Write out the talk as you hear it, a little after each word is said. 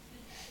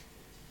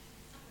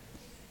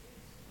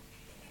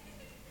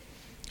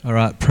All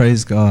right,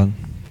 praise God.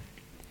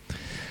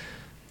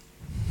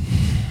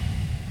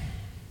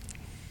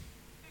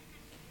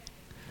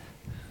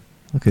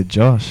 Look at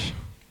Josh,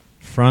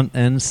 front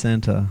and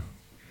center.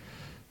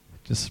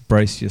 Just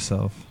brace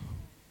yourself.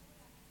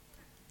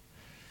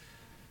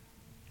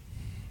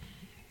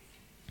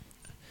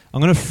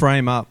 I'm going to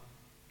frame up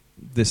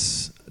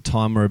this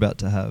time we're about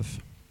to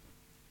have.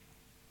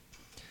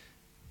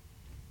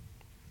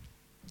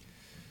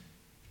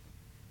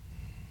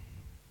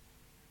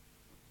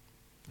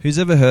 Who's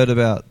ever heard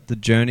about the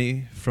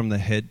journey from the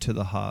head to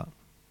the heart?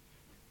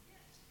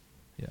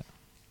 Yeah.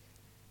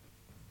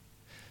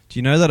 Do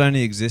you know that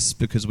only exists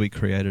because we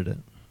created it?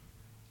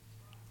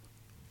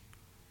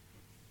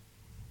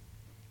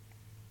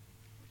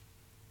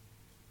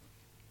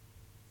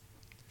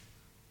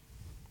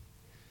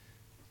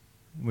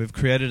 We've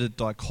created a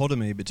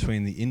dichotomy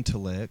between the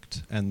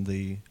intellect and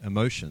the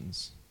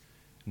emotions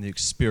and the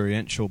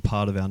experiential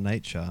part of our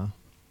nature.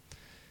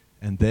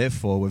 And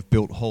therefore, we've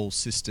built whole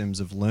systems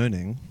of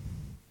learning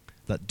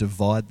that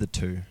divide the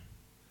two.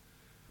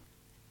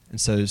 And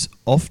so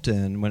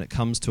often, when it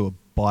comes to a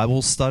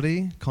Bible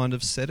study kind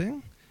of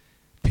setting,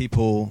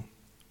 people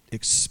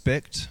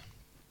expect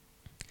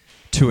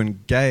to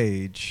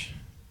engage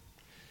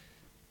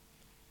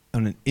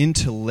on an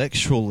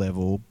intellectual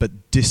level,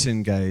 but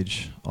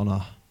disengage on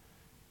an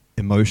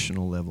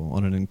emotional level,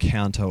 on an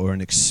encounter or an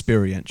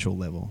experiential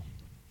level.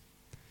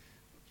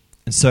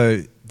 And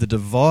so the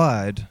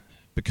divide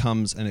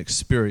becomes an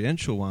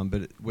experiential one,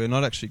 but we're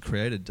not actually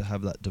created to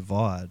have that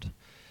divide.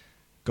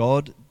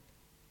 God,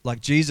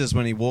 like Jesus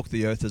when he walked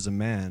the earth as a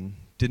man,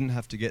 didn't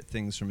have to get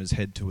things from his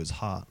head to his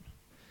heart.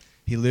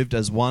 He lived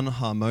as one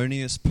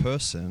harmonious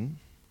person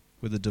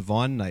with a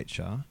divine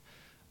nature,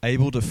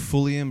 able to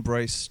fully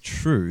embrace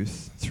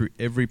truth through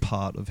every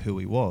part of who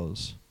he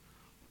was.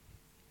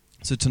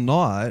 So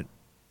tonight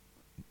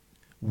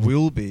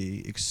will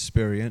be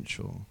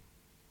experiential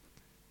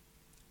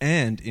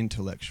and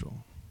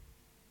intellectual.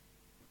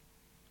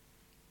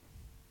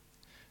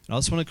 And I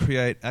just want to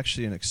create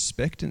actually an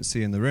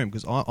expectancy in the room,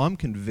 because I'm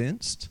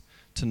convinced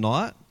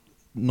tonight,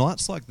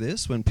 nights like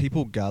this, when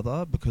people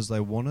gather because they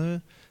want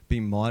to be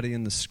mighty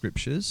in the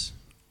scriptures,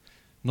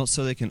 not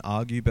so they can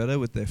argue better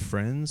with their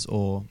friends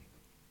or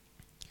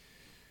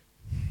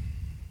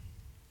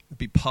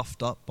be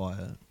puffed up by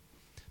it,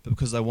 but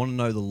because they want to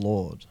know the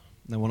Lord,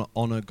 they want to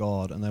honor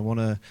God, and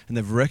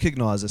they've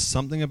recognized there's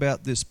something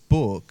about this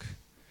book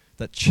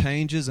that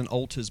changes and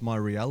alters my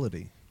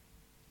reality,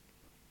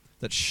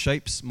 that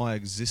shapes my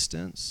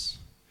existence,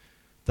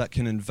 that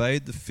can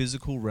invade the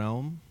physical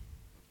realm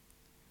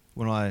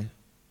when I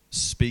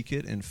speak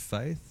it in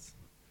faith,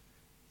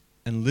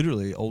 and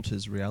literally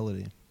alters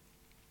reality.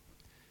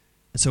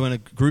 And so when a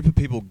group of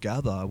people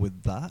gather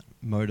with that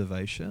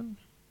motivation,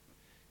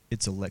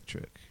 it's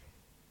electric.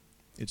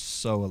 It's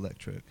so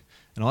electric.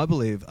 And I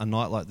believe a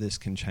night like this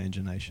can change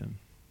a nation.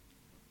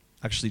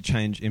 Actually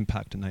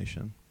impact a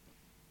nation.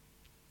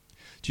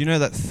 Do you know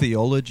that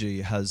theology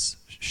has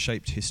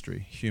shaped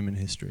history, human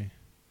history?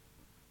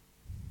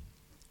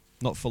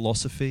 Not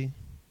philosophy.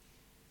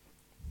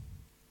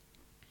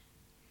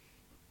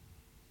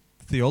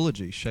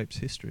 Theology shapes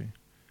history.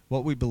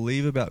 What we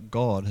believe about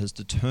God has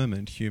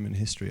determined human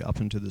history up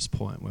until this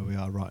point where we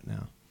are right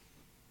now.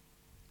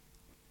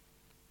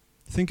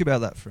 Think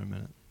about that for a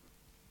minute.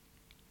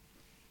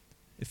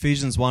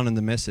 Ephesians 1 in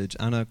the Message,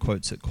 Anna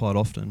quotes it quite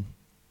often,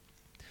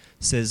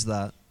 says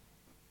that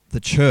the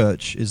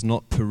church is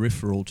not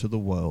peripheral to the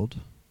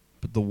world,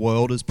 but the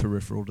world is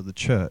peripheral to the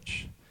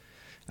church.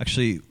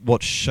 Actually,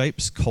 what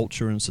shapes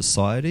culture and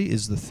society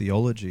is the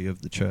theology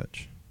of the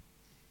church.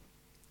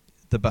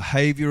 The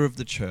behavior of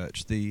the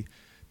church, the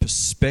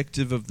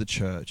perspective of the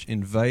church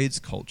invades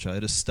culture.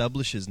 It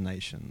establishes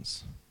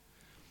nations.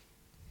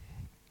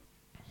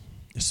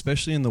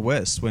 Especially in the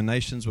West, where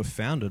nations were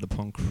founded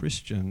upon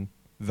Christian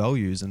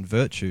values and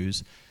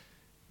virtues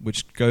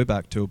which go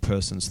back to a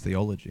person's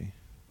theology.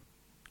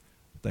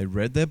 They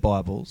read their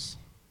Bibles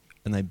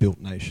and they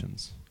built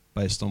nations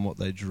based on what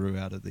they drew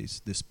out of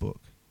this book.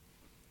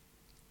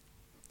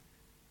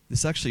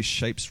 This actually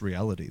shapes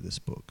reality, this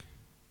book.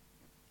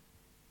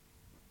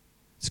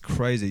 It's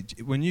crazy.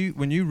 When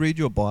you read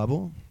your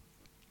Bible,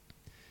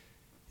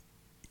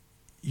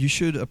 you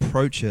should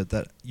approach it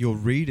that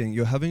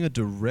you're having a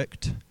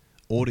direct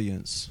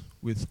audience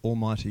with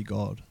Almighty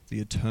God, the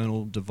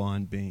eternal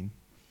divine being.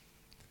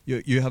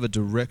 You have a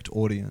direct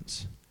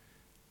audience.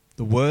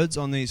 The words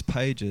on these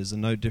pages are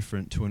no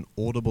different to an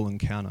audible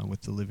encounter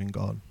with the living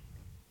God.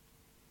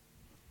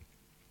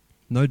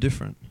 No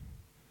different.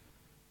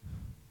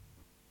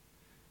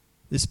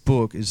 This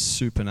book is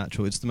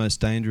supernatural. It's the most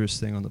dangerous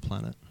thing on the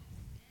planet.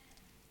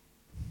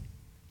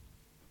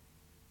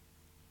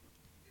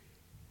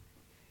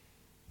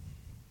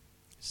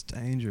 It's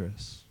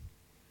dangerous.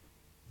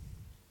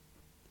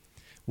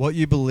 What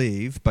you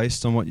believe,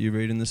 based on what you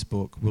read in this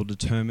book,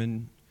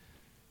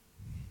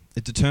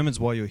 determines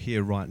why you're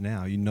here right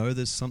now. You know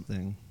there's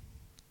something.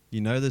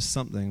 You know there's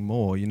something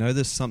more. You know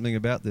there's something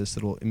about this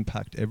that will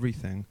impact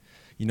everything.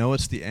 You know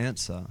it's the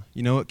answer.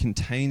 You know it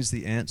contains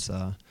the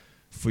answer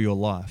for your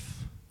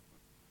life.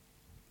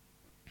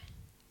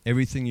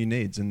 Everything you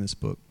need's in this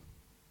book.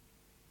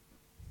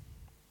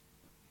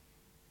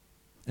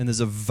 And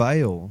there's a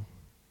veil.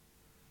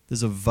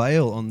 There's a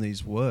veil on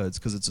these words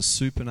because it's a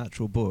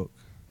supernatural book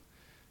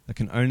that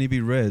can only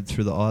be read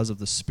through the eyes of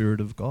the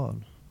Spirit of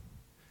God.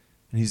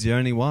 And He's the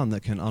only one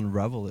that can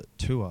unravel it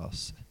to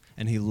us.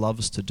 And He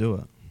loves to do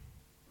it.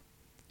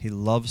 He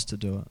loves to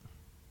do it.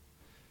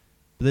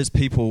 But there's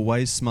people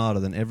way smarter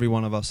than every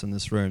one of us in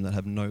this room that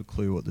have no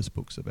clue what this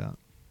book's about.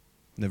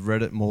 And they've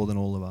read it more than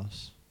all of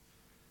us.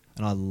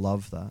 And I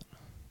love that.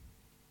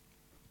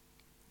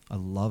 I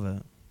love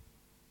it.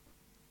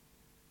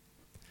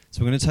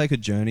 So we're going to take a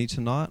journey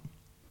tonight.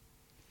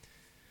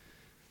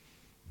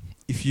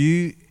 If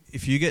you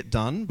get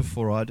done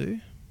before I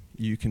do,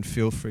 you can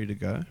feel free to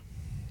go.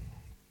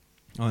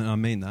 I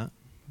mean that.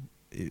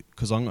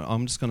 Because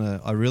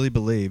I really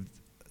believe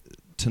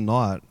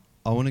tonight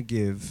I want to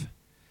give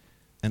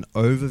an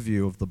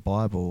overview of the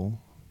Bible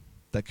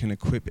that can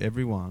equip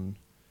everyone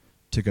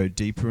to go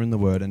deeper in the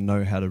Word and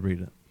know how to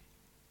read it.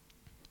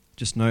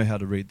 Just know how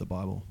to read the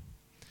Bible.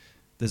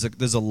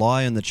 There's a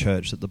lie in the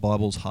church that the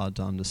Bible's hard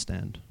to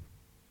understand.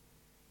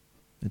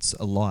 It's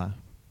a lie.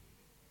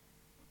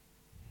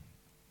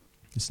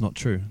 It's not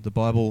true. The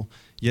Bible,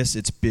 yes,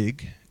 it's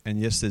big, and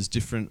yes, there's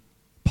different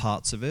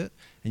parts of it,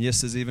 and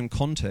yes, there's even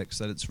context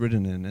that it's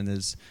written in, and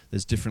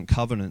there's different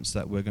covenants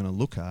that we're going to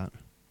look at.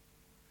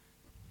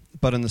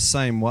 But in the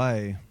same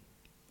way,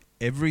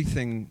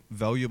 everything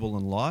valuable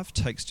in life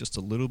takes just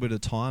a little bit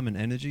of time and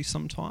energy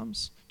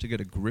sometimes to get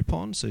a grip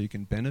on so you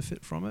can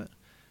benefit from it.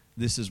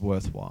 This is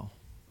worthwhile.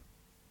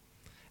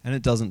 And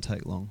it doesn't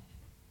take long.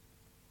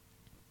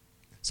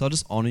 So I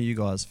just honor you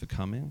guys for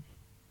coming.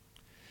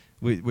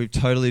 We've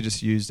totally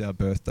just used our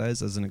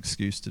birthdays as an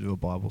excuse to do a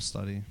Bible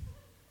study.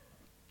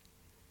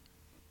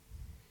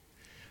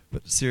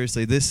 But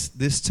seriously,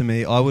 this to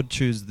me, I would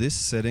choose this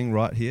setting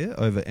right here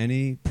over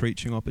any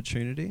preaching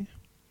opportunity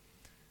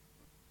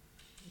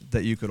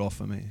that you could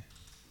offer me.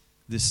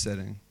 This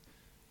setting.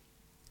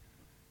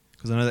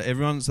 Because I know that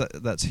everyone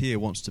that's here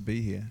wants to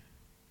be here.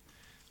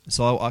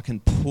 So I can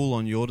pull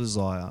on your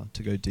desire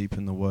to go deep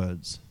in the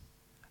words.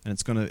 And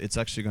it's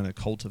actually going to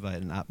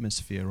cultivate an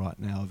atmosphere right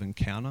now of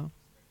encounter,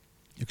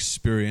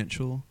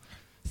 experiential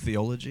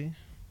theology.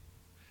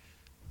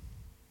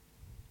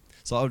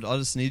 So I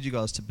just need you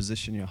guys to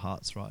position your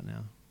hearts right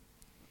now.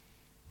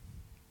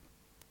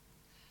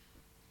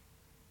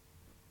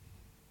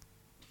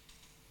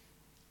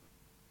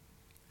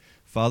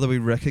 Father, we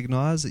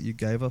recognize that you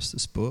gave us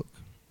this book.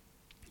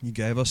 You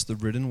gave us the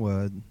written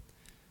word.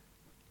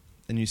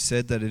 And you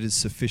said that it is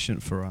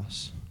sufficient for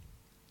us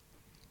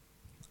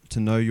to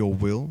know your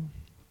will,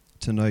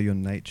 to know your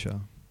nature,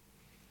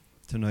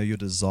 to know your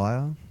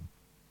desire,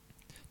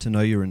 to know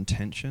your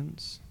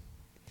intentions,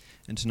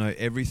 and to know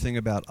everything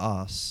about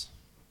us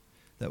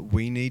that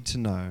we need to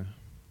know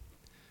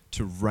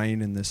to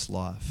reign in this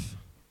life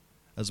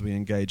as we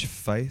engage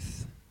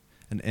faith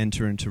and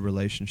enter into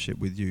relationship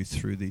with you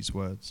through these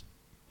words.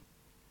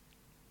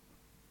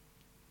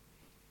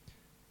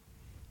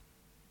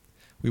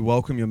 We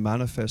welcome your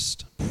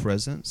manifest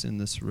presence in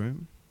this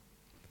room.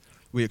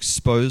 We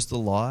expose the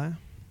lie.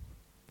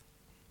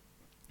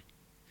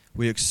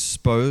 We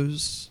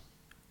expose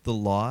the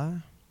lie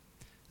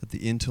that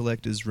the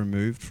intellect is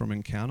removed from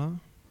encounter.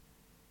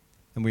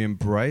 And we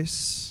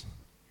embrace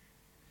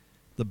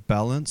the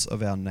balance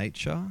of our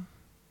nature.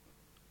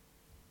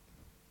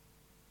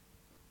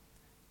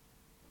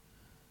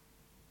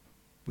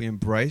 We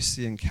embrace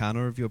the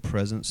encounter of your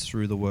presence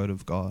through the Word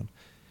of God.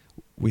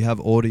 We have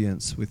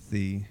audience with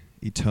the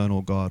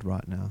eternal God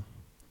right now.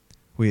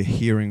 We are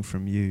hearing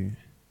from you.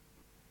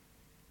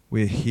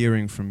 We are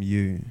hearing from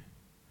you.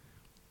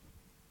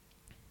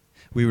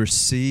 We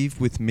receive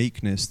with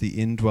meekness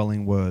the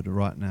indwelling Word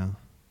right now.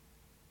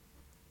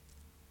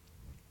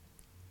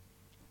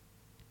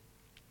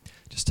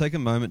 Just take a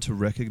moment to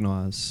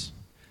recognize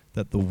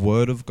that the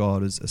Word of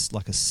God is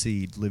like a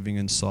seed living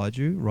inside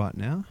you right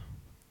now.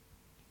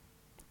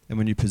 And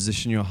when you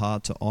position your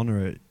heart to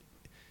honor it,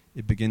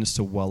 it begins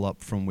to well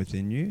up from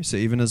within you. So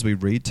even as we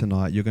read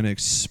tonight, you're going to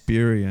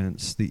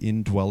experience the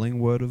indwelling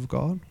Word of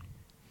God.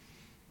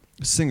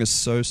 This thing is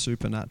so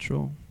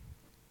supernatural.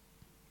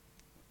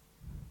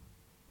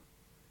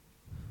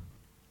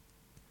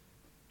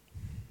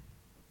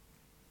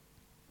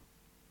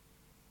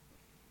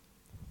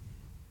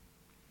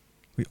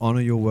 We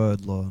honor your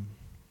word, Lord.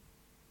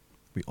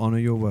 We honor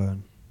your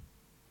word.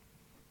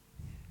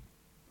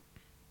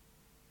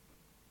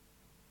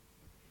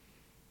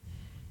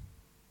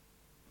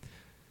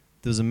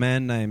 There was a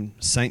man named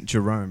Saint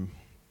Jerome.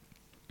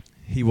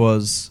 He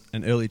was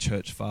an early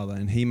church father,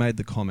 and he made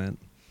the comment,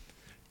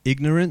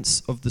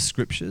 ignorance of the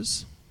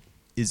scriptures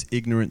is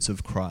ignorance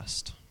of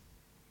Christ.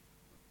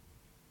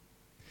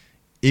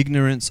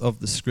 Ignorance of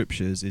the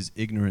scriptures is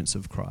ignorance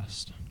of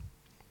Christ.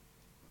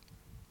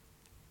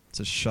 It's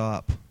a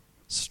sharp,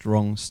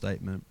 strong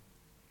statement.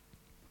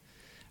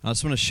 I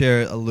just want to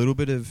share a little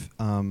bit of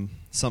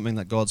something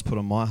that God's put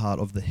on my heart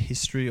of the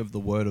history of the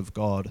Word of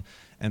God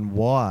and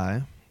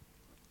why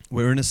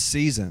we're in a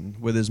season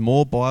where there's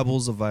more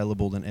Bibles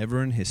available than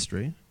ever in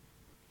history,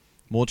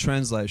 more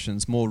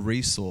translations, more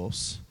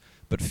resource,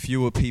 but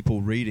fewer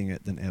people reading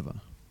it than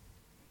ever.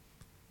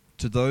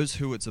 To those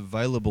who it's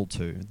available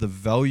to, the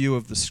value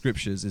of the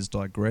scriptures is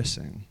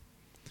digressing.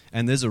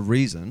 And there's a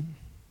reason.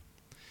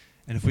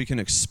 And if we can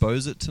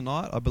expose it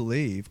tonight, I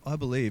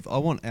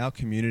want our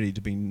community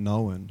to be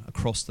known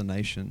across the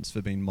nations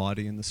for being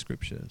mighty in the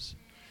scriptures.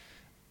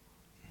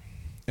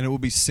 And it will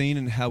be seen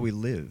in how we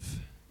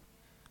live.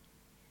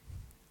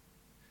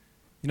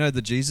 You know,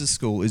 the Jesus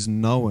School is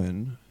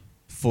known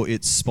for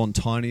its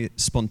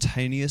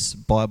spontaneous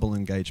Bible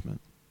engagement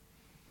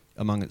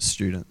among its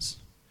students.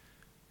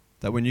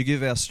 That when you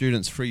give our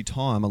students free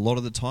time, a lot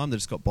of the time they've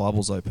just got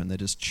Bibles open. They're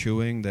just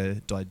chewing, they're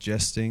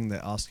digesting,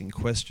 they're asking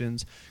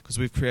questions, because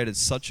we've created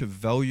such a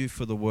value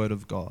for the Word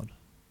of God.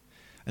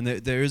 And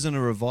there isn't a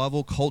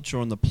revival culture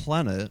on the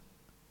planet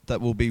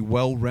that will be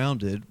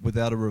well-rounded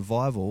without a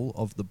revival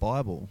of the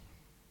Bible.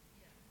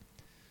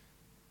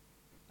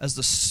 As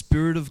the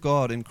Spirit of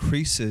God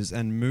increases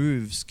and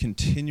moves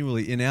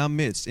continually in our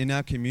midst, in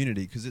our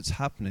community, because it's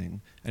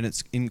happening and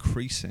it's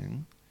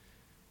increasing,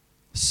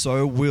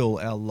 so will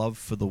our love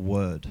for the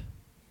Word.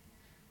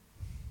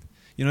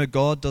 You know,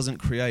 God doesn't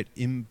create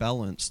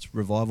imbalanced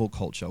revival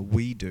culture.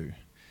 We do.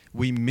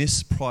 We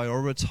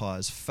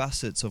misprioritize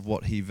facets of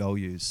what He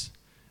values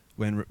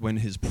when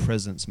His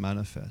presence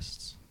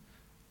manifests.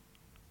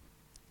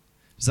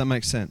 Does that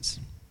make sense?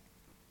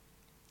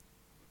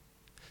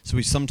 So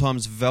we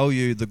sometimes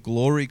value the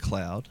glory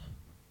cloud,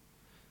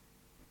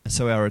 and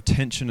so our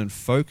attention and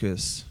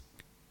focus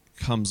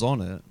comes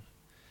on it,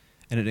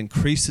 and it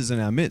increases in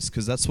our midst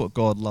because that's what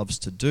God loves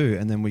to do.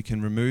 And then we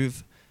can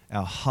remove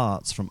our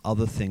hearts from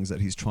other things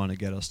that He's trying to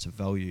get us to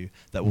value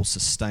that will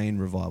sustain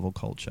revival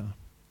culture,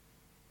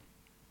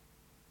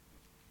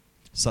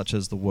 such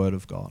as the Word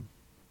of God.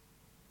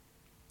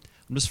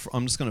 I'm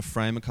just going to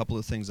frame a couple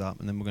of things up,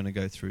 and then we're going to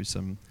go through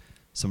some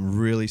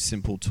really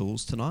simple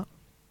tools tonight.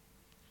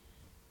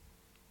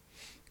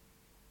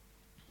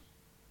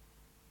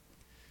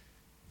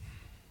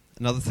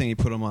 Another thing He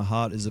put on my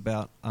heart is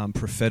about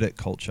prophetic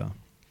culture.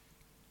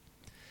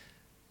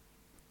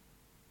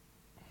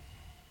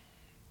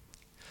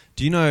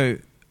 Do you know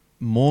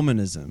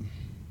Mormonism,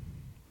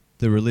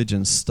 the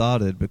religion,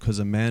 started because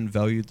a man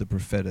valued the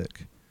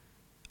prophetic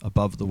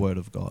above the Word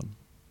of God?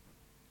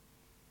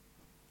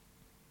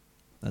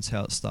 That's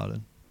how it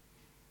started.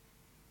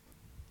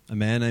 A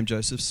man named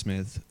Joseph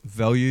Smith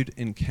valued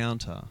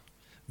encounter,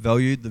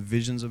 valued the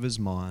visions of his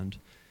mind,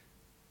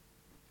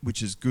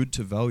 which is good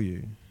to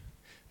value,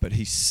 but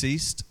he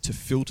ceased to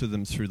filter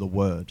them through the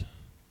Word.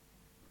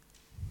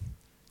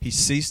 He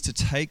ceased to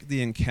take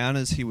the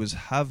encounters he was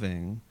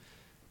having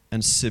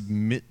and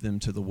submit them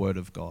to the Word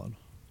of God.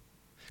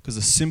 Because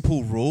a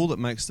simple rule that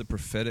makes the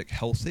prophetic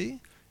healthy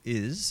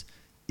is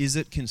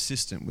it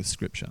consistent with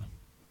Scripture?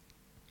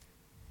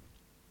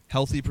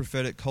 Healthy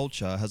prophetic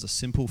culture has a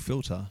simple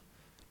filter.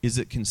 Is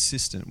it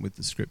consistent with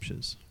the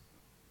Scriptures?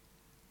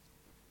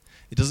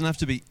 It doesn't have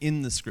to be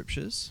in the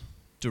Scriptures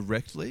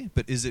directly,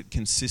 but is it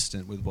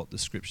consistent with what the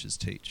Scriptures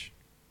teach?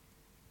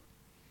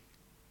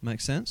 Make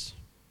sense?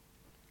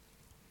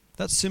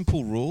 That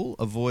simple rule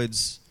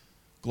avoids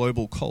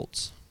global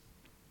cults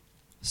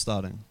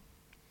starting.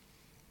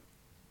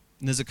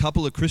 And there's a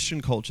couple of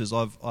Christian cultures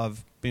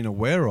I've been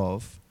aware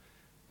of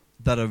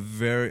that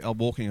are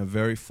walking a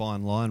very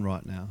fine line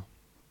right now,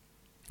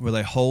 where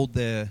they hold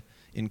their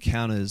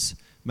encounters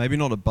maybe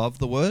not above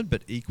the Word,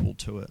 but equal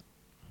to it.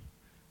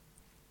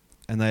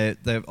 And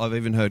I've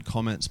even heard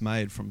comments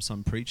made from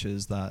some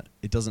preachers that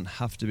it doesn't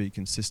have to be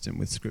consistent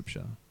with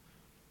Scripture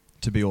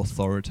to be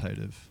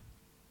authoritative.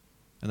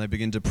 And they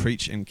begin to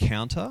preach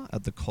encounter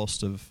at the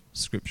cost of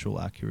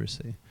scriptural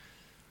accuracy.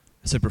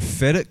 So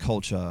prophetic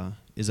culture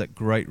is at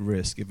great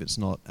risk if it's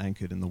not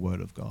anchored in the Word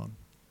of God.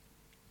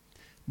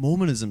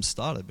 Mormonism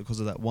started because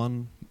of that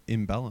one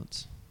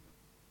imbalance.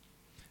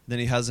 Then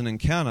he has an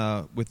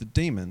encounter with a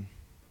demon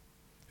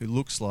who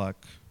looks like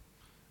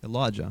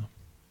Elijah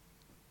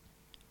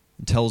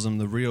and tells him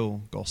the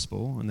real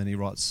gospel, and then he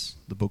writes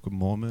the Book of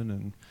Mormon,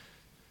 and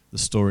the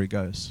story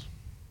goes.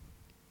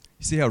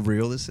 You see how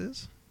real this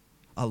is?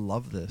 I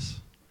love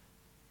this.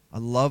 I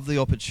love the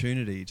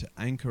opportunity to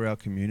anchor our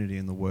community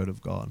in the Word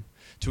of God,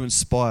 to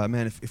inspire.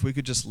 Man, if we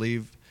could just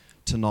leave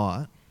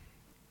tonight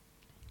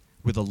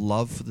with a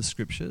love for the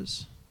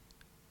Scriptures,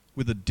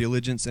 with a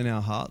diligence in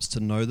our hearts to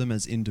know them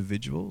as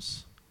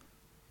individuals,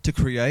 to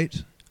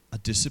create a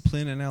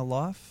discipline in our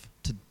life,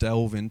 to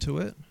delve into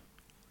it,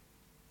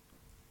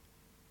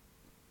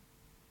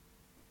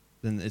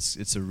 then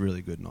it's a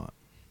really good night.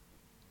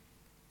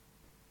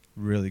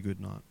 Really good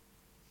night.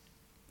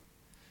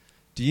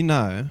 Do you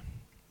know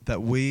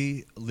that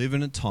we live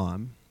in a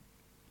time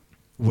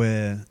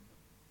where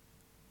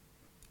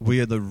we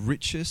are the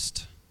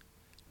richest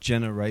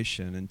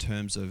generation in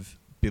terms of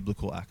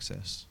biblical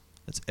access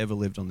that's ever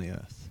lived on the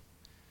earth?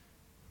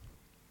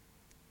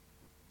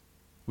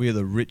 We are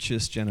the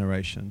richest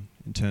generation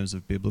in terms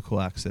of biblical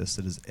access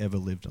that has ever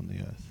lived on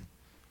the earth.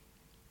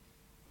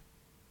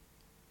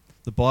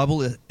 The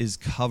Bible is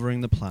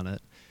covering the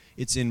planet.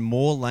 It's in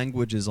more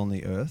languages on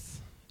the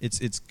earth.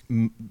 It's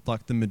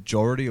like the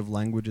majority of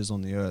languages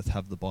on the earth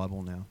have the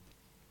Bible now.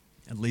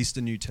 At least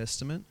the New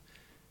Testament.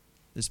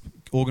 There's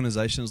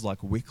organizations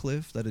like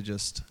Wycliffe that are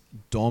just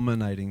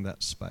dominating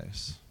that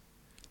space.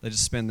 They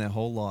just spend their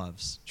whole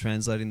lives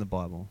translating the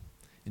Bible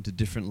into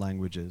different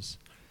languages.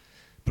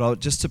 But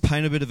just to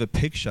paint a bit of a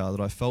picture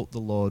that I felt the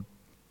Lord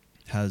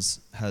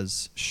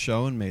has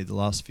shown me the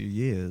last few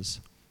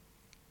years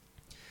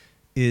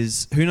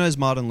is, who knows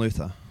Martin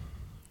Luther?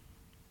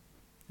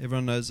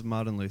 Everyone knows of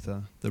Martin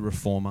Luther, the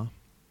reformer.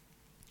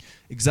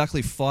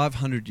 Exactly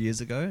 500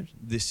 years ago,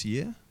 this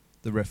year,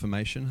 the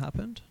Reformation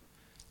happened.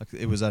 Like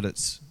it was at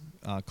its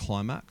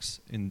climax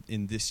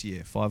in this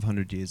year,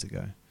 500 years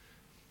ago,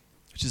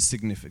 which is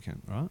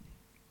significant, right?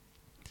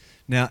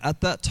 Now,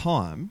 at that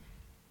time,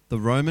 the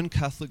Roman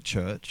Catholic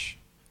Church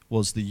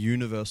was the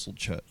universal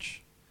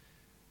church.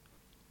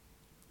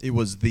 It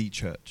was the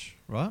church,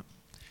 right?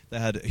 They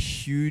had a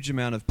huge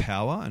amount of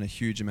power and a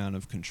huge amount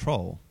of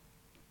control.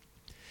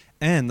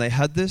 And they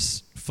had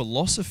this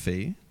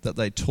philosophy that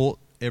they taught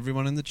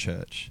everyone in the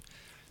church,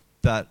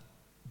 that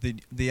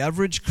the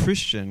average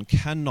Christian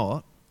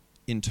cannot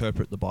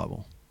interpret the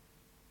Bible.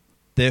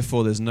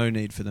 Therefore, there's no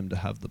need for them to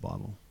have the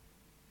Bible.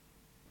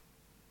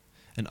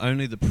 And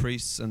only the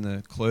priests and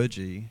the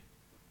clergy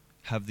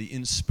have the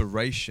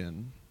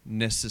inspiration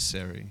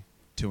necessary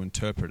to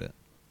interpret it.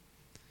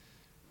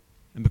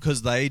 And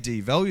because they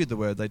devalued the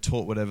word, they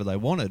taught whatever they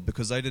wanted,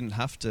 because they didn't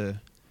have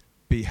to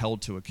be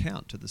held to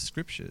account to the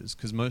scriptures,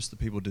 because most of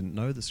the people didn't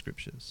know the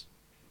scriptures.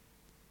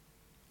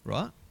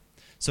 Right?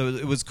 So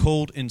it was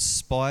called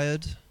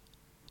inspired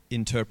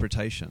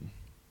interpretation.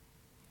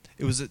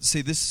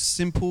 This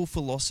simple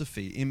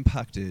philosophy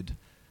impacted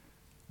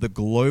the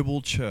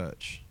global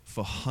church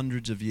for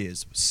hundreds of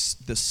years.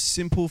 The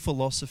simple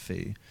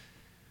philosophy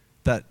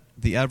that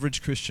the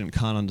average Christian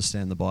can't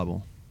understand the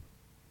Bible.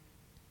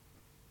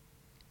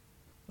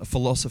 A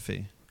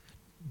philosophy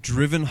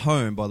driven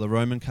home by the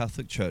Roman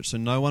Catholic Church, so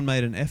no one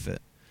made an effort.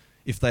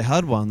 If they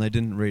had one, they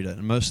didn't read it,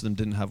 and most of them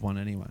didn't have one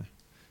anyway.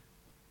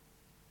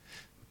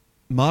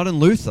 Martin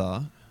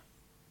Luther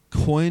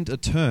coined a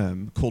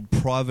term called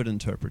private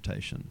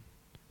interpretation.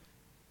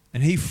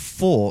 And he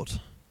fought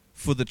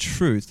for the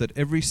truth that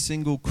every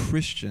single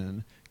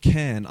Christian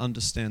can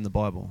understand the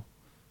Bible.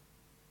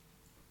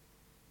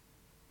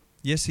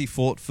 Yes, he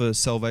fought for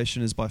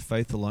salvation is by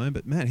faith alone,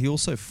 but man, he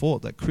also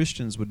fought that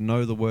Christians would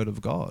know the Word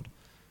of God.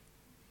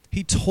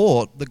 He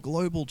taught the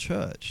global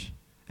church,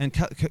 and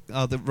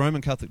the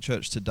Roman Catholic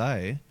Church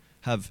today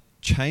have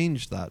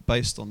changed that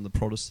based on the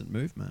Protestant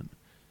movement.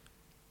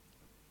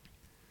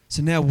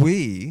 So now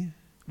we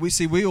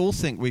all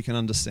think we can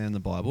understand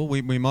the Bible.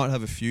 We might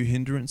have a few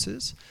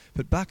hindrances,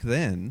 but back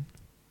then,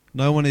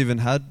 no one even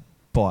had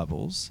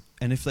Bibles,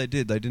 and if they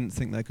did, they didn't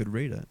think they could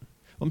read it.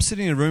 I'm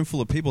sitting in a room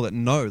full of people that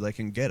know they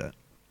can get it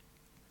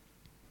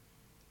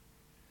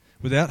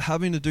without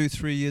having to do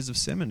 3 years of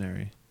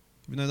seminary,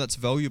 even though that's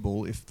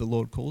valuable if the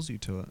Lord calls you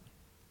to it.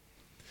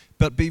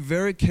 But be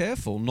very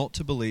careful not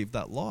to believe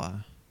that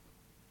lie.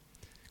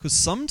 Because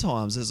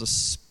sometimes there's a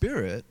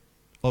spirit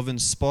of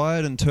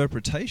inspired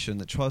interpretation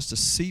that tries to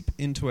seep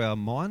into our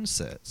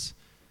mindsets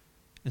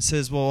and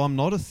says, well, I'm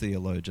not a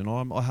theologian,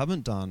 or I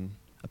haven't done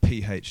a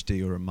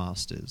PhD or a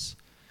master's.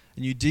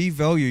 And you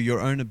devalue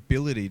your own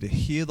ability to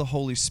hear the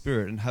Holy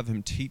Spirit and have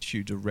Him teach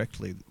you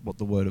directly what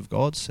the Word of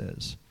God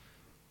says.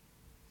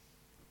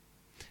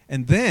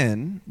 And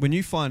then, when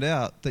you find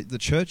out that the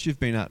church you've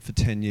been at for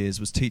 10 years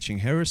was teaching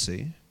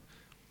heresy,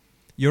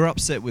 you're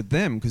upset with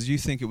them because you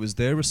think it was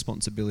their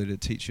responsibility to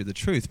teach you the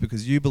truth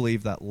because you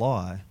believe that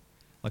lie,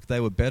 like they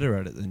were better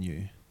at it than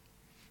you.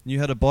 And you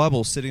had a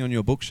Bible sitting on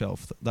your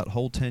bookshelf that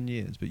whole 10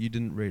 years, but you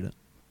didn't read it.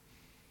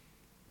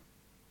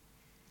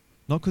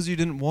 Not because you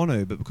didn't want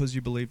to, but because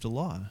you believed a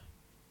lie.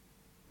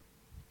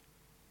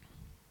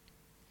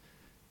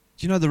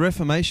 Do you know the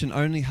Reformation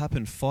only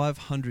happened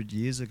 500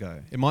 years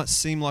ago? It might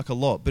seem like a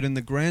lot, but in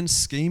the grand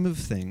scheme of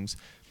things,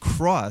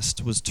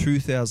 Christ was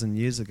 2,000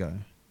 years ago.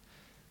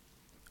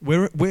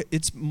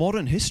 It's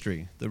modern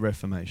history, the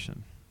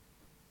Reformation.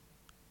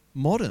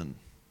 Modern.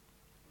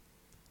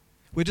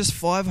 We're just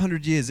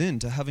 500 years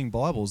into having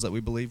Bibles that we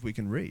believe we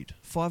can read.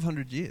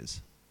 500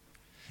 years.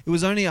 It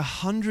was only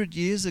 100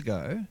 years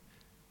ago,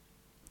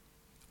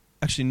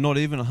 actually not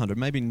even 100,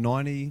 maybe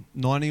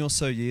 90 or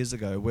so years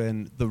ago,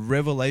 when the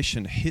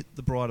revelation hit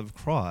the bride of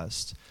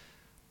Christ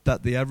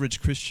that the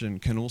average Christian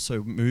can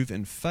also move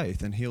in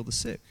faith and heal the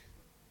sick.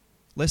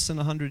 Less than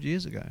 100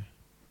 years ago.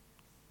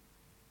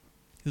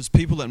 It was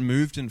people that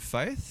moved in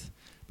faith,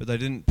 but they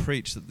didn't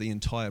preach that the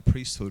entire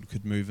priesthood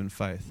could move in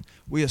faith.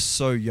 We are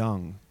so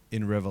young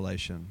in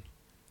Revelation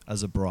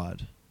as a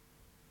bride.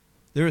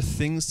 There are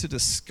things to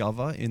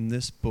discover in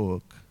this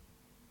book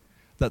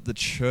that the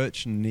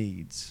church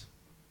needs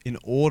in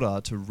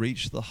order to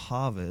reach the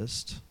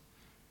harvest.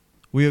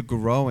 We are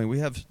growing.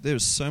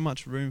 There's so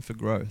much room for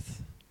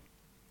growth.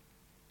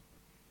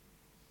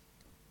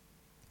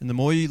 And the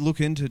more you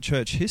look into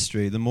church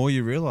history, the more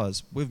you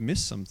realize we've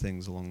missed some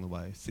things along the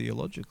way,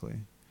 theologically.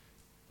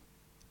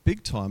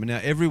 big time. And now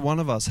every one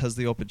of us has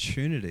the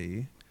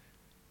opportunity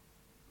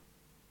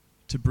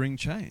to bring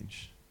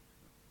change.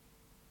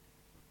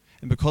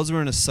 And because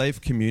we're in a safe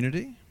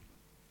community,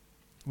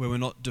 where we're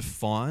not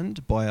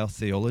defined by our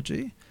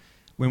theology,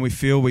 when we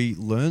feel we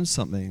learn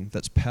something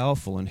that's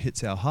powerful and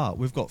hits our heart,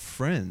 we've got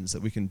friends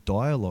that we can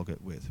dialogue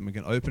it with, and we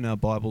can open our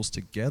Bibles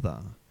together.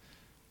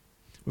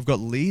 We've got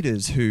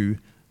leaders who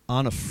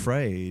aren't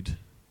afraid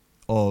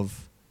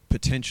of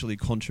potentially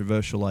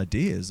controversial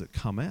ideas that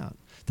come out.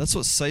 That's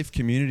what safe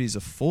communities are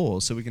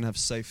for, so we can have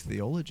safe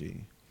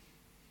theology.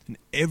 And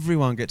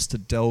everyone gets to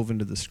delve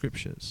into the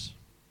scriptures.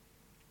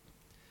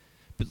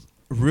 But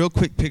a real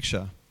quick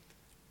picture.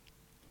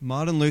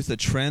 Martin Luther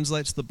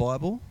translates the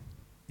Bible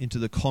into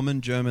the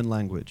common German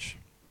language.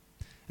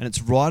 And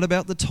it's right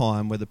about the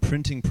time where the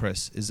printing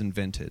press is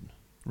invented,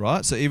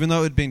 right? So even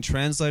though it had been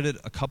translated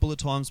a couple of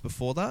times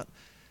before that,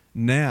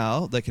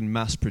 now they can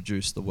mass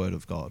produce the Word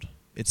of God.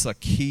 It's a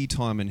key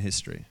time in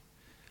history.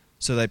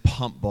 So they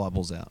pump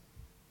Bibles out.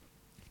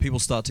 People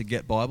start to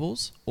get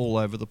Bibles all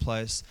over the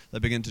place. They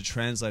begin to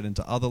translate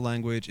into other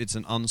language. It's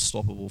an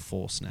unstoppable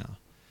force now.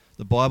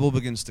 The Bible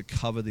begins to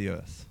cover the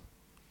earth.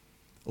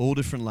 All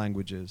different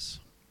languages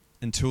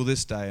until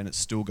this day, and it's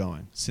still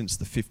going since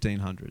the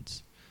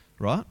 1500s,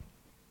 right?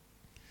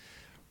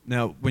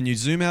 Now, when you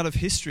zoom out of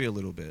history a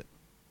little bit,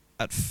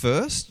 at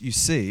first you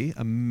see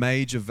a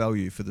major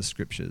value for the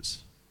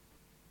scriptures.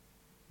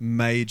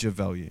 Major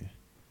value.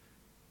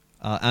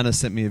 Anna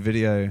sent me a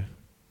video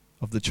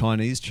of the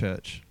Chinese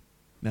church.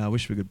 Now, I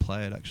wish we could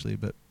play it actually,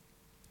 but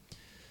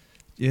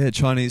yeah,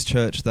 Chinese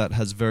church that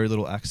has very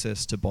little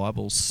access to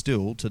Bibles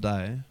still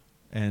today.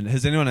 And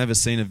has anyone ever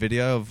seen a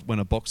video of when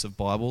a box of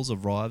Bibles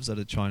arrives at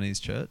a Chinese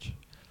church?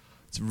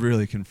 It's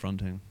really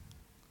confronting.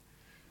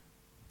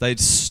 They'd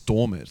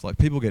storm it. Like,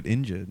 people get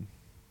injured.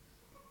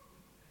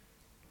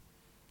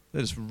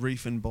 They're just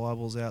reefing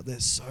Bibles out.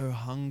 They're so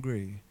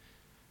hungry.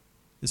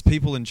 There's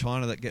people in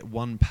China that get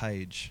one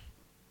page.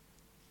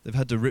 They've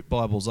had to rip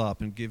Bibles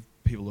up and give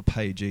people a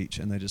page each,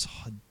 and they just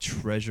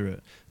treasure it.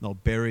 And they'll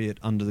bury it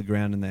under the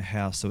ground in their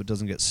house so it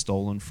doesn't get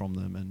stolen from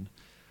them. And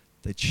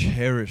they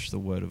cherish the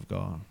Word of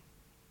God.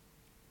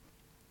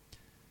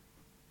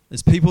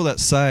 There's people that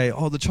say,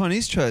 oh, the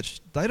Chinese church,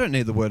 they don't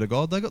need the Word of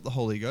God. They got the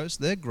Holy Ghost.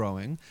 They're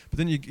growing. But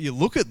then you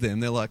look at them,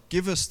 they're like,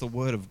 give us the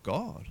Word of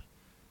God.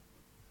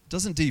 It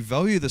doesn't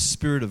devalue the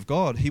Spirit of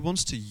God. He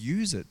wants to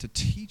use it to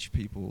teach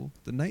people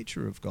the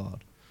nature of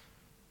God.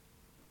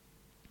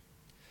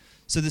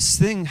 So this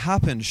thing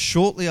happened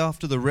shortly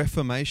after the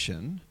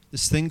Reformation.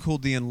 This thing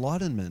called the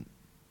Enlightenment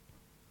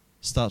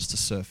starts to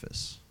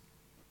surface.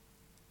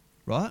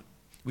 Right?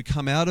 We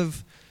come out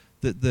of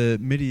the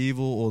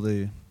medieval or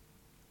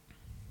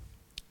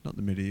not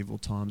the medieval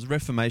times, the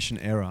Reformation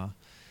era,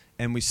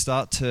 and we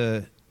start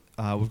to,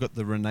 we've got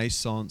the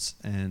Renaissance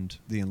and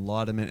the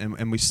Enlightenment,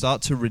 and we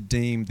start to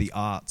redeem the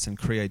arts and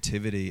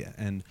creativity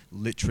and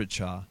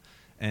literature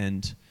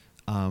and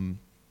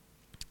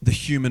the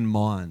human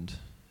mind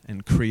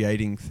and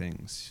creating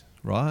things,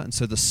 right? And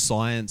so the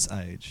science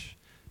age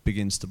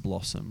begins to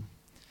blossom,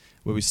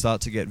 where we start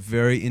to get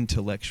very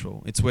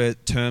intellectual. It's where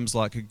terms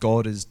like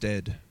God is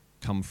dead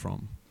come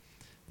from.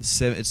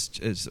 It's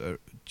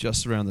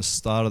just around the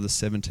start of the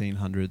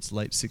 1700s,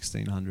 late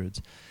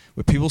 1600s,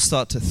 where people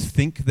start to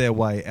think their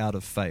way out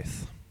of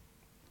faith.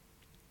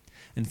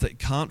 And if it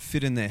can't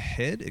fit in their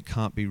head, it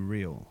can't be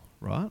real,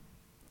 right?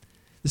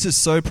 This is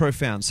so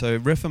profound. So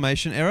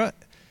Reformation era,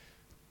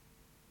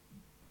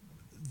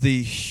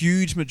 the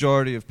huge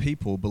majority of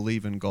people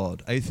believe in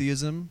God.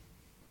 Atheism,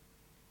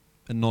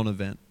 a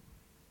non-event.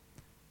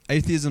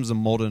 Atheism is a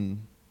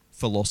modern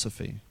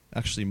philosophy,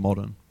 actually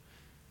modern.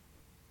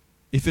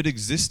 If it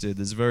existed,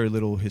 there's very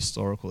little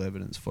historical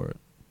evidence for it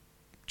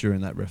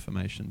during that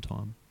Reformation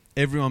time.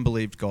 Everyone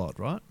believed God,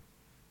 right?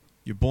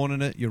 You're born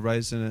in it, you're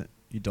raised in it,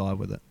 you die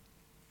with it.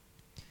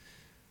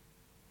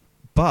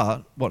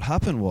 But what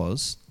happened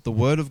was the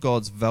Word of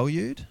God's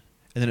valued,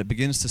 and then it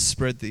begins to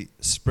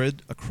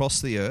spread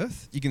across the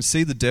earth. You can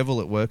see the devil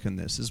at work in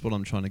this, is what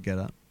I'm trying to get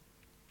at.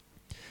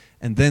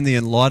 And then the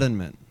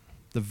Enlightenment,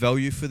 the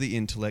value for the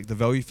intellect, the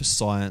value for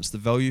science, the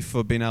value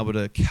for being able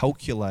to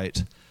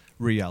calculate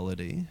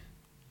reality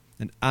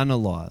and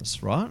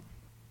analyze, right?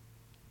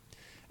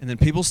 And then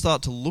people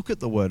start to look at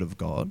the Word of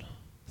God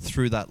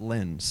through that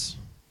lens,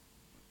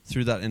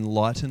 through that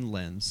enlightened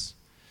lens.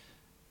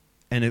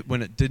 And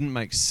when it didn't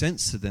make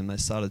sense to them, they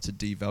started to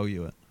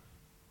devalue it.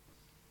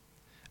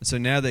 And so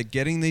now they're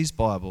getting these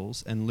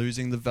Bibles and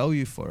losing the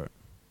value for it.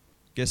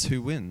 Guess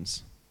who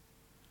wins?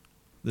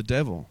 The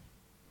devil.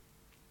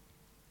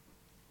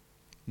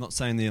 I'm not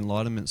saying the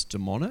Enlightenment's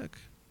demonic,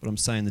 but I'm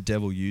saying the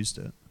devil used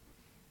it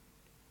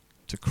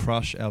to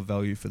crush our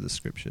value for the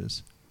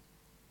Scriptures.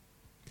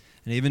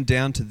 And even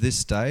down to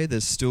this day,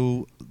 there's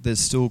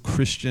still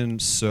Christian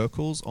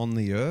circles on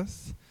the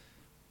earth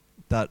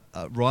that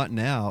right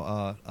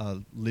now are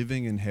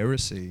living in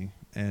heresy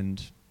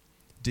and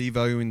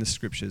devaluing the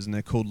Scriptures, and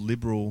they're called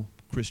liberal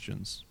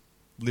Christians.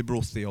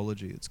 Liberal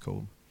theology, it's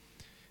called.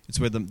 It's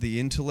where the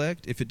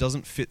intellect, if it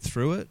doesn't fit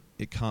through it,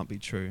 it can't be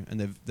true. And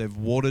they've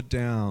watered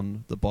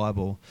down the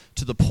Bible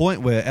to the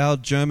point where our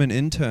German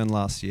intern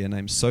last year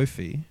named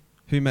Sophie,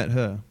 who met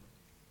her?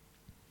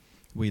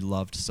 We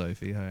loved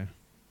Sophie, hey?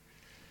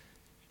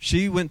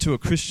 She went to a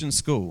Christian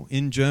school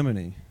in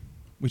Germany,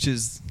 which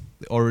is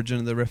the origin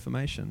of the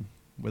Reformation,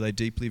 where they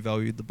deeply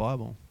valued the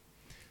Bible.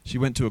 She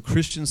went to a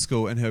Christian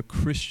school, and her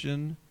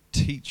Christian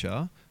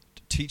teacher,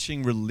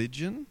 teaching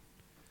religion,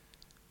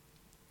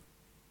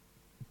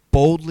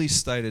 boldly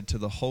stated to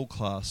the whole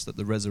class that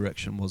the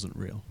resurrection wasn't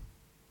real,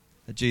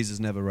 that Jesus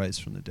never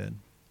raised from the dead.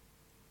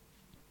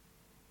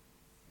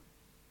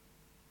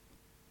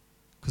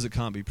 Because it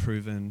can't be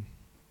proven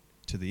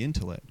to the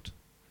intellect,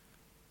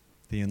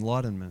 the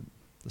enlightenment,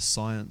 the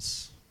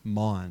science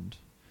mind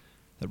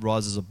that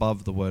rises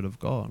above the Word of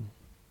God.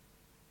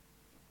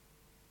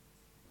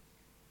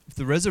 If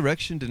the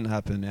resurrection didn't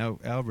happen,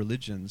 our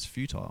religion's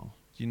futile.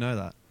 Do you know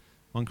that?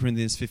 1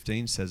 Corinthians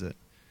 15 says it.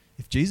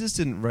 If Jesus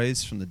didn't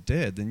raise from the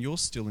dead, then you're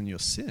still in your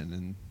sin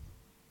and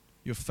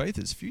your faith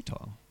is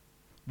futile.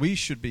 We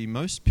should be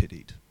most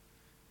pitied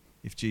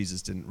if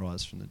Jesus didn't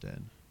rise from the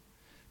dead.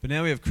 But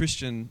now we have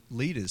Christian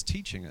leaders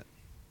teaching it.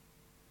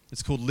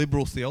 It's called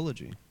liberal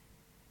theology.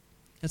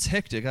 It's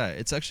hectic, eh?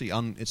 It's actually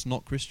it's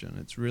not Christian.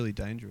 It's really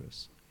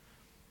dangerous.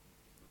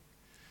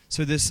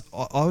 So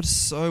I would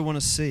so want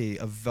to see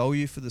a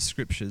value for the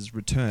scriptures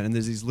return. And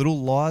there's these little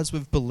lies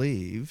we've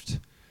believed,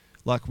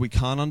 like we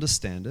can't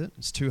understand it,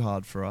 it's too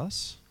hard for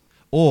us.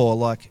 Or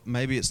like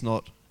maybe it's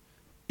not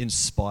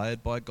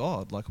inspired by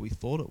God like we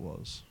thought it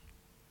was.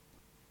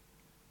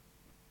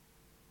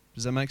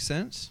 Does that make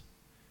sense?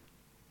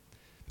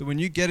 But when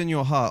you get in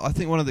your heart, I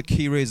think one of the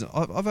key reasons,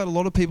 I've had a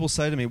lot of people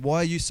say to me, why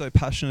are you so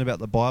passionate about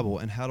the Bible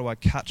and how do I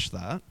catch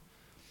that?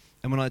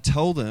 And when I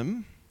tell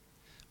them,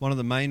 one of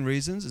the main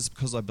reasons is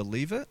because I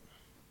believe it,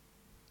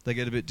 they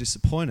get a bit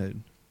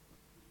disappointed.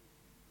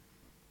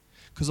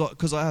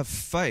 Because I have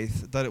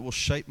faith that it will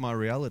shape my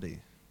reality.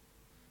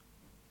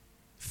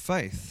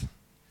 Faith.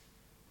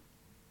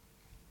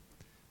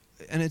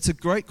 And it's a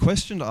great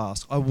question to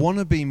ask. I want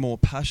to be more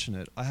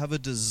passionate. I have a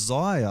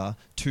desire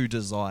to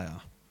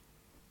desire.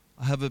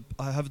 I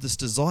have this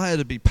desire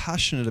to be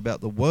passionate about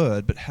the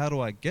Word, but how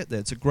do I get there?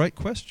 It's a great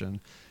question.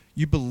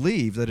 You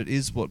believe that it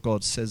is what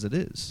God says it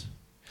is.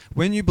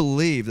 When you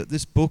believe that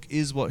this book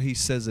is what He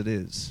says it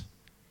is,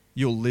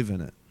 you'll live in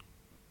it.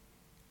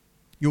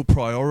 You'll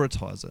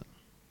prioritize it.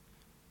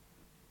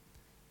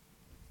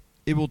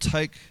 It will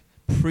take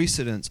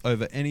precedence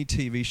over any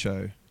TV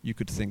show you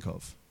could think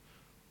of.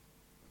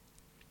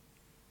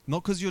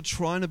 Not because you're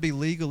trying to be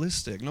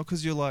legalistic, not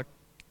because you're like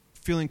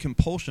feeling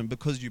compulsion,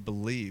 because you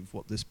believe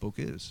what this book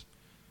is.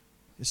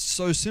 It's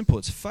so simple,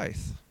 it's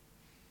faith.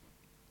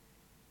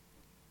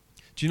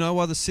 Do you know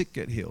why the sick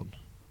get healed?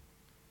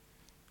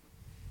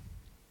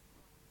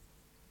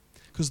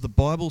 Because the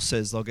Bible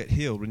says they'll get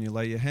healed when you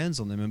lay your hands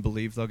on them and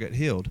believe they'll get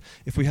healed.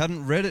 If we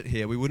hadn't read it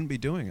here, we wouldn't be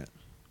doing it.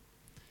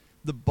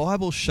 The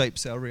Bible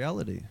shapes our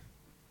reality.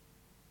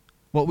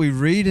 What we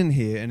read in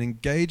here and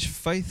engage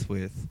faith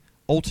with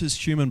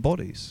alters human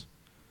bodies.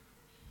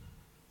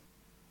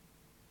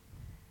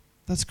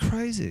 That's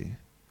crazy.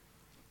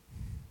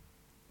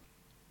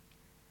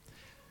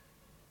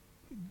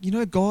 You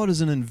know, God is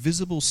an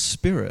invisible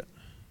spirit,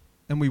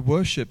 and we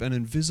worship an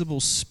invisible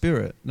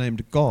spirit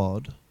named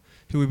God,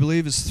 who we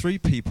believe is three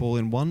people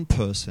in one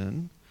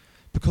person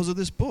because of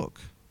this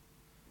book.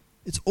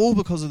 It's all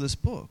because of this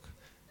book.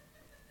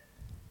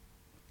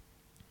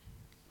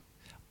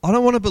 I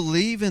don't want to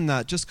believe in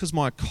that just because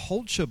my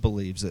culture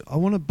believes it. I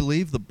want to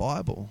believe the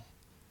Bible.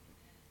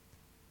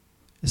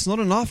 It's not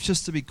enough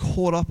just to be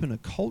caught up in a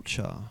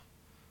culture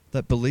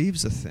that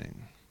believes a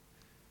thing.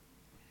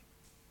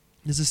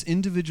 There's this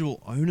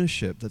individual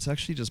ownership that's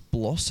actually just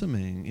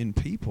blossoming in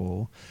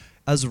people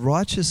as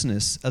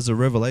righteousness, as a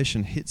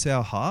revelation hits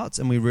our hearts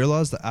and we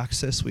realize the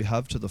access we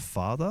have to the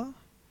Father.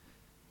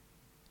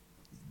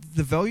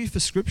 The value for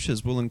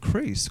scriptures will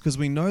increase because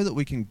we know that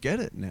we can get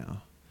it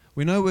now.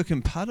 We know we're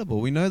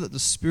compatible. We know that the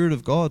Spirit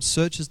of God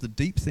searches the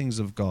deep things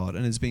of God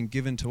and is being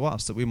given to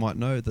us that we might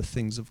know the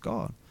things of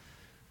God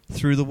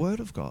through the Word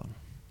of God.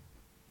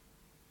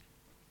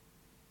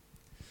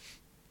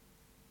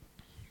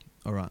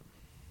 All right.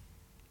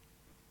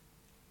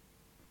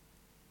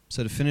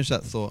 So to finish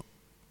that thought,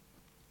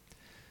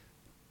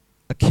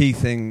 a key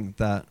thing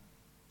that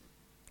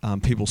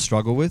people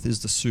struggle with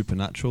is the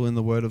supernatural in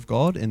the Word of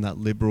God in that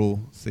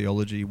liberal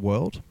theology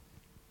world.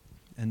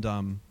 And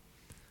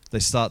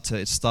it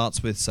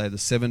starts with, say, the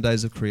 7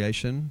 days of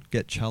creation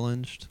get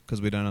challenged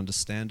because we don't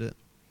understand it.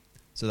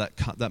 So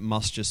that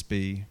must just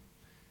be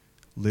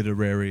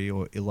literary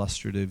or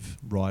illustrative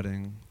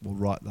writing. We'll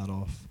write that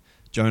off.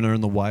 Jonah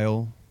and the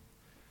whale.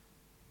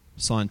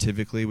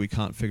 Scientifically, we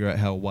can't figure out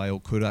how a whale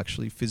could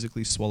actually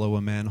physically swallow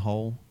a man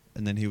whole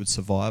and then he would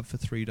survive for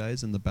 3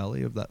 days in the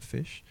belly of that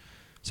fish.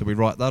 So we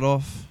write that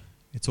off.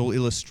 It's all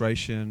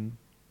illustration,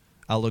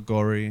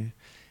 allegory.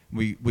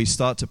 We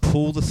start to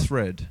pull the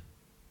thread,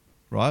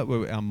 right,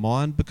 where our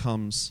mind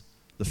becomes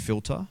the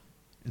filter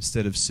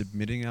instead of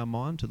submitting our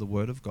mind to the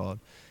Word of God.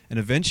 And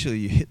eventually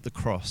you hit the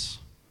cross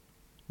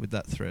with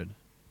that thread.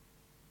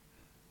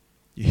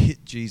 You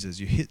hit Jesus.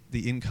 You hit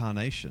the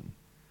incarnation.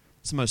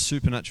 It's the most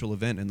supernatural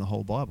event in the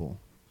whole Bible.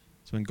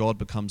 It's when God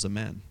becomes a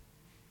man.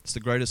 It's the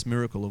greatest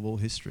miracle of all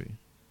history.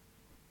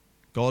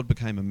 God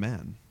became a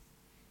man.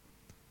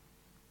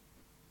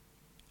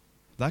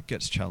 That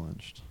gets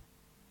challenged.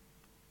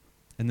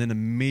 And then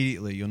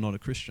immediately you're not a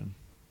Christian.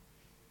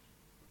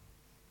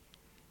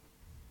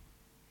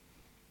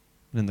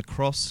 And then the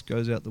cross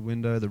goes out the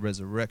window, the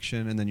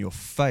resurrection, and then your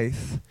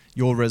faith,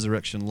 your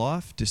resurrection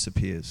life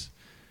disappears.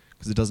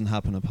 Because it doesn't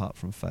happen apart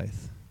from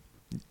faith.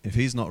 If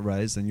he's not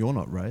raised, then you're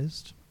not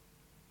raised.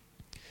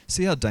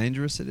 See how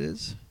dangerous it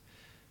is?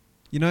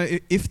 You know,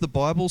 if the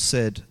Bible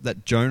said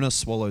that Jonah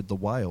swallowed the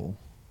whale,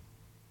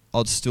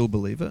 I'd still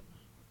believe it.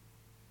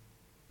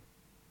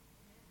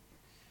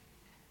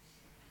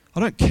 I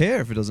don't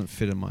care if it doesn't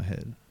fit in my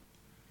head.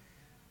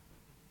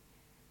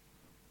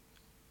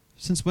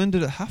 Since when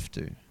did it have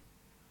to?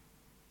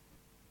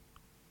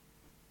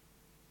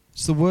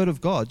 It's the Word of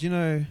God. You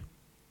know,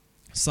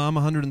 Psalm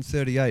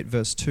 138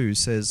 verse 2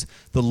 says,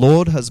 "The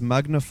Lord has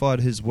magnified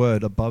his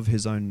word above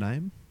his own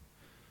name."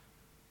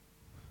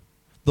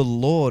 The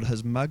Lord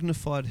has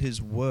magnified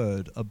his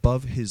word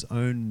above his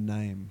own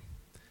name.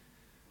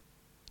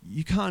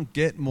 You can't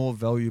get more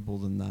valuable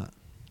than that.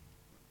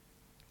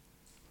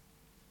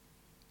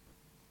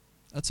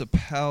 That's a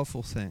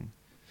powerful thing.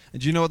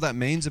 And do you know what that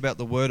means about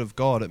the Word of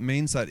God? It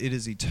means that it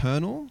is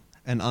eternal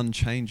and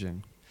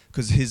unchanging,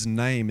 because his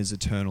name is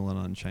eternal and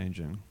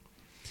unchanging.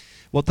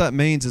 What that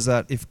means is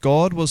that if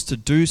God was to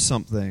do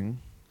something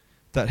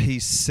that he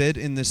said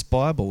in this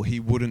Bible he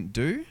wouldn't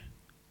do,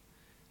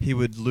 he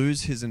would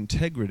lose his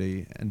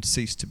integrity and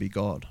cease to be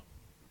God,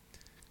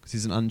 because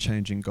he's an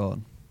unchanging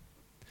God.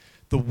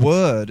 The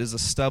Word is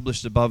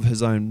established above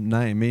his own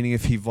name, meaning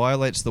if he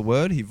violates the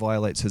Word, he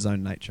violates his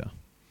own nature.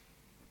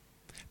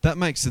 That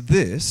makes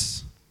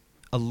this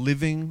a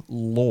living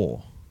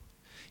law.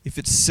 If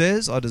it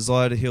says, "I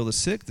desire to heal the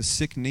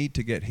sick need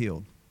to get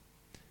healed."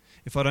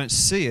 If I don't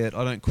see it,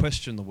 I don't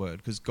question the Word,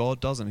 because God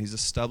doesn't. He's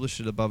established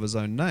it above his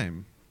own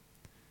name.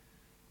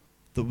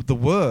 The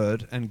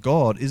Word and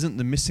God isn't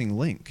the missing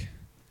link.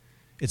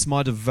 It's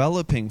my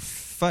developing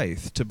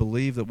faith to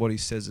believe that what he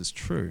says is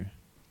true.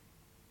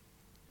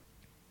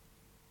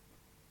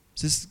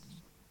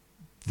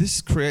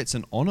 This creates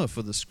an honor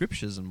for the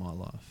Scriptures in my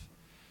life,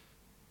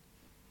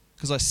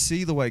 because I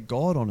see the way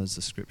God honors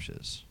the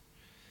Scriptures.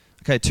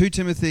 Okay, 2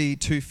 Timothy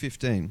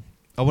 2:15.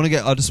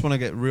 I just want to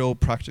get real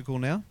practical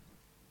now.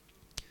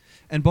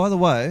 And by the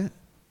way,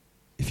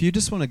 if you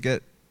just want to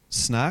get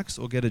snacks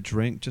or get a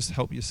drink, just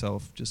help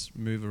yourself. Just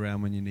move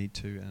around when you need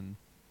to, and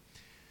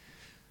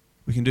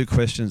we can do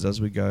questions as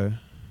we go.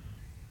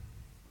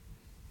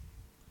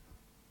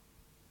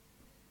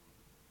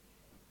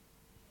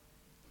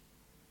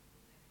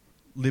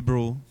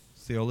 Liberal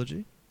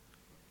theology?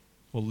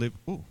 Or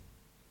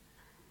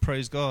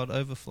praise God,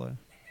 overflow.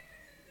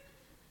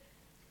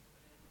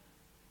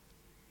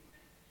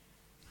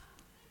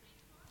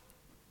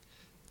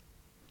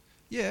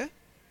 Yeah.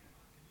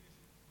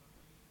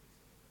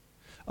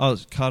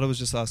 Carter was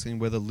just asking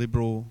whether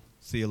liberal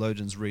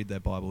theologians read their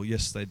Bible.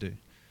 Yes, they do.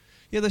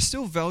 Yeah, they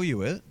still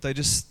value it. They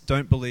just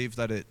don't believe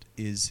that it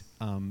is.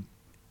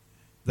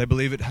 They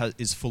believe it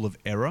is full of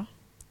error.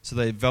 So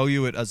they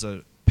value it as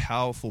a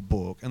powerful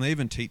book, and they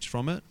even teach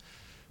from it.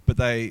 But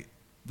they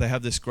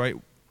have this great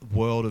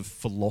world of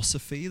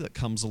philosophy that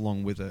comes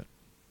along with it.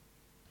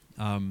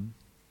 And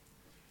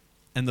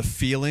the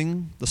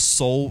feeling, the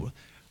soul,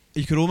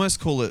 you could almost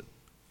call it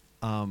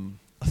a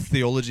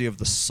theology of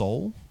the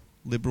soul,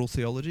 liberal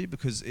theology,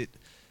 because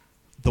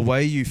the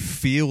way you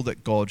feel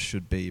that God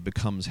should be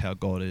becomes how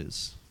God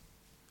is.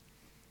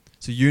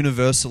 So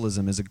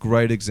universalism is a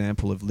great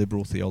example of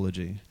liberal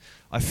theology.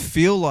 I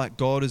feel like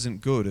God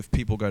isn't good if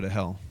people go to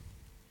hell.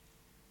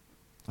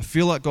 I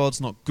feel like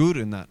God's not good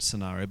in that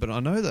scenario, but I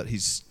know that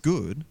he's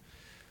good,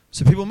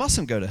 so people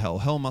mustn't go to hell.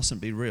 Hell mustn't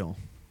be real.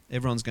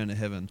 Everyone's going to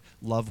heaven.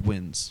 Love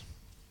wins.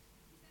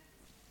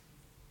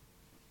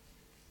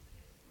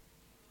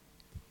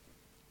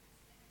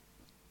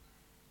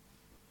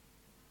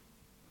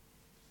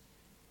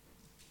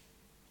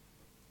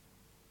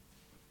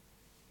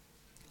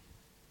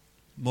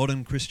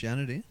 Modern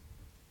Christianity?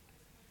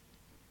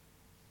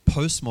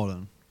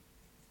 Postmodern?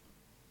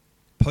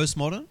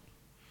 Postmodern?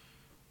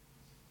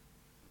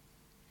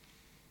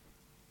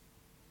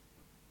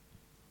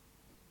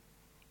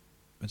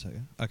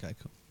 Okay,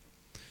 cool.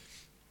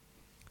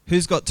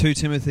 Who's got 2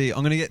 Timothy?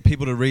 I'm going to get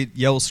people to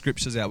yell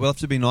scriptures out. We'll have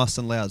to be nice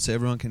and loud so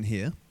everyone can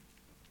hear.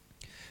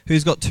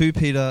 Who's got 2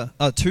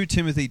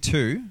 Timothy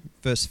 2,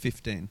 verse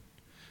 15?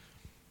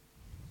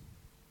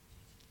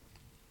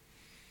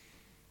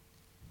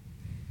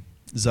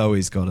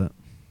 Zoe's got it.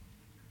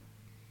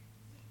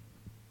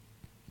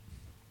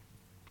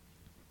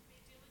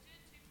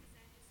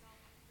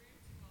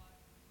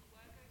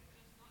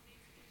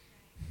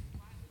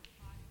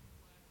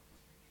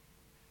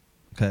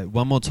 Okay,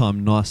 one more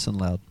time, nice and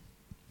loud.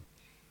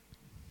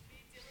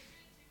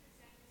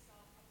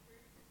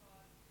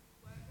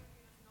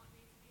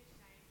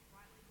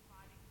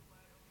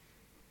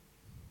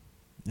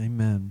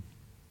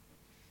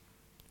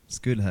 It's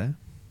good, hey?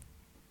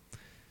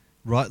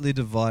 Rightly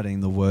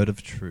dividing the word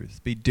of truth.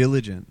 Be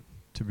diligent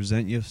to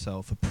present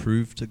yourself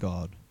approved to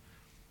God.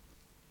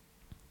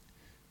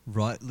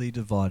 Rightly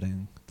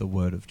dividing the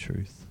word of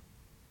truth.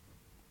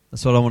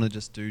 That's what I want to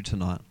just do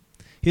tonight.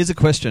 Here's a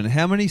question.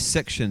 How many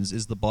sections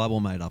is the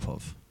Bible made up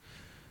of?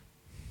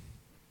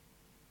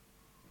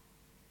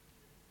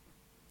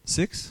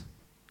 6?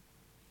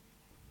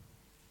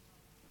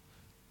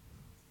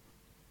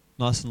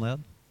 Nice and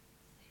loud.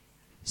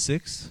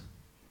 6?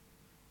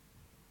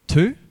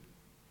 2?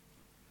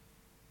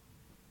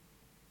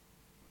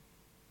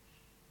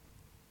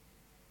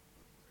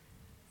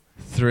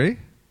 3?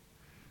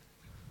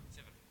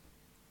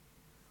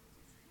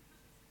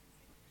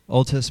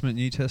 Old Testament,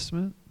 New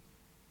Testament?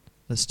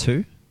 That's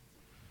 2?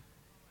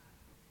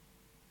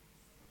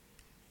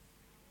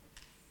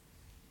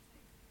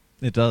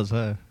 It does,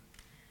 hey?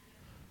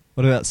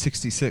 What about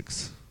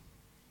 66?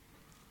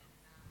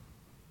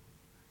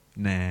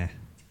 Nah.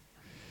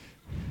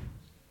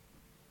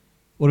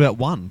 What about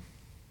 1?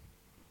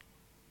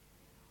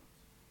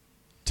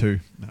 2?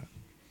 No.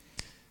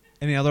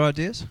 Any other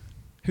ideas?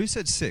 Who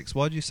said 6?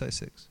 Why did you say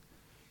 6?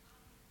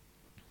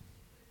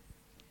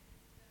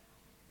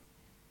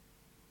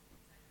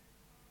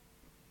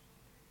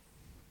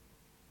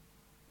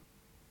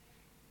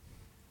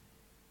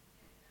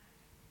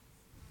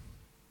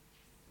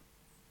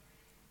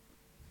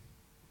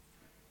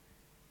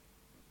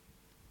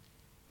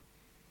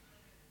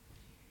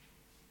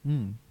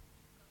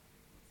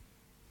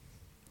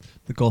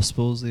 The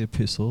Gospels, the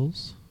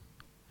Epistles.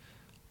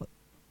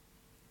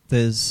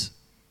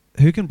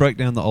 Who can break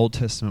down the Old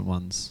Testament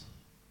ones?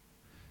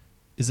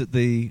 Is it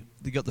you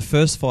got the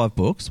first 5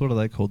 books, what are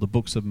they called? The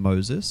books of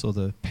Moses or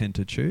the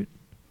Pentateuch.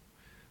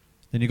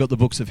 Then you got the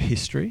books of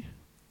history.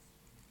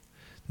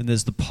 Then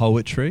there's the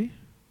poetry,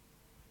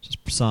 just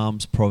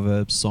Psalms,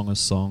 Proverbs, Song of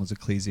Songs,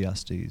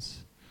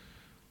 Ecclesiastes.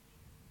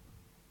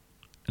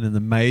 And then the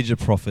major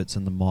prophets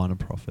and the minor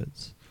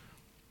prophets.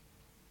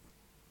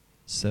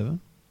 7.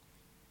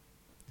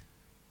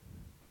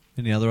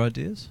 Any other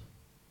ideas?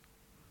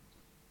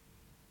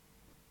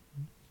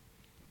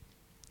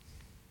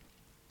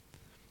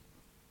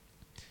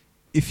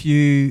 I'm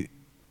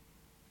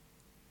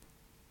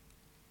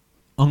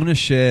going to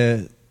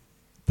share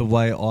the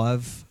way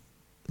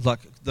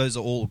those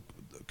are all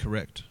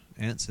correct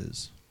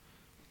answers.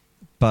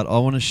 But I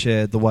want to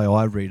share the way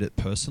I read it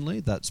personally.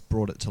 That's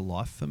brought it to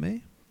life for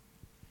me.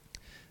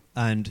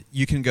 And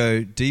you can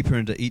go deeper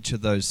into each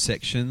of those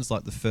sections,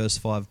 like the first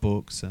 5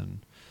 books and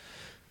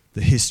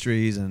the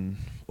histories and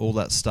all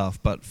that stuff.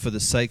 But for the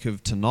sake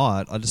of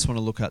tonight, I just want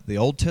to look at the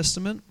Old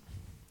Testament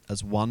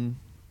as one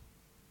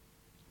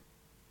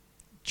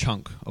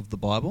chunk of the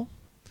Bible.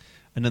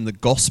 And then the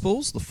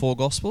Gospels, the 4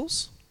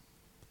 Gospels,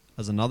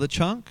 as another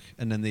chunk.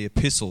 And then the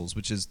epistles,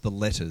 which is the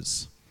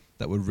letters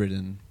that were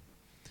written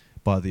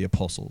by the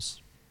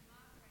apostles.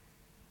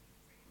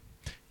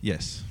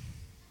 Yes.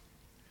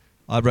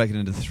 I break it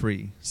into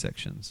 3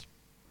 sections.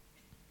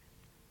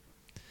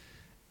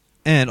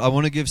 And I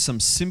want to give some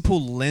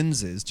simple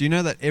lenses. Do you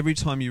know that every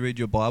time you read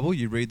your Bible,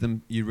 you read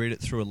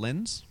it through a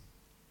lens?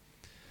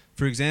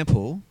 For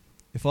example,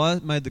 if I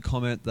made the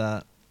comment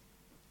that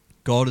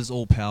God is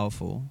all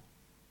powerful,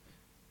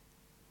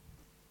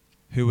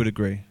 who would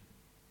agree?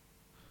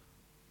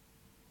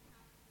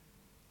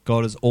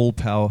 God is all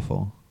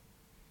powerful.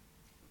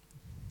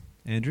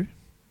 Andrew?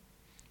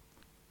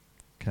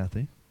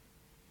 Kathy?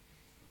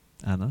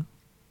 Anna?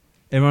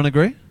 Everyone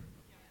agree?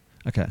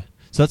 Okay.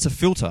 So that's a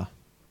filter.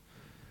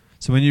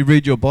 So when you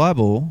read your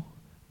Bible,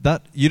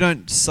 that you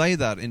don't say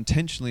that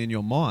intentionally in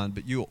your mind,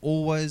 but you're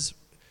always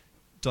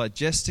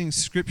digesting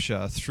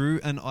Scripture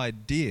through an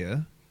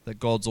idea that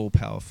God's all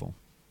powerful.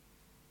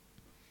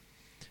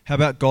 How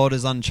about God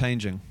is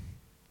unchanging?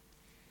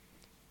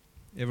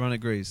 Everyone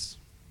agrees.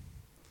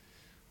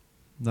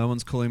 No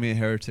one's calling me a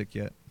heretic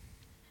yet.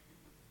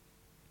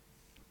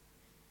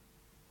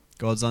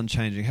 God's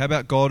unchanging. How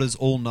about God is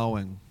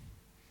all-knowing?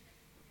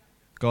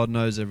 God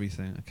knows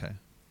everything. Okay.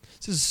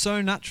 This is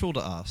so natural to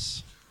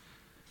us.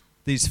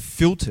 These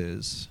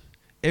filters,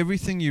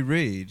 everything you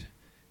read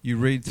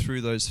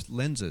through those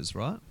lenses,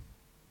 right?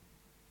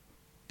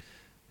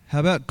 How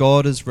about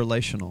God is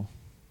relational?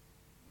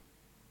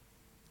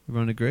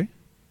 Everyone agree?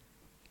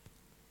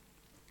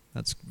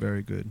 That's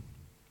very good.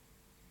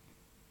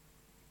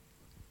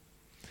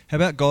 How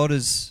about God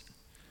is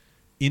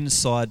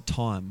inside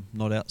time,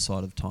 not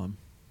outside of time?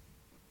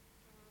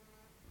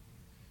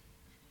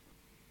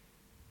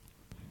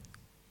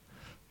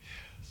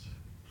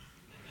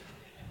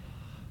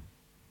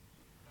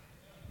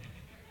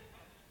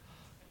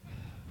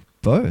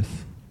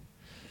 Both.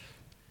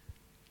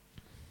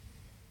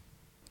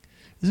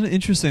 Isn't it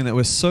interesting that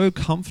we're so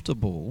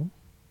comfortable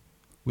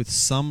with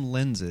some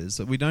lenses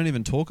that we don't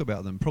even talk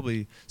about them?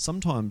 Probably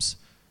sometimes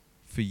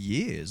for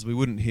years we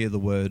wouldn't hear the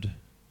word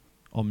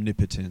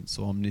omnipotence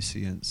or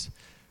omniscience,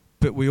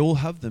 but we all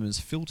have them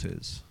as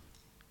filters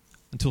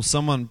until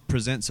someone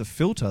presents a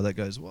filter that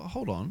goes, well,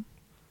 hold on.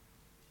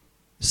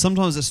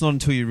 sometimes it's not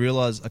until you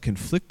realize a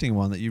conflicting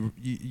one that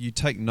you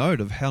take note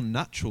of how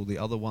natural the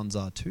other ones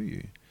are to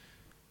you.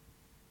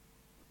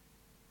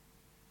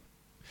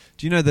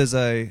 Do you know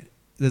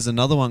there's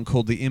another one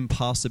called the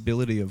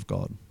impassibility of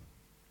God?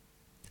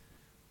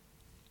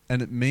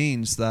 And it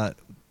means that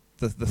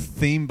the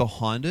theme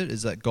behind it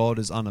is that God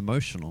is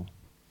unemotional.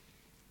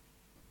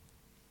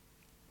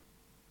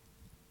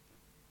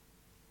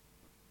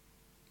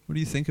 What do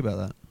you think about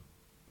that?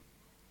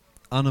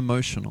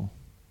 Unemotional.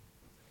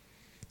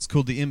 It's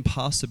called the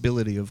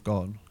impassibility of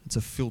God. It's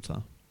a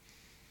filter.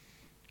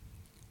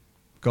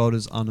 God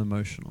is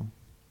unemotional.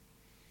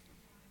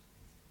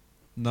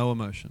 No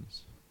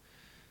emotions.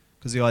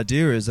 Because the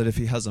idea is that if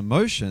he has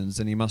emotions,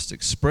 then he must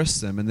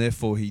express them, and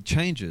therefore he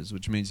changes,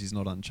 which means he's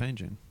not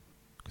unchanging,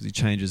 because he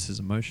changes his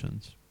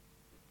emotions.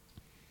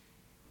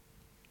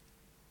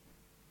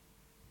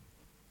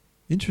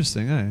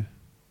 Interesting, eh?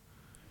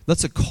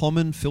 That's a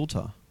common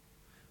filter.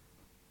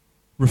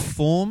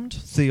 Reformed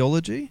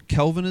theology,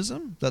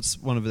 Calvinism, that's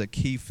one of the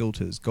key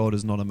filters. God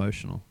is not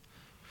emotional.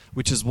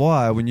 Which is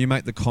why when you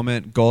make the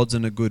comment, God's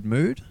in a good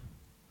mood,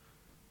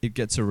 it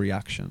gets a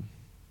reaction.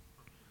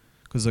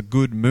 Because a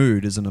good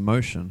mood is an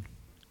emotion.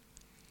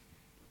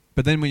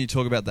 But then when you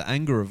talk about the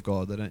anger of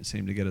God, they don't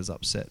seem to get as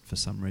upset for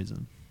some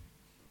reason.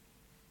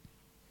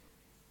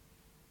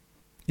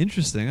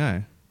 Interesting,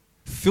 eh?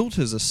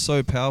 Filters are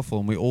so powerful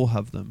and we all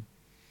have them.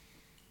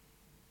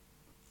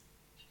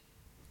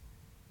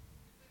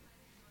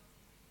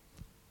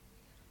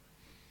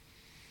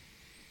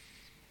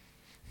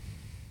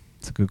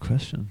 It's a good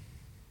question.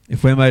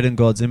 If we're made in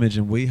God's image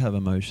and we have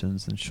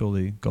emotions, then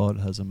surely God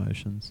has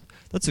emotions.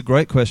 That's a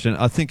great question.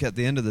 I think at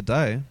the end of the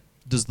day,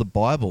 does the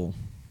Bible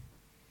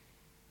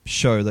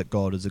show that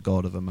God is a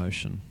God of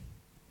emotion?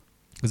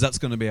 Because that's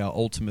going to be our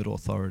ultimate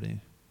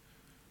authority.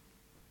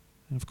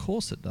 And of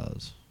course it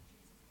does.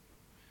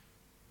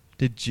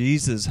 Did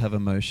Jesus have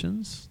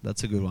emotions?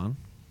 That's a good one.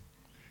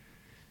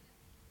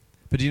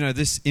 But you know,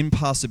 this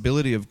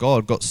impassibility of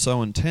God got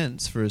so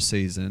intense for a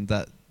season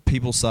that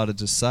people started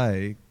to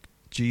say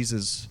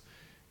Jesus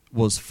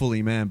was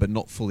fully man but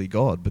not fully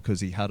God because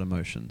he had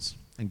emotions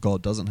and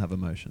God doesn't have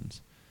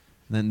emotions.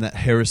 And then that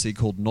heresy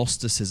called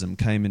Gnosticism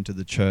came into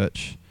the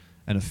church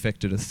and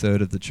affected a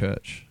third of the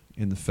church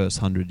in the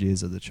first 100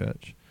 years of the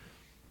church.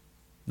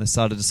 And they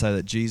started to say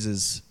that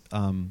Jesus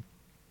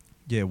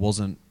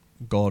wasn't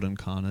God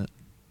incarnate.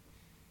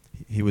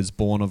 He was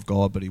born of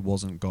God but he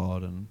wasn't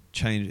God, and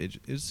change.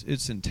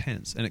 It's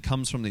intense, and it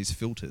comes from these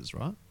filters,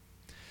 right?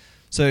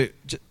 So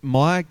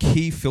my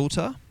key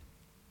filter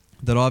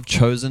that I've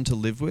chosen to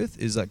live with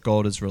is that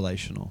God is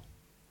relational.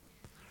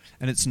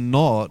 And it's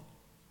not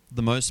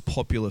the most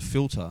popular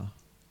filter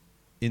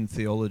in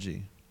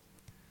theology,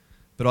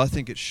 but I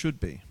think it should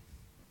be.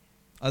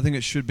 I think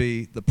it should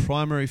be the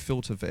primary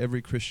filter for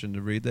every Christian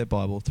to read their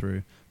Bible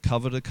through,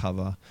 cover to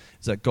cover,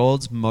 is that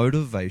God's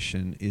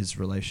motivation is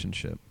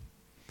relationship.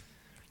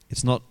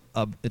 It's not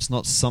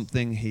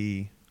something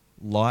he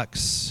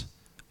likes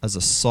as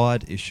a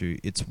side issue.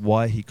 It's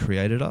why he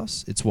created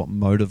us. It's what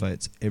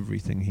motivates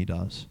everything he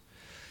does.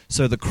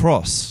 So the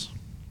cross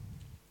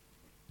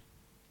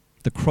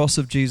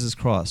of Jesus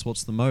Christ,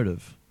 what's the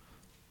motive?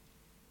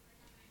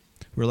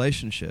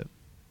 Relationship.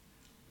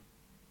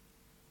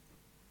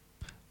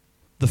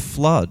 The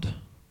flood.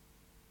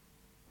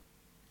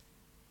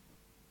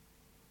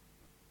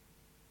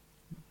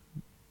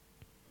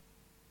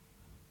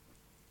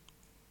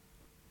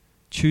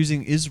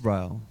 Choosing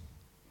Israel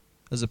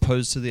as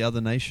opposed to the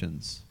other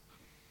nations.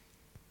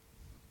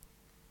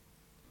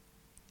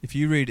 If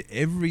you read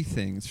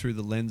everything through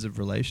the lens of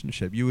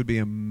relationship, you would be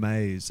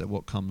amazed at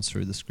what comes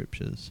through the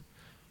scriptures.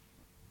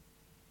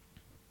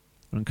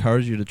 I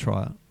encourage you to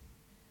try it.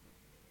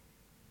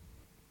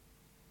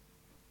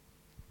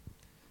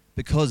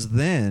 Because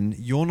then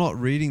you're not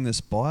reading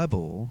this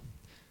Bible.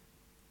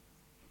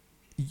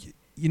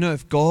 You know,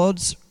 if God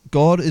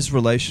is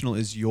relational,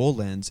 is your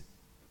lens,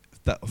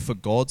 that for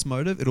God's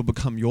motive, it'll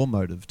become your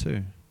motive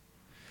too.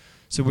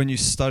 So when you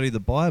study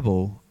the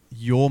Bible,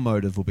 your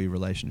motive will be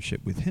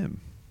relationship with him.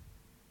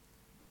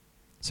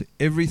 So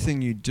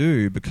everything you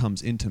do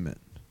becomes intimate.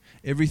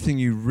 Everything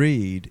you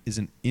read is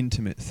an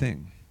intimate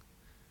thing.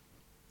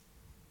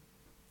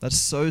 That's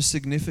so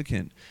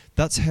significant.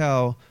 That's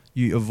how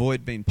you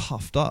avoid being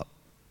puffed up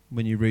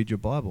when you read your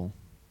Bible.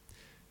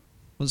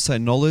 What does it say?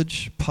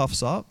 Knowledge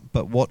puffs up,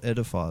 but what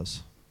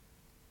edifies?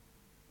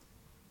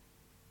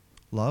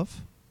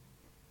 Love?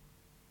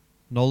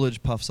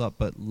 Knowledge puffs up,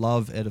 but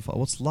love edifies.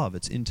 What's love?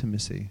 It's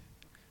intimacy.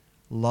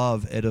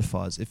 Love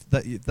edifies.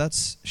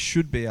 That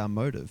should be our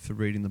motive for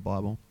reading the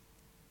Bible.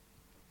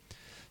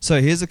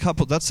 So here's a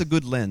couple. That's a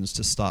good lens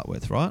to start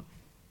with, right?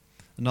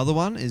 Another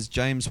one is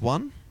James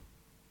 1.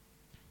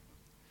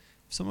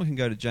 If someone can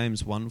go to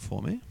James 1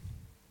 for me.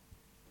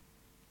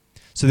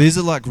 So these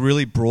are like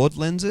really broad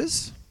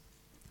lenses.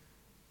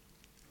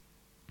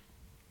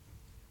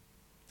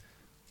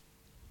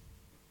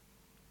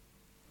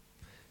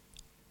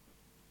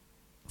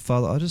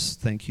 Father, I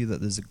just thank you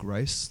that there's a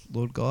grace,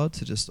 Lord God,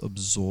 to just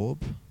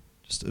absorb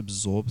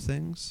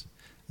things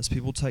as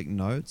people take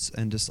notes,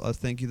 and just I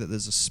thank you that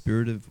there's a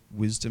spirit of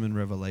wisdom and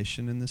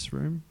revelation in this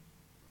room.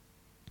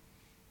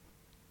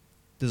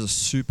 There's a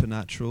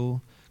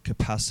supernatural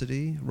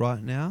capacity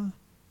right now.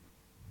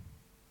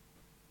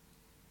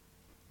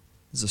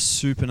 There's a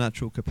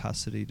supernatural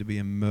capacity to be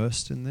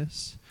immersed in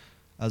this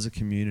as a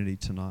community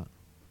tonight.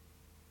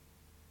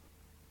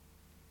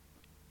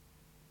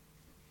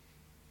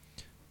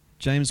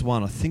 James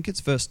 1, I think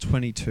it's verse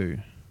 22.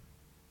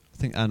 I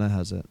think Anna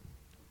has it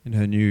in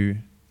her new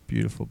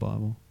beautiful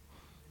Bible.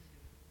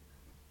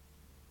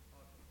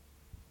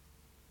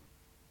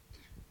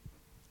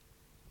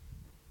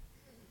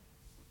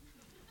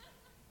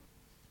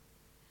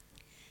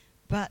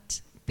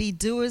 But be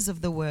doers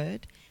of the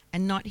word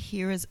and not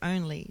hearers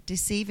only,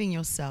 deceiving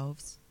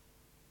yourselves.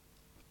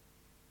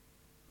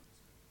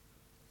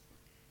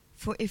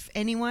 For if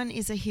anyone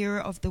is a hearer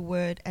of the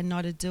word and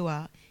not a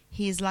doer,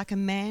 he is like a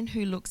man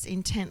who looks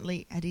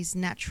intently at his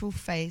natural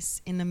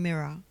face in the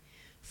mirror.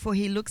 For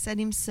he looks at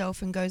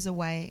himself and goes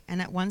away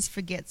and at once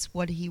forgets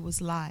what he was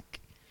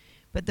like.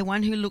 But the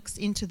one who looks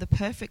into the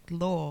perfect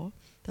law,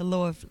 the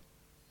law of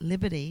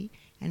liberty,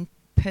 and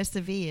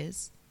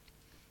perseveres,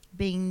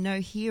 being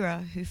no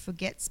hearer who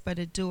forgets but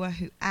a doer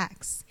who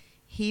acts,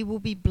 he will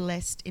be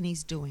blessed in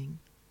his doing.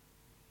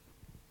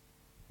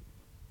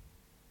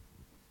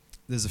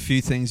 There's a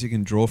few things you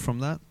can draw from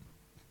that.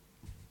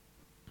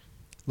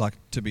 Like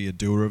to be a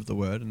doer of the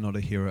word and not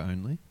a hearer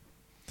only.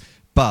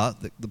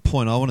 But the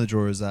point I want to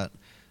draw is that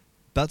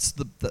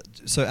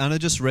so Anna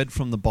just read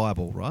from the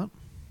Bible, right?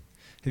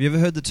 Have you ever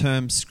heard the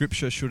term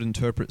Scripture should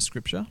interpret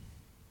Scripture?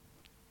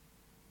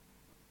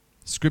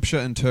 Scripture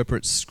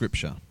interprets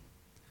Scripture.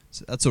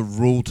 So that's a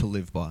rule to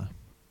live by.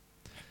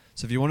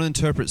 So if you want to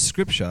interpret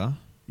Scripture,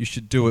 you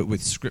should do it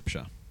with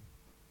Scripture.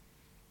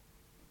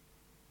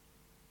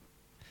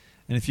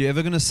 And if you're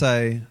ever going to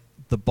say,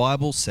 the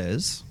Bible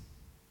says,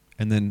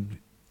 and then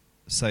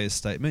say a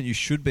statement, you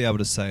should be able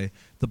to say,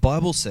 the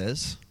Bible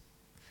says,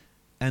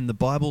 and the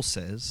Bible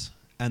says,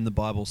 and the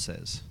Bible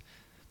says.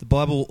 The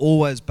Bible will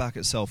always back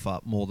itself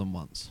up more than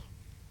once.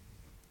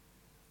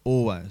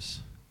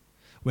 Always.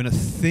 When a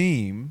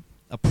theme,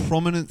 a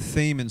prominent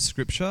theme in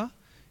Scripture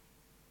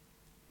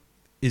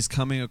is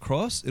coming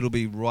across, it'll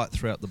be right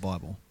throughout the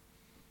Bible.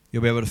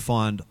 You'll be able to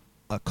find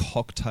a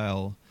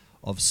cocktail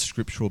of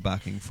scriptural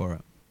backing for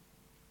it.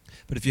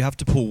 But if you have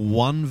to pull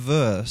one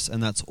verse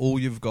and that's all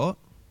you've got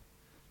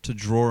to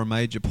draw a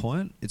major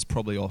point, it's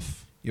probably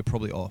off. You're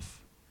probably off.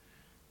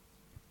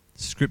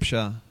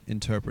 Scripture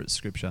interprets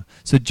Scripture.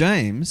 So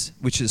James,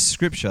 which is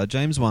Scripture,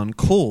 James 1,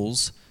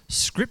 calls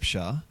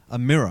Scripture a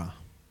mirror.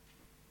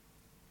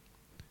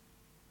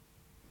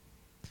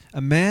 A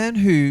man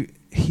who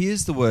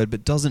hears the word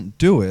but doesn't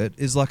do it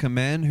is like a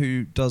man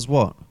who does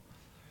what?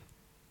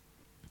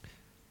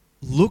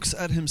 Looks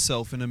at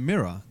himself in a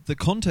mirror. The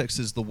context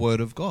is the word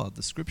of God,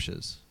 the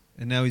Scriptures.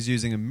 And now he's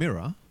using a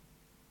mirror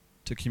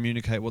to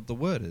communicate what the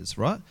word is,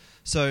 right?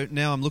 So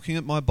now I'm looking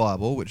at my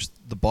Bible, which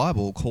the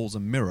Bible calls a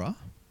mirror,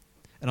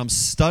 and I'm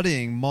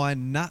studying my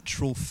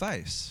natural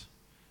face.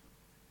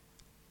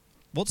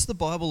 What's the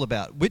Bible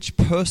about? Which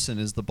person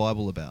is the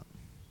Bible about?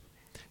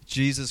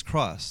 Jesus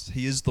Christ.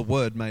 He is the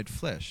Word made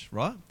flesh,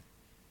 right?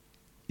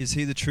 Is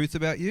he the truth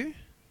about you?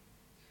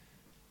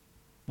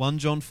 1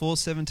 John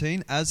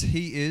 4:17, as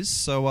he is,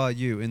 so are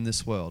you in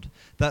this world.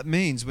 That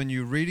means when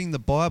you're reading the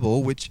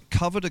Bible, which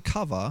cover to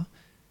cover,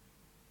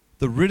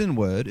 the written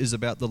word is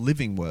about the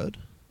living word.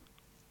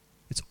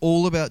 It's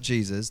all about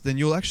Jesus. Then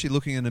you're actually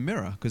looking in a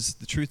mirror because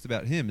the truth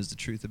about him is the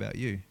truth about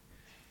you.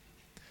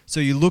 So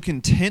you look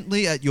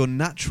intently at your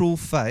natural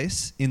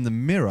face in the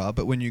mirror,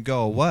 but when you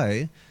go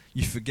away,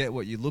 you forget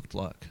what you looked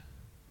like.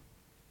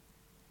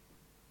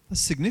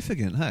 That's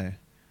significant, hey?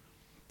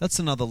 That's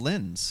another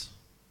lens.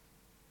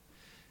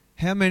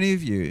 How many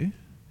of you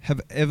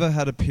have ever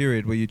had a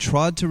period where you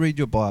tried to read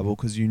your Bible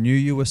because you knew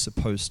you were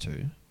supposed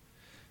to,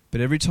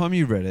 but every time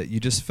you read it, you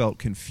just felt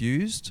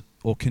confused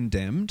or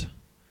condemned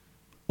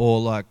or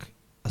like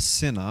a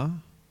sinner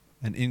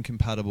and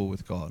incompatible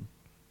with God?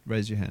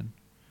 Raise your hand.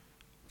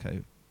 Okay,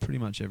 pretty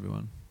much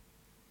everyone.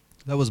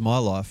 That was my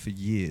life for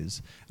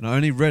years. And I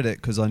only read it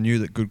because I knew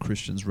that good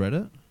Christians read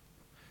it.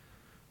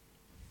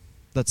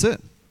 That's it.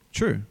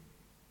 True.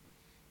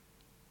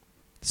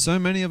 So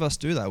many of us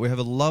do that. We have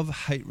a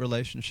love-hate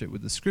relationship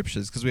with the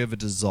Scriptures because we have a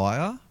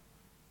desire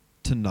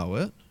to know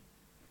it,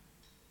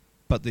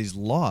 but these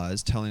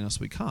lies telling us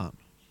we can't.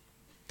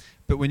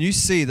 But when you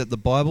see that the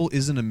Bible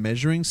isn't a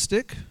measuring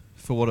stick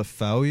for what a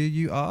failure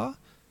you are,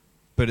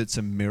 but it's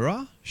a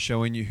mirror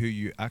showing you who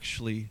you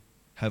actually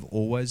have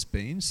always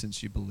been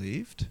since you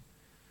believed,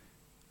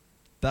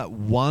 that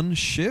one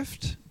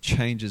shift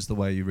changes the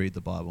way you read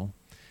the Bible,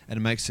 and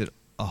it makes it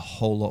a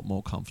whole lot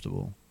more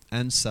comfortable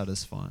and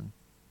satisfying.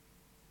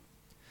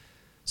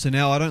 So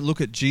now I don't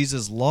look at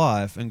Jesus'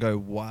 life and go,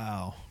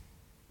 wow,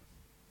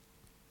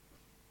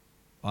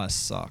 I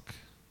suck.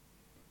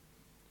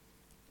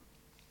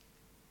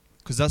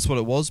 Because that's what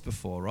it was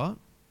before, right?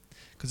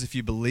 Because if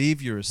you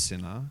believe you're a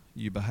sinner,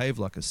 you behave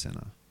like a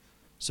sinner.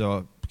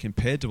 So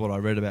compared to what I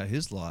read about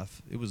his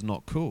life, it was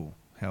not cool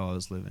how I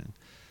was living.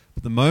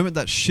 But the moment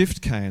that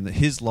shift came, that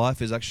his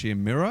life is actually a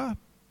mirror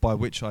by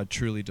which I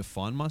truly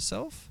define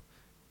myself,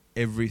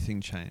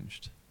 everything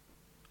changed.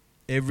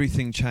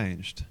 Everything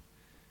changed.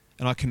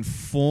 And I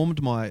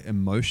conformed my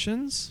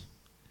emotions,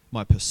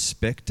 my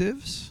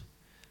perspectives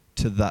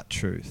to that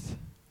truth.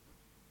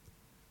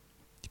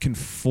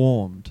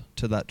 Conformed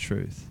to that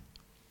truth.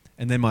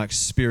 And then my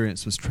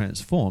experience was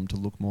transformed to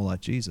look more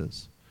like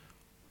Jesus.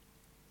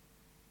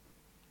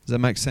 Does that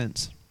make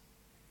sense?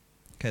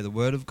 Okay, the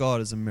Word of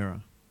God is a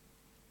mirror.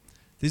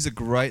 These are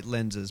great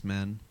lenses,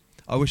 man.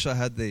 I wish I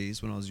had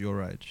these when I was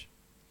your age.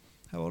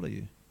 How old are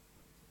you?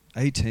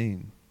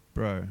 18,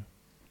 bro.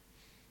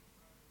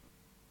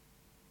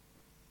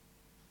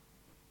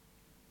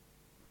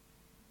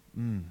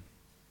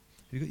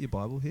 You got your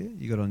Bible here?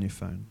 You got it on your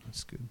phone.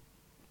 That's good.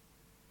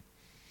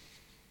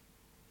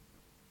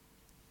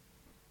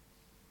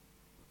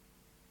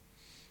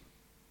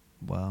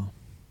 Wow.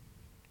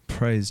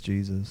 Praise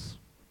Jesus.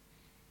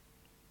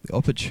 The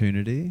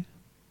opportunity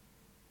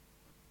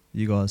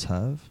you guys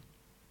have.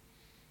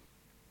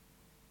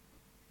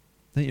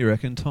 Don't you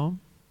reckon, Tom?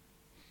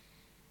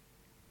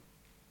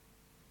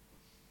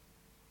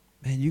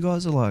 Man, you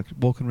guys are like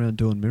walking around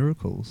doing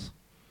miracles.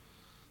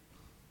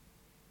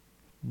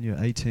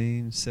 You're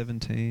 18,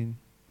 17,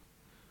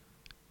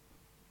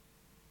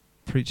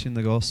 preaching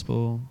the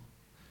gospel,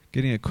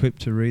 getting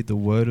equipped to read the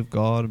Word of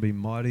God and be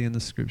mighty in the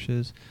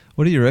Scriptures.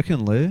 What do you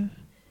reckon, Lou?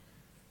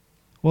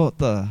 What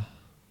the?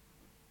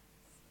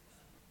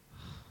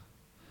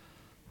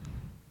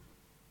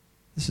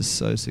 This is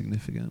so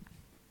significant.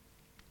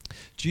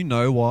 Do you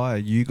know why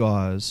you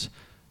guys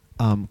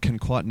can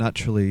quite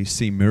naturally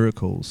see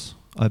miracles?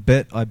 I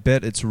bet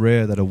it's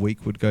rare that a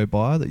week would go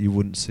by that you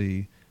wouldn't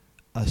see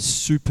a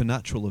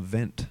supernatural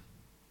event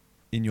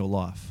in your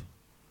life.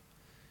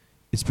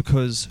 It's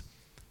because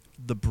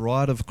the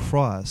bride of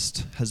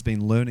Christ has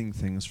been learning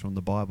things from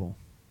the Bible.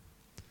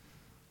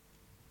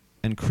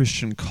 And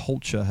Christian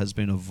culture has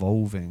been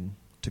evolving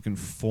to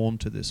conform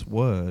to this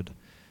word.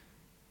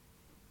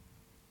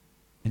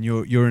 And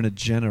you're in a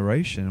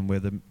generation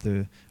where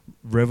the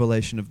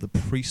revelation of the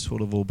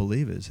priesthood of all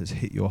believers has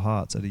hit your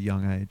hearts at a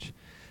young age.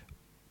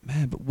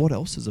 Man, but what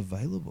else is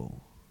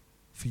available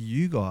for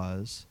you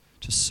guys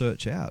to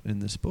search out in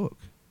this book?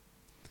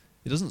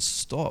 It doesn't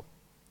stop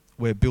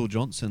where Bill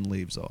Johnson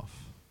leaves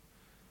off.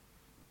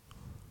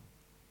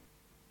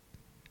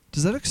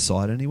 Does that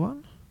excite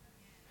anyone?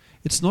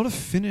 It's not a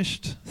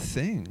finished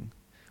thing.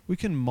 We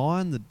can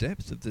mine the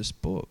depth of this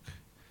book.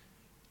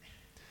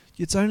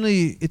 It's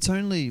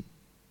only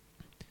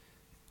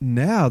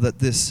now that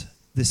this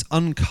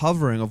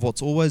uncovering of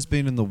what's always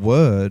been in the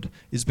Word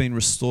is being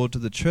restored to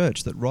the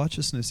church, that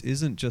righteousness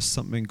isn't just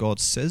something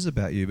God says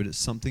about you, but it's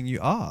something you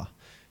are.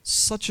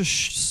 Such a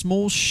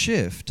small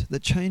shift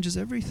that changes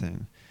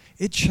everything.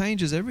 It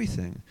changes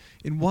everything.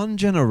 In one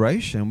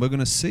generation, we're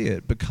going to see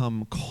it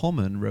become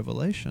common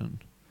revelation.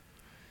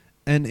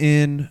 And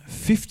in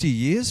 50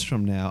 years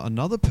from now,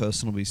 another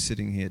person will be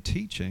sitting here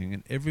teaching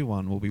and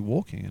everyone will be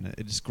walking in it.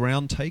 It is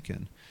ground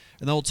taken.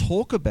 And they'll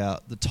talk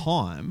about the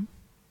time,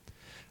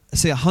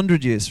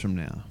 100 years from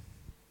now,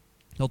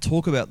 they'll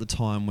talk about the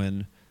time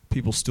when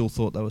people still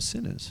thought they were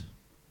sinners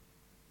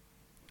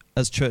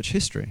as church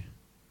history.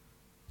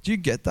 Do you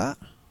get that?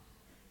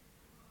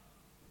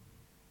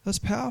 That's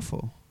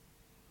powerful.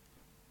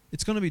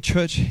 It's going to be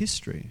church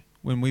history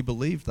when we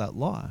believe that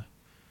lie.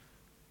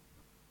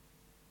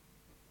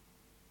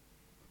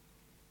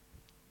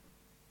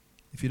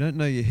 If you don't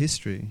know your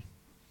history,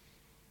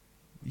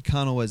 you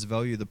can't always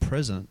value the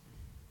present.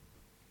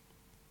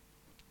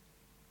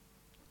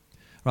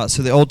 Right,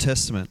 so the Old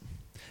Testament.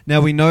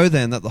 Now we know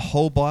then that the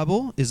whole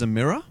Bible is a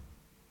mirror,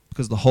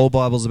 because the whole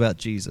Bible is about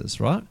Jesus,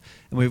 right?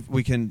 And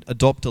we can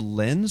adopt a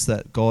lens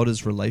that God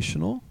is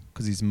relational,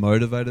 because he's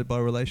motivated by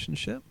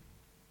relationship.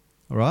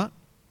 All right?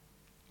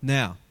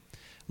 Now,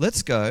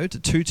 let's go to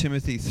 2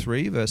 Timothy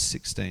 3, verse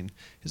 16.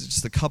 There's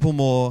just a couple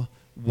more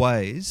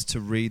ways to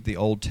read the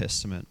Old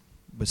Testament.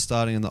 We're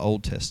starting in the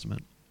Old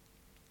Testament.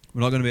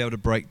 We're not going to be able to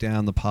break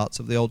down the parts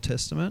of the Old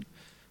Testament,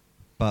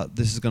 but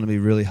this is going to be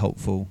really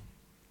helpful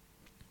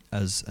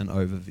as an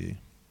overview.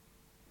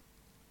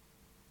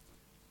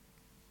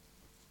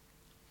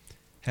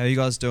 How are you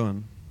guys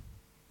doing?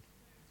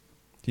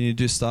 Do you need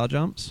to do star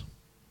jumps?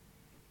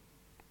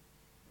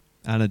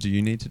 Anna, do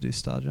you need to do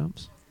star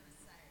jumps?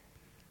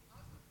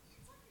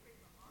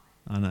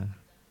 I know.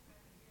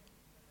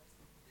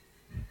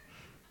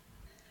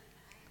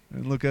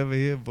 And look over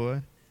here,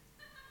 boy.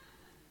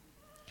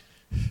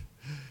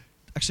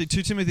 Actually,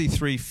 2 Timothy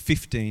 3,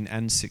 15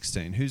 and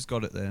 16. Who's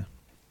got it there?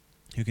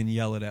 Who can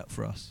yell it out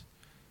for us?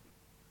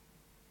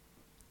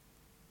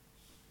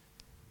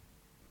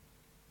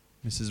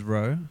 Mrs.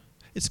 Rowe.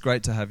 It's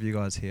great to have you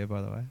guys here,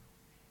 by the way.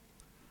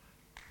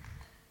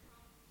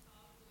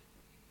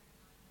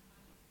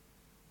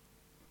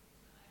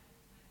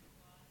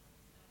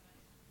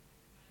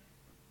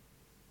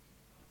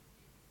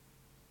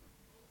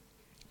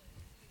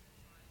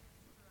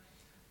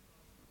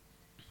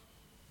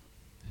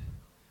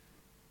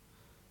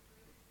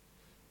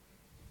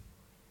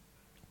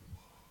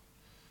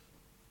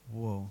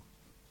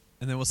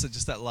 And then what's it,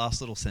 just that last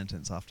little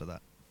sentence after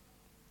that?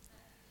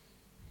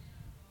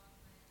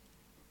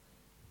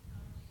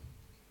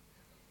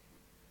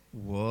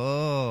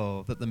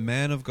 Whoa. That the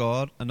man of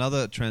God,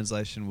 another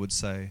translation would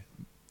say,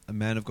 a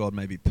man of God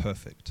may be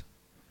perfect,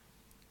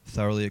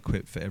 thoroughly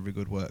equipped for every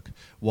good work.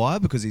 Why?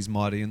 Because he's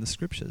mighty in the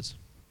scriptures.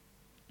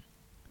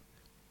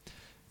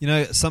 You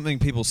know, something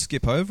people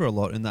skip over a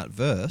lot in that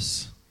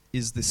verse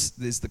is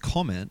the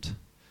comment,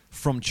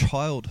 from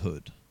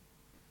childhood.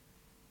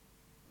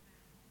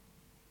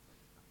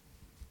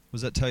 What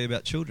does that tell you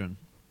about children?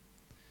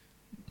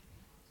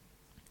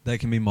 They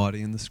can be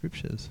mighty in the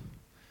scriptures.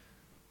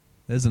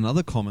 There's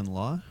another common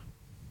lie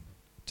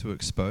to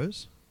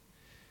expose.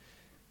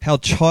 How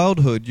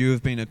childhood you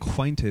have been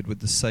acquainted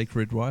with the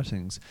sacred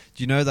writings.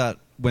 Do you know that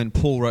when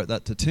Paul wrote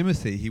that to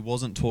Timothy, he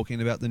wasn't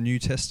talking about the New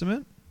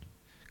Testament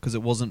because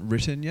it wasn't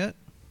written yet?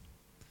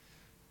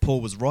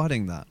 Paul was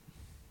writing that.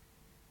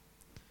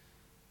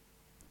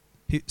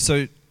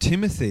 So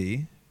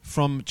Timothy,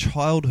 from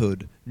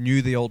childhood,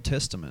 knew the Old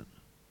Testament.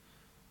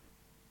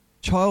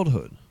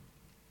 Childhood.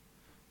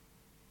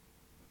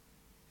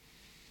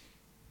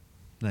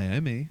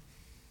 Naomi.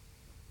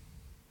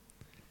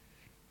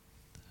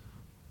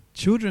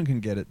 Children can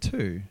get it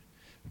too.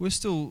 We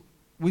still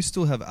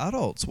have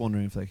adults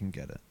wondering if they can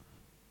get it.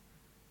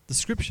 The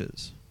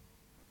scriptures.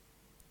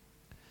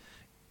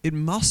 It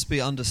must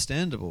be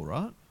understandable,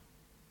 right?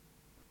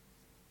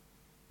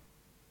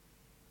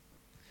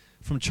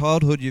 From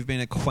childhood you've been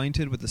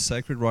acquainted with the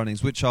sacred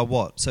writings, which are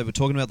what? So we're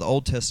talking about the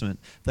Old Testament.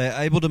 They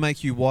are able to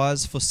make you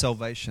wise for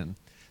salvation.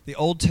 The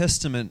Old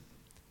Testament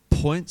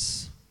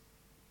points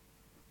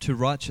to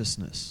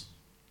righteousness,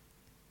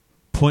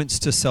 points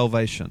to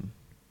salvation.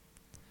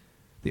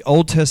 The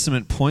Old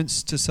Testament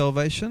points to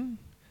salvation.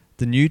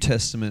 The New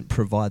Testament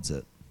provides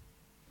it.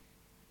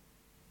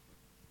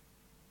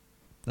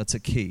 That's a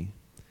key.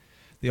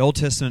 The Old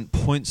Testament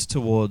points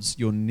towards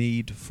your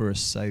need for a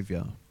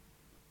Savior.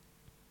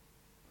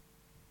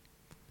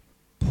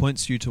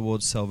 Points you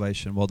towards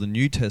salvation, while the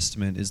New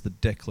Testament is the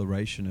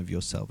declaration of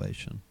your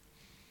salvation.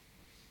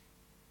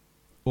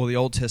 Or the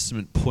Old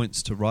Testament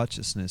points to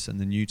righteousness and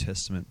the New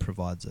Testament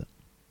provides it.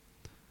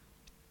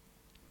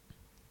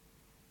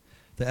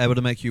 They're able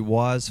to make you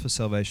wise for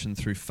salvation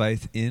through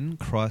faith in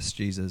Christ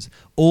Jesus.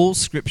 All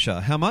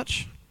Scripture, how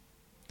much?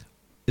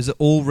 Is it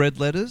all red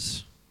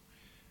letters?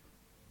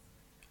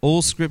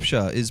 All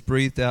Scripture is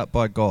breathed out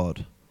by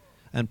God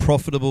and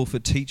profitable for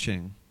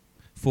teaching,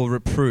 for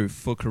reproof,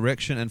 for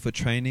correction, and for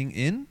training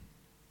in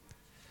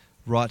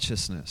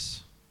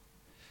righteousness.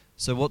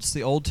 So what's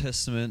the Old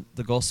Testament,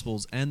 the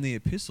Gospels, and the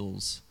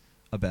Epistles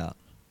about?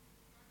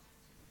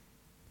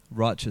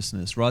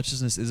 Righteousness.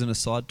 Righteousness isn't a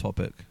side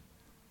topic.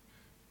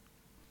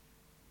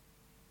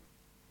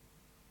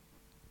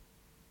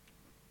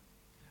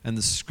 And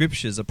the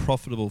Scriptures are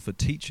profitable for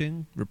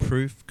teaching,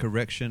 reproof,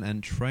 correction,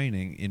 and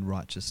training in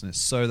righteousness,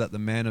 so that the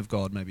man of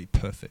God may be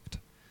perfect.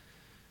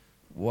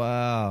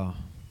 Wow.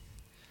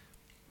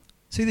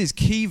 See, these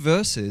key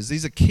verses,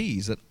 these are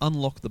keys that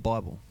unlock the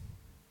Bible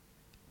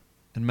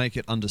and make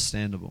it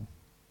understandable.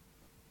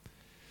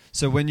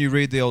 So when you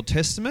read the Old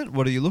Testament,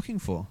 what are you looking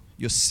for?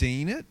 You're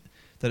seeing it,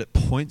 that it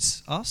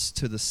points us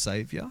to the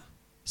Savior,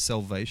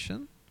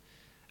 salvation,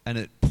 and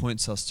it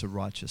points us to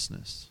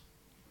righteousness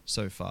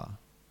so far,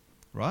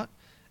 right?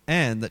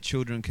 And that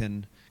children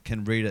can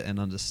read it and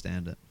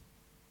understand it.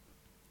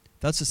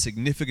 That's a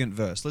significant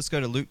verse. Let's go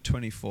to Luke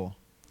 24.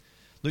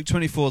 Luke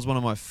 24 is one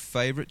of my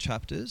favorite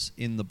chapters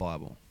in the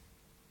Bible.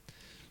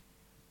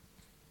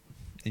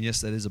 And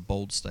yes, that is a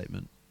bold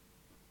statement.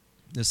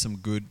 There's some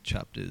good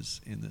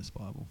chapters in this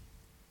Bible.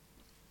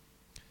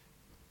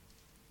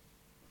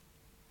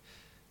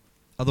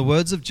 Are the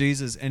words of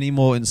Jesus any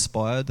more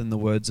inspired than the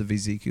words of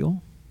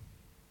Ezekiel?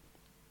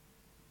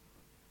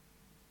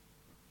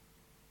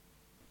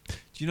 Do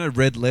you know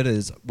red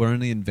letters were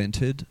only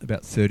invented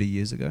about 30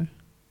 years ago?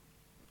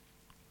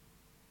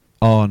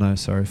 Oh, no,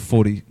 sorry,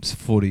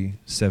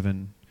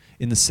 47,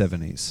 in the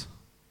 70s.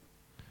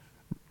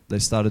 They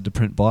started to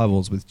print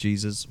Bibles with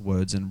Jesus'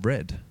 words in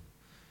red.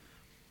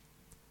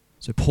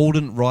 So Paul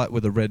didn't write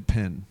with a red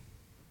pen.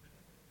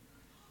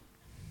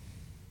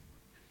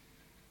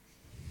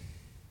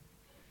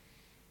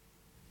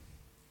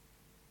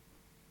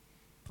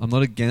 I'm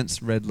not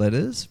against red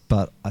letters,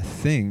 but I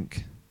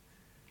think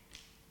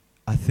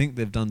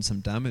they've done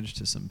some damage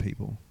to some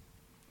people.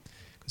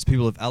 Because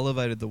people have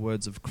elevated the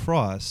words of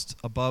Christ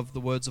above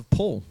the words of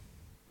Paul.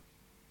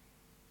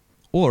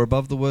 Or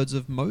above the words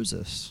of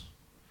Moses.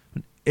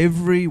 And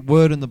every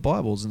word in the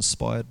Bible is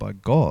inspired by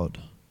God.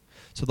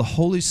 So the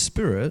Holy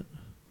Spirit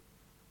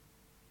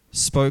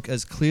spoke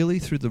as clearly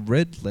through the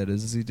red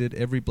letters as he did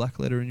every black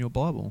letter in your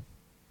Bible.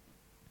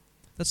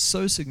 That's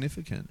so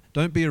significant.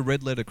 Don't be a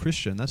red letter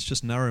Christian. That's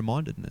just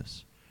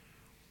narrow-mindedness.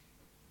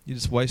 You're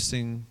just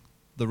wasting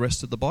the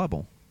rest of the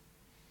Bible.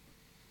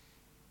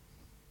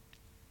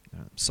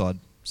 Side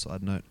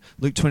note.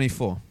 Luke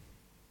 24.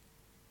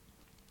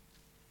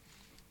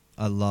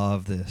 I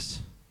love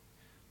this.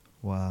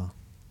 Wow.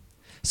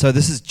 So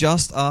this is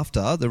just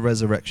after the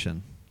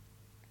resurrection.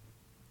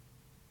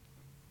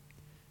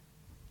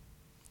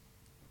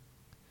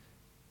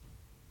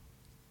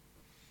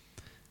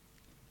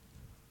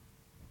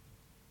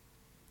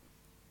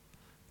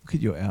 Look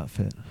at your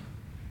outfit,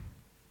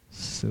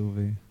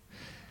 Sylvie.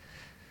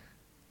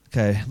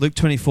 Okay, Luke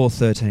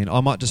 24:13. I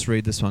might just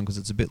read this one because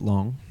it's a bit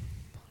long.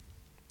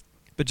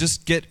 But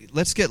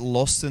let's get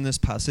lost in this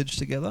passage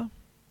together.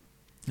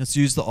 Let's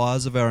use the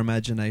eyes of our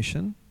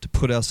imagination to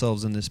put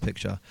ourselves in this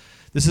picture.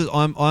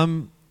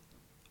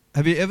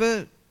 Have you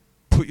ever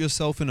put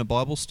yourself in a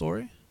Bible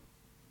story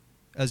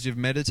as you've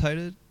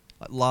meditated?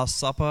 Like Last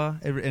Supper.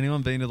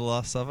 Anyone been to the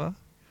Last Supper?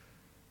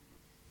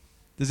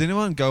 Does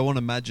anyone go on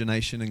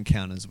imagination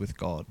encounters with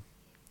God?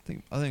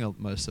 I think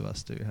most of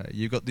us do. Hey,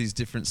 you've got these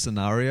different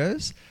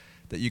scenarios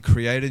that you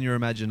create in your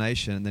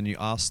imagination, and then you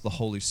ask the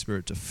Holy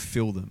Spirit to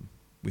fill them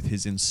with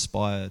His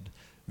inspired,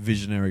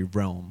 visionary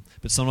realm.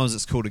 But sometimes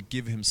it's cool to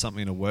give Him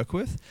something to work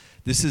with.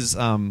 This is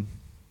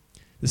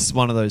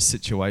one of those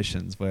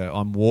situations where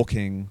I'm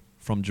walking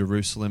from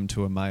Jerusalem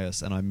to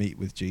Emmaus, and I meet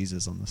with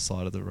Jesus on the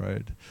side of the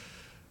road,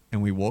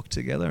 and we walk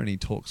together, and He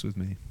talks with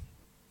me.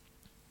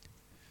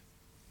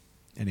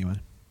 Anyway,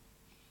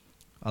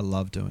 I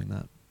love doing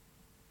that.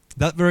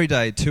 That very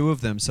day, two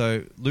of them,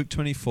 so Luke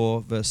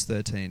 24, verse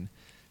 13.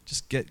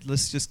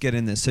 Let's just get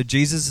in this. So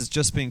Jesus has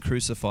just been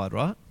crucified,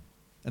 right?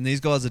 And these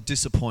guys are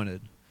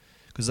disappointed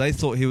because they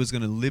thought He was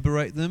going to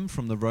liberate them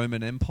from the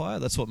Roman Empire.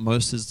 That's what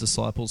most of His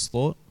disciples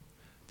thought.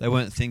 They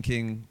weren't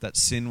thinking that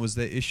sin was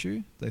their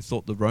issue. They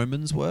thought the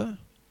Romans were.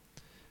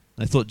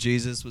 They thought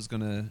Jesus was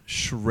going to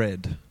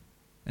shred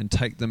and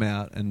take them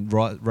out and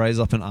raise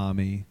up an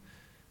army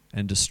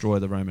and destroy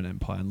the Roman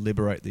Empire and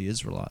liberate the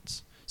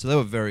Israelites. So they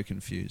were very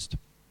confused.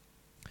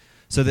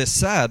 So they're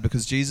sad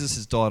because Jesus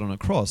has died on a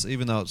cross,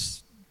 even though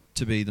it's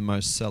to be the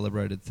most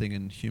celebrated thing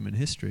in human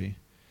history.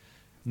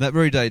 And that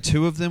very day,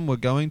 two of them were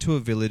going to a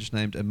village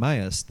named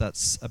Emmaus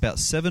that's about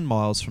 7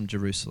 miles from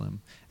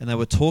Jerusalem, and they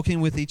were talking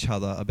with each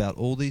other about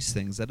all these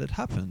things that had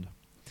happened.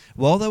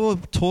 While they were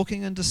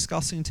talking and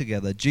discussing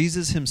together,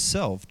 Jesus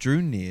Himself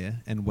drew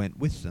near and went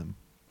with them.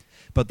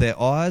 But their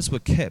eyes were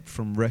kept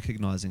from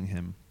recognizing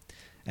Him.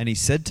 And He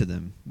said to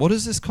them, "What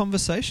is this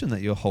conversation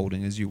that you're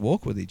holding as you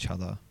walk with each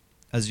other,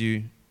 as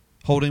you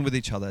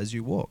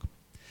walk?"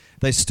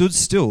 They stood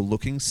still,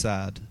 looking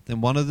sad.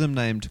 Then one of them,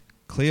 named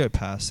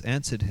Cleopas,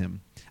 answered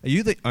Him, "Are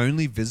you the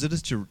only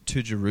visitor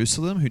to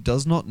Jerusalem who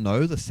does not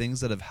know the things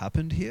that have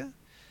happened here?"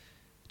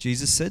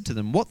 Jesus said to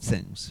them, "What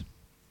things?"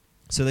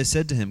 So they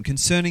said to Him,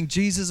 "Concerning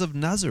Jesus of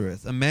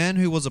Nazareth, a man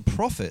who was a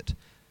prophet,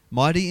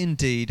 mighty in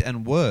deed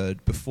and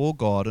word before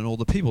God and all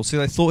the people." See,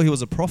 they thought He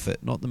was a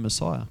prophet, not the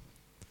Messiah.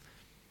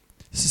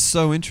 This is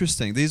so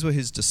interesting. These were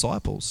His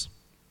disciples.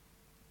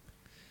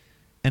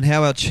 "And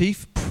how our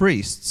chief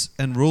priests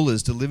and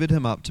rulers delivered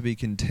Him up to be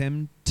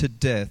condemned to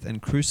death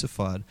and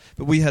crucified.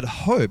 But we had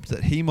hoped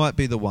that He might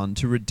be the one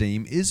to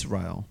redeem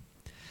Israel.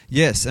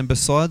 Yes, and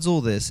besides all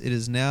this, it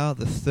is now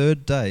the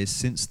 3rd day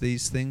since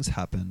these things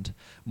happened.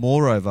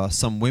 Moreover,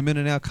 some women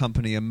in our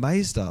company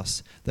amazed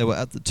us. They were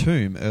at the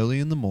tomb early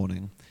in the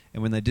morning,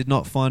 and when they did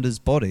not find His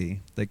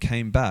body, they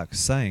came back,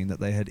 saying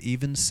that they had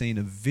even seen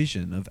a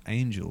vision of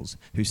angels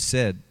who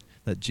said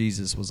that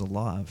Jesus was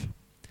alive.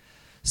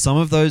 Some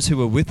of those who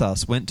were with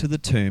us went to the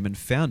tomb and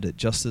found it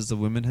just as the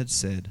women had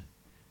said,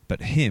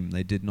 but Him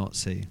they did not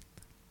see."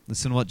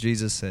 Listen to what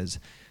Jesus says.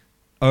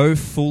 "O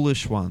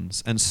foolish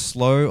ones, and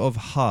slow of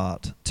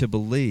heart to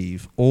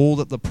believe all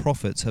that the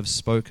prophets have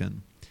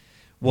spoken.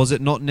 Was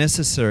it not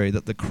necessary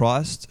that the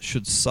Christ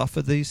should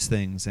suffer these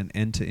things and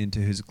enter into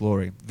His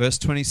glory?" Verse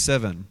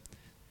 27.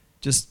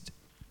 Just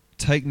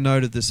take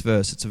note of this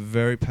verse. It's a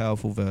very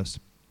powerful verse.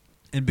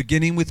 "And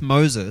beginning with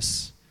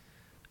Moses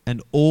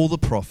and all the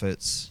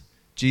prophets,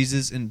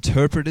 Jesus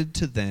interpreted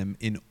to them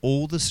in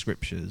all the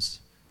scriptures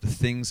the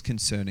things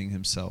concerning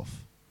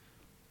Himself."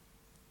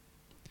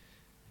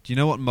 Do you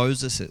know what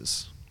Moses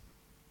is?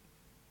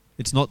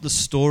 It's not the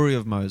story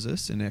of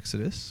Moses in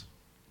Exodus.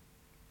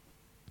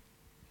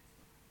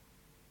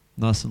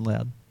 Nice and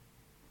loud.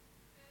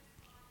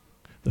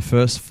 The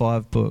first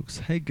 5 books.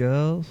 Hey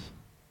girls,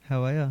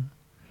 how are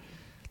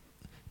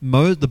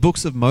you? The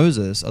books of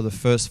Moses are the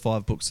first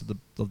 5 books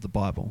of the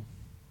Bible.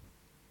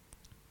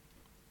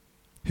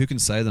 Who can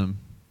say them?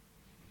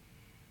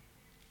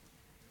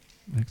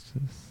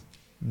 Exodus.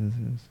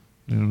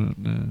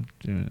 No.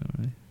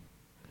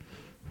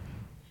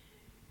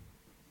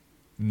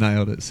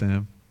 Nailed it,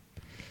 Sam.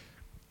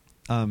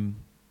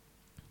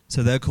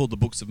 So they're called the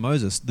books of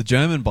Moses. The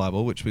German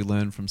Bible, which we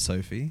learned from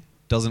Sophie,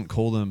 doesn't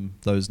call them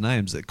those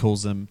names. It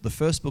calls them the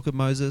first book of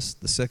Moses,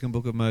 the second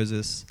book of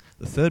Moses,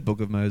 the third book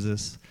of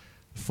Moses,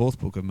 the fourth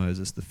book of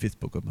Moses, the fifth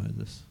book of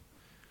Moses.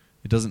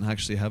 It doesn't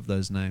actually have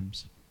those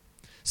names.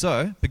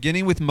 So,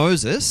 beginning with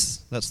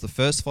Moses, that's the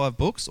first 5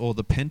 books, or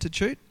the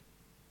Pentateuch,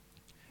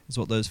 is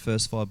what those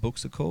first 5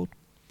 books are called.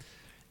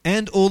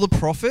 And all the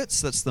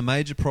prophets, that's the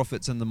major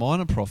prophets and the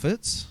minor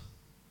prophets.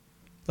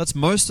 That's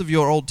most of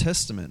your Old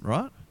Testament,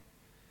 right?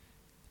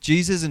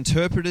 Jesus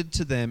interpreted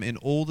to them in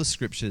all the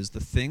scriptures the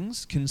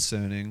things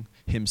concerning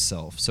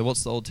Himself. So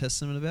what's the Old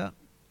Testament about?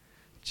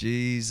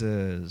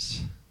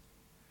 Jesus.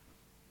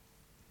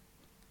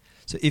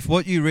 So if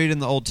what you read in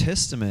the Old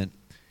Testament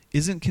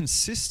isn't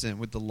consistent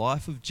with the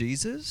life of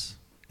Jesus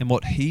and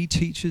what he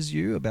teaches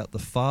you about the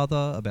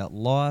Father, about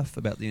life,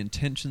 about the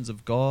intentions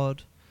of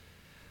God,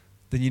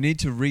 then you need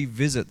to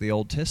revisit the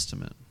Old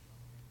Testament.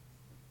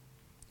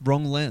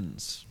 Wrong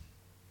lens.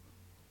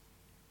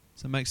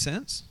 Does that make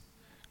sense?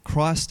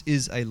 Christ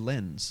is a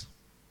lens.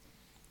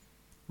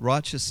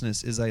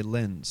 Righteousness is a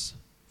lens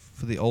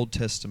for the Old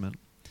Testament.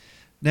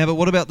 Now, but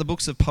what about the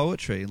books of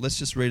poetry? Let's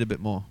just read a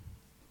bit more.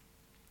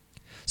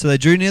 So they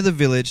drew near the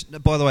village.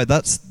 By the way,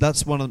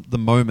 that's one of the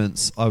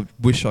moments I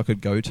wish I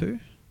could go to.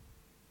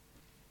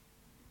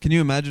 Can you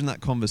imagine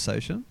that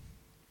conversation?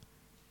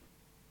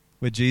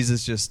 Where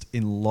Jesus just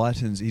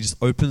enlightens, he just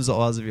opens the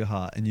eyes of your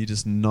heart and you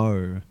just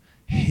know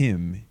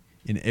him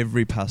in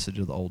every passage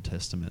of the Old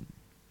Testament.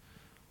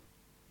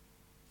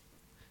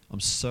 I'm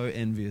so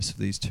envious of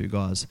these two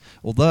guys.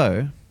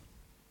 Although,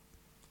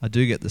 I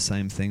do get the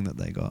same thing that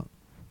they got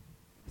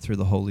through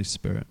the Holy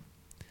Spirit.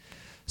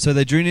 So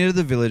they drew near to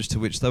the village to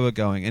which they were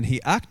going, and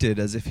he acted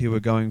as if he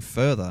were going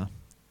further.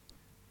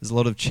 There's a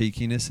lot of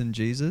cheekiness in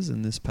Jesus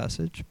in this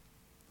passage.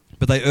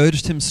 But they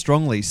urged him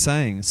strongly,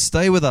 saying,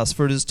 "Stay with us,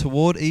 for it is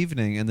toward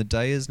evening, and the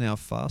day is now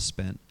far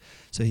spent."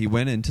 So he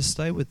went in to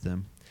stay with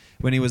them.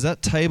 When he was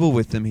at table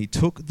with them, he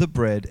took the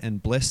bread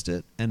and blessed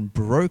it and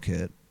broke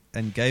it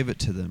and gave it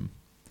to them.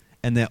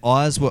 And their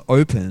eyes were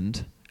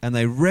opened, and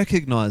they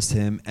recognized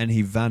him, and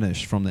he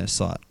vanished from their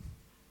sight.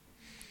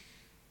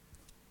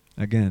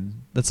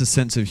 Again, that's a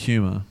sense of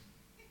humor.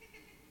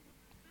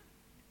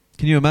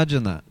 Can you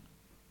imagine that?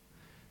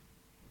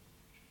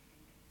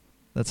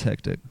 That's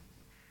hectic.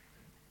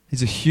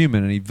 He's a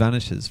human and he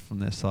vanishes from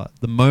their sight.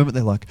 The moment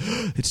they're like,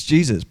 it's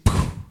Jesus.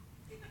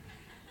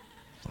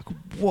 Like,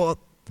 what?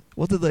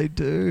 What did they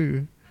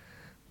do?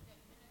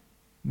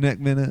 Neck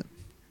minute.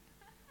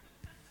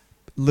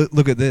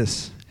 Look at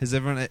this. Has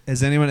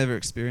anyone ever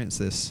experienced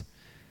this?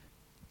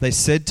 They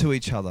said to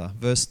each other,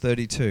 verse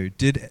 32,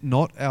 "Did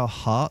not our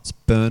hearts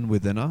burn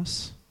within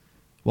us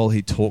while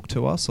he talked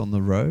to us on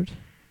the road?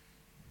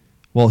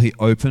 While he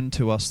opened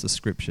to us the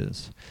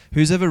scriptures?"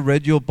 Who's ever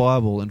read your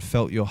Bible and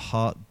felt your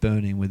heart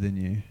burning within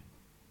you?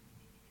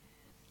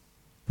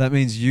 That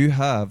means you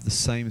have the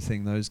same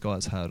thing those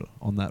guys had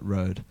on that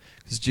road.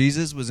 Because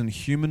Jesus was in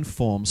human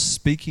form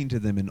speaking to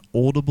them in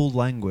audible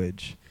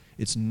language.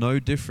 It's no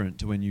different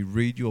to when you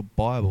read your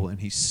Bible and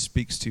he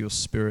speaks to your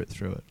spirit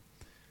through it.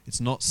 It's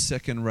not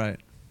second rate.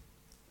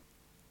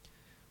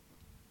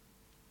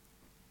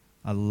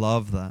 I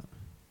love that.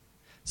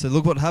 So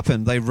look what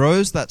happened. They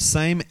rose that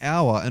same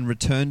hour and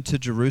returned to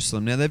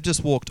Jerusalem. Now they've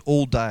just walked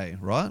all day,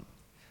 right?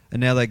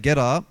 And now they get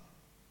up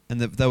and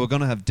they were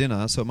going to have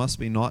dinner, so it must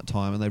be night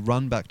time, and they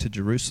run back to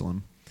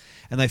Jerusalem.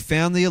 And they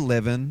found the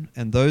 11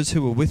 and those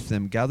who were with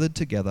them gathered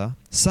together,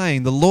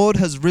 saying, "The Lord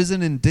has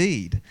risen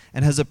indeed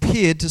and has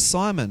appeared to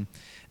Simon."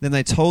 Then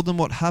they told them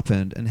what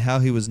happened and how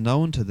he was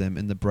known to them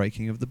in the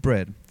breaking of the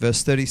bread.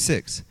 Verse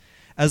 36.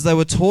 As they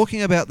were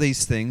talking about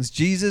these things,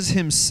 Jesus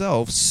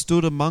himself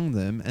stood among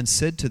them and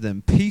said to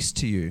them, "Peace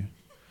to you."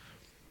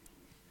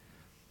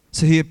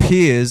 So he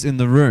appears in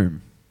the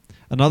room.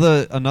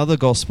 Another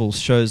gospel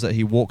shows that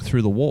he walked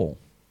through the wall.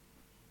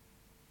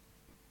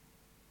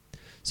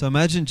 So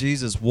imagine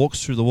Jesus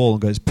walks through the wall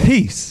and goes,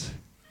 "Peace."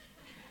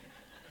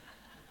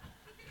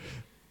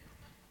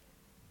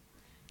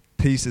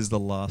 Peace is the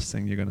last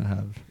thing you're going to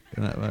have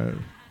in that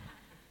moment.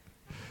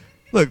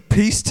 Look,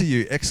 "Peace to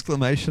you!"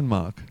 exclamation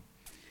mark.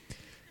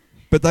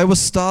 But they were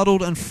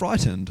startled and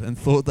frightened and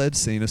thought they'd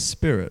seen a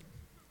spirit.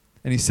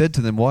 And he said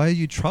to them, "Why are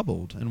you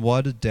troubled? And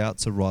why do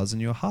doubts arise in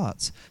your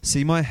hearts?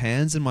 See my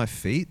hands and my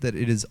feet, that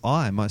it is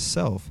I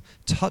myself.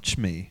 Touch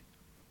me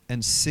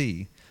and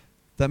see."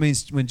 That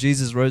means when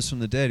Jesus rose from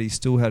the dead, he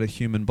still had a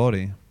human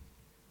body.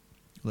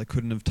 They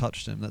couldn't have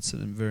touched him. That's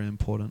very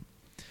important.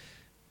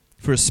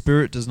 "For a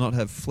spirit does not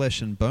have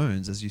flesh and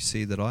bones, as you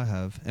see that I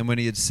have." And when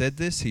he had said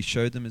this, he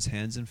showed them his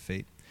hands and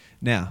feet.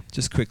 Now,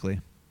 just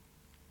quickly,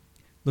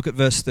 look at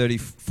verse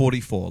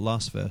 44,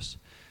 last verse.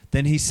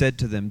 "Then he said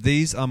to them,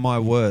 'These are my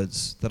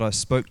words that I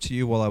spoke to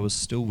you while I was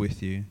still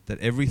with you, that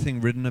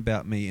everything written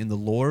about me in the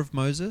law of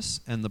Moses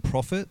and the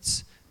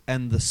prophets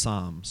and the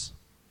Psalms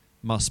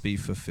must be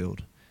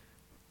fulfilled.'"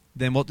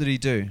 Then what did he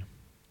do?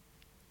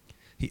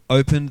 He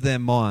opened their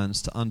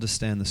minds to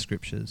understand the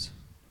scriptures.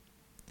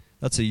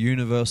 That's a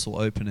universal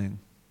opening.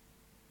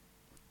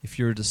 If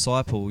you're a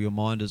disciple, your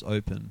mind is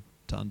open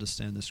to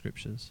understand the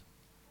scriptures.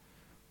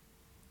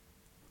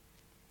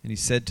 And he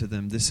said to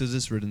them, "This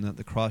is written that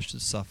the Christ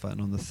should suffer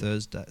and on the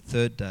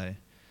third day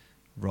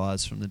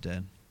rise from the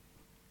dead.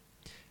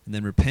 And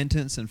then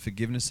repentance and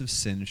forgiveness of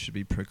sins should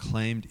be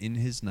proclaimed in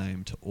his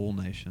name to all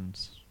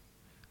nations."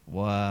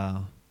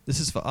 Wow. This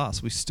is for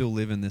us. We still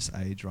live in this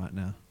age right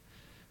now.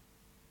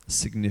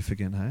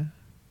 Significant, hey?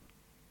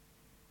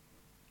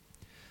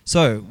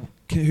 So,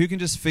 who can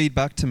just feed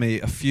back to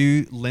me a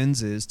few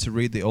lenses to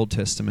read the Old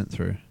Testament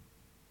through?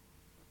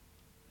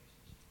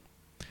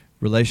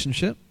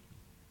 Relationship.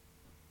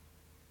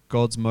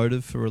 God's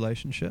motive for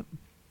relationship.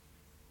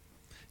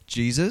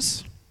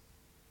 Jesus.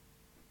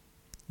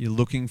 You're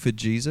looking for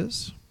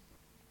Jesus.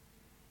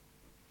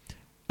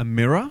 A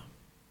mirror.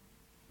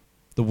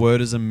 The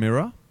word is a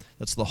mirror.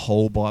 That's the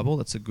whole Bible.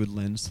 That's a good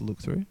lens to look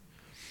through.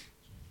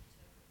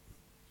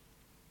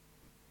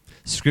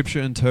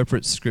 Scripture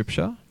interprets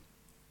Scripture.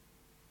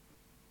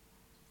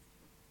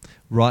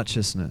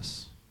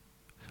 Righteousness.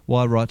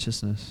 Why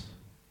righteousness?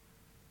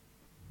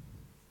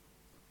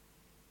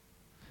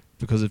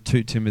 Because of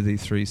 2 Timothy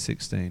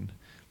 3:16.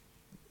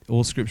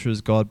 All Scripture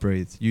is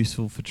God-breathed,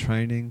 useful for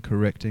training,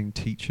 correcting,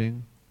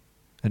 teaching,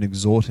 and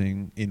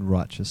exhorting in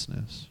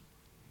righteousness.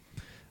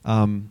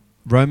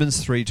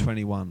 Romans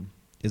 3:21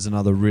 is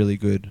another really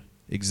good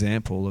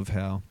example of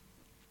how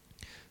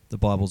the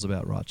Bible's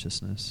about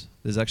righteousness.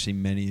 There's actually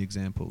many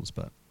examples,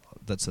 but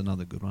that's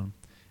another good one.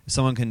 If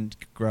someone can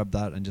grab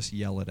that and just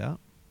yell it out.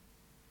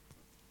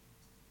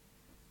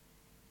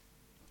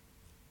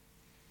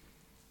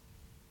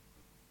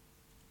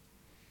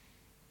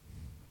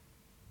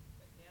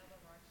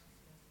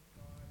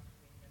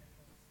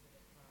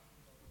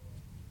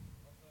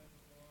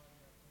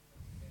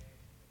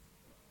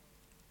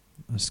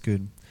 That's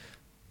good.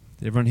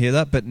 Did everyone hear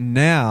that? But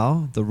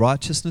now the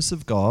righteousness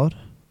of God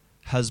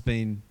has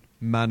been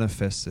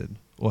manifested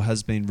or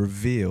has been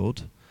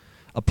revealed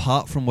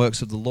apart from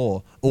works of the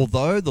law,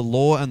 although the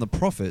law and the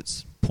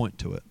prophets point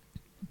to it,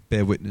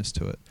 bear witness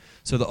to it.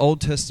 So the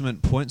Old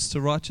Testament points to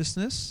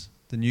righteousness,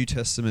 the New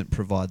Testament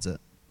provides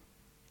it.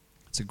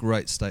 It's a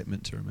great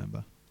statement to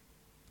remember.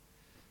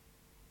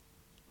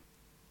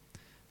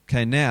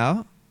 Okay,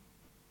 now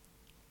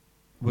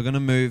we're going to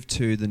move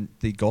to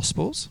the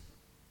Gospels.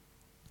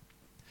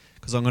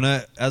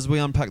 Because as we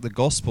unpack the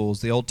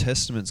Gospels, the Old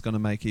Testament's going to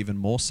make even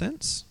more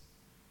sense.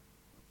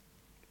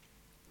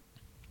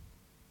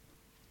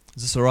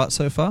 Is this all right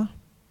so far?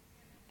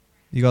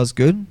 You guys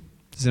good?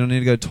 Does anyone need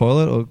to go to the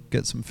toilet or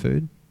get some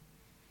food?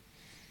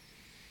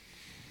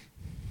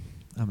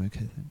 I'm okay,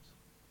 thanks.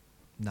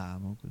 Nah,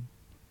 I'm all good.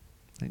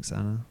 Thanks,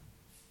 Anna.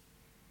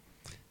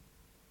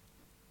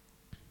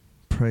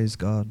 Praise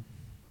God.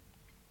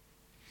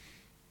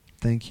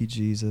 Thank you,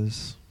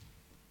 Jesus.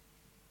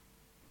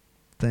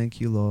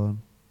 Thank you, Lord.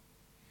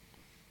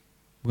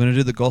 We're going to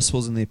do the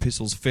Gospels and the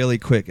Epistles fairly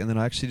quick, and then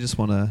I actually just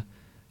want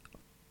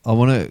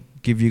to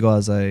give you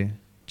guys a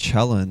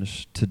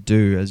challenge to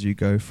do as you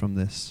go from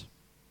this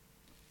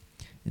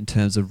in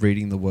terms of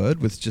reading the Word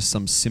with just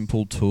some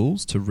simple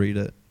tools to read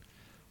it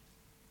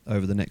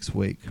over the next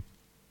week.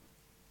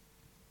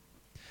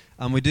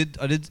 I did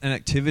an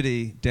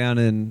activity down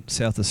in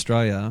South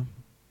Australia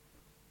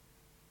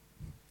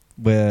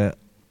where,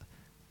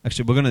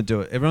 actually we're going to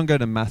do it. Everyone go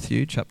to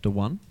Matthew chapter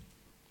 1.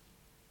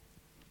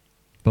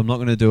 But I'm not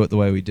going to do it the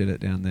way we did it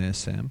down there,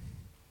 Sam.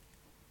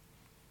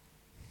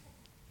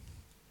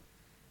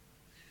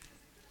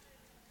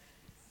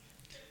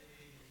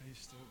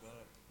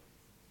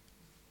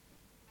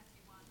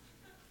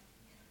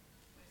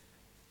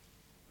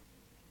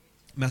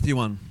 Matthew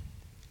 1.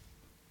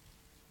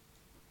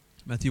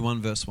 Matthew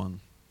 1 verse 1.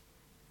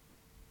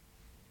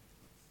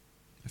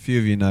 A few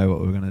of you know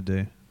what we're going to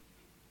do.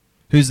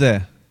 Who's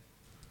there?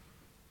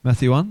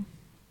 Matthew 1?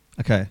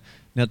 Okay.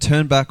 Now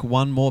turn back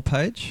one more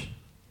page.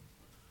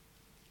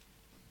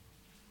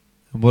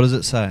 And what does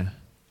it say?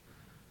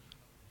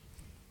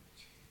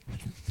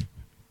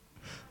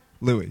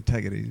 Louis,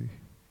 take it easy.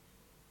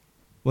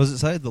 What does it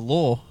say? The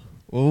law.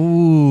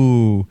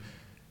 Ooh.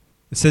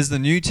 It says the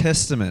New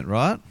Testament,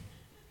 right?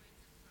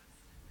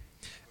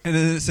 And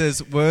then it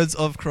says words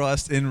of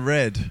Christ in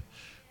red.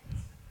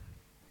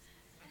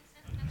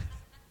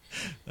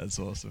 That's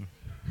awesome.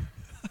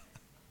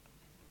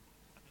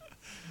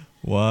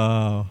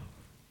 Wow.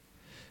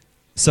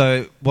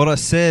 So what I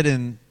said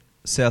in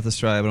South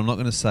Australia, but I'm not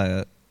going to say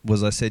it,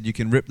 was I said you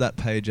can rip that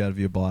page out of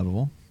your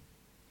Bible.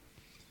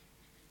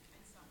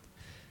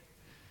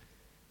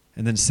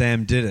 And then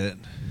Sam did it.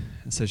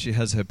 And so she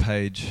has her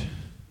page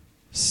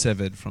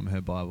severed from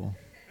her Bible.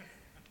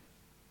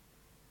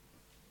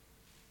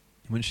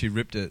 When she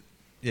ripped it,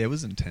 yeah, it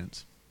was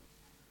intense.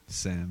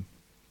 Sam.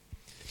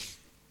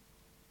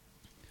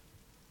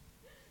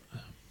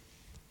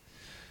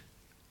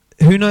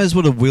 Who knows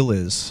what a will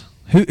is?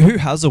 Who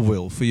has a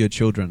will for your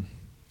children?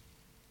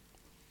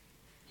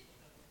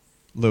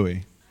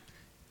 Louis.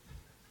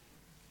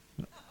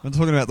 I'm not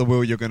talking about the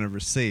will you're going to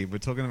receive. We're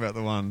talking about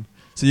the one.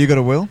 So you got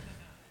a will?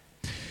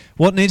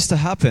 What needs to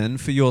happen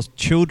for your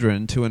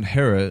children to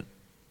inherit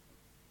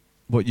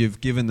what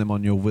you've given them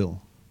on your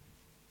will?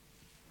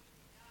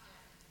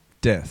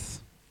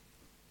 Death.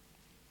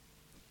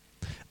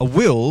 A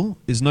will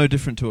is no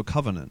different to a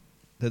covenant.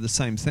 They're the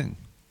same thing.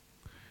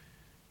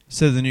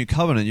 Instead of the new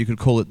covenant, you could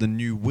call it the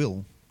new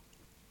will.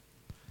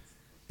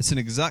 It's an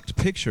exact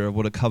picture of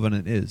what a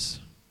covenant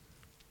is.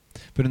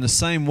 But in the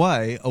same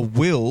way, a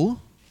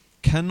will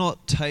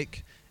cannot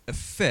take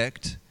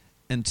effect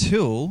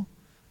until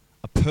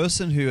a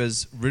person who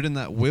has written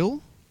that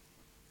will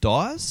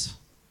dies.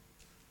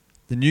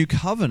 The new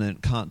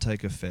covenant can't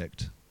take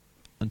effect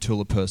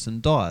until a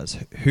person dies.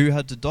 Who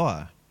had to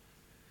die?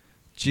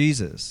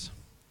 Jesus.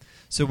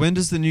 So when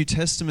does the New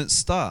Testament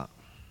start?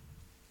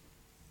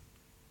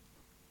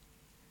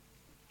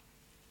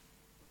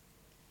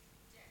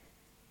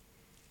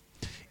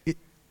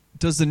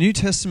 Does the New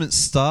Testament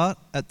start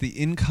at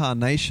the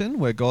incarnation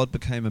where God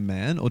became a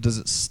man, or does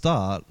it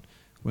start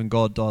when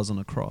God dies on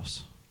a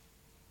cross?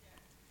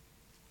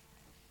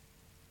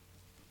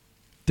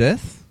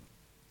 Death?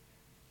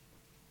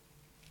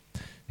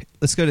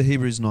 Let's go to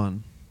Hebrews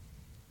 9.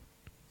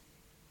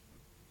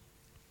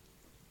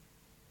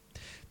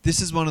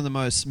 This is one of the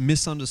most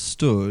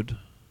misunderstood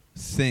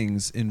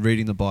things in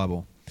reading the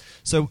Bible.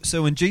 So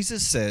when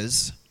Jesus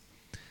says,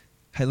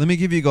 hey, let me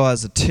give you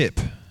guys a tip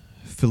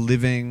for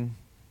living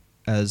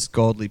as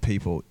godly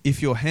people.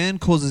 If your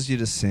hand causes you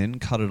to sin,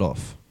 cut it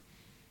off.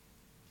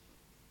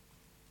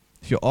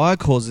 If your eye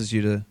causes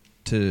you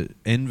to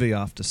envy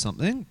after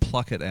something,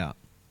 pluck it out.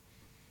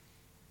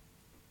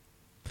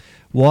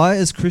 Why,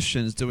 as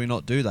Christians, do we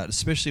not do that,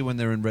 especially when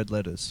they're in red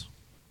letters?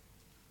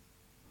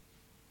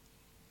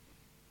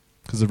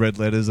 Because the red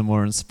letters are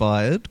more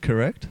inspired,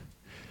 correct?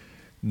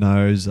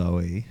 No,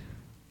 Zoe.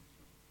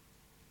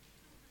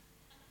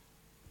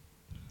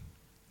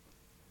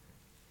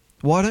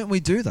 Why don't we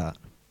do that?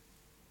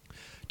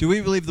 Do we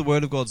believe the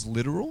Word of God's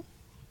literal?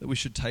 That we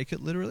should take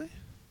it literally?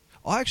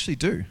 I actually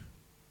do.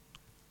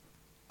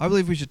 I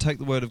believe we should take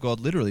the Word of God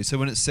literally. So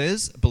when it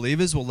says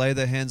believers will lay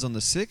their hands on the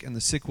sick and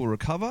the sick will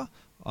recover,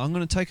 I'm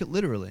going to take it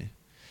literally.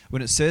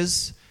 When it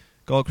says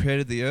God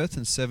created the earth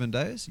in 7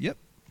 days, yep.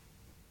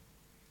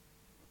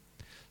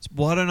 So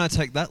why don't I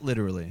take that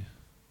literally?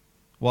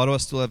 Why do I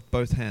still have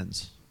both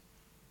hands?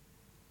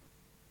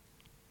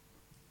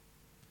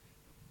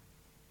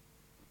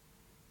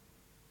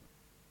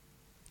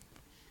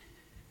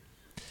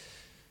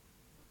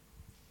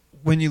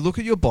 When you look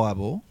at your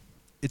Bible,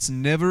 it's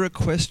never a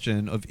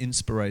question of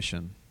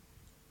inspiration.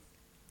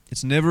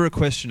 It's never a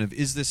question of,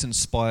 is this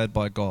inspired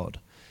by God?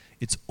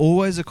 It's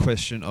always a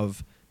question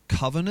of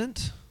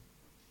covenant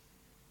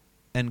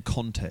and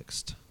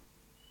context.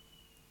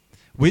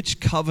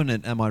 Which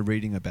covenant am I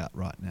reading about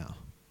right now?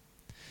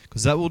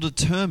 Because that will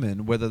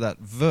determine whether that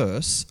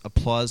verse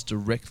applies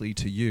directly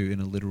to you in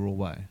a literal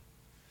way.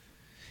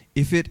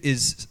 If it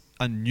is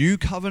a new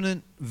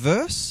covenant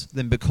verse,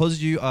 then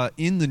because you are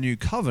in the new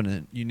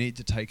covenant, you need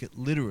to take it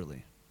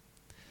literally.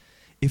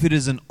 If it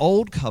is an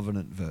old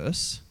covenant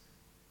verse,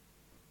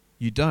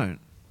 you don't.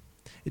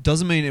 It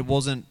doesn't mean it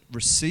wasn't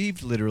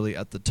received literally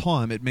at the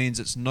time. It means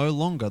it's no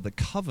longer the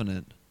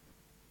covenant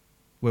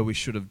where we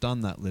should have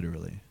done that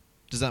literally.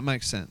 Does that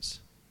make sense?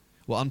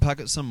 We'll unpack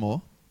it some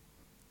more.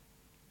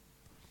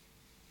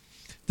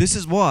 This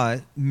is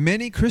why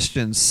many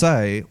Christians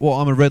say, well,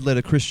 I'm a red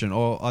letter Christian,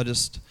 or I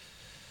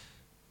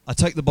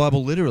take the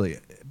Bible literally.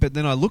 But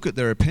then I look at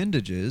their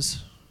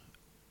appendages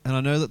and I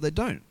know that they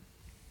don't.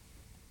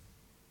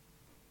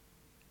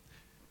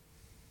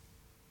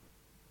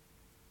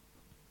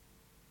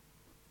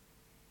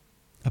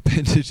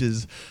 Appendage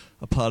is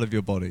a part of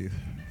your body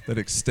that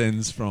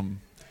extends from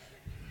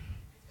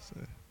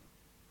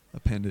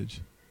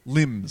appendage.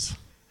 Limbs.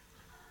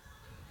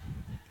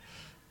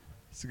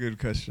 It's a good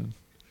question.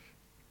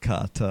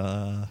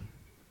 Kata.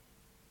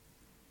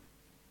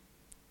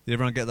 Did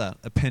everyone get that?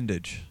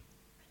 Appendage.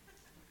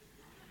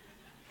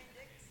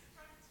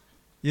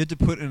 You had to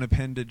put an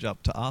appendage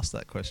up to ask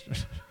that question.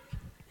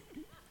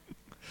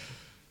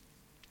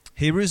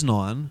 Hebrews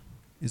 9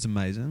 is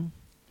amazing.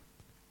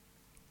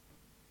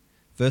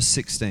 Verse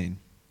 16.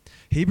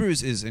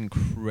 Hebrews is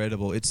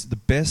incredible. It's the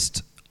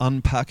best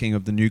unpacking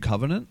of the new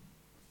covenant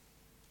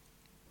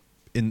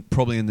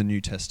probably in the New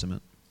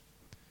Testament.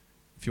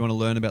 If you want to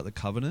learn about the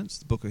covenants,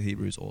 the book of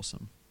Hebrews is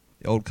awesome.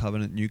 The Old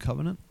Covenant, New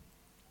Covenant.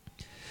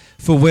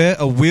 For where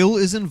a will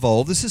is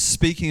involved, this is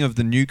speaking of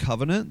the new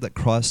covenant that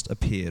Christ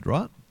appeared,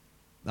 right?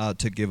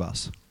 To give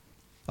us.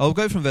 I'll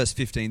go from verse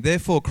 15.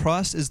 Therefore,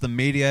 Christ is the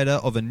mediator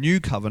of a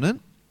new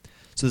covenant.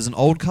 So there's an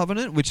old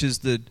covenant, which is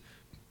the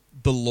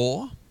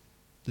law,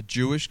 the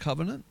Jewish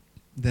covenant.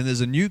 Then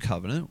there's a new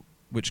covenant,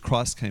 which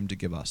Christ came to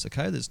give us.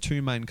 Okay, there's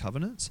two main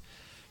covenants.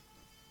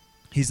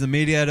 He's the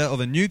mediator of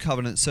a new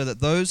covenant so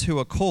that those who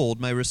are called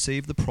may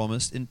receive the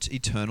promised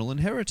eternal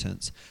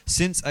inheritance.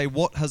 Since a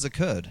what has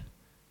occurred?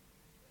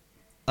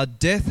 A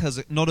death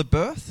has, not a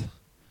birth?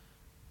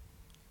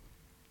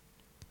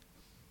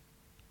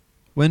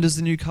 When does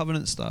the new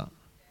covenant start?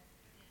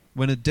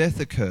 When a death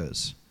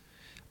occurs.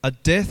 A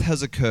death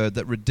has occurred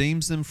that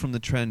redeems them from the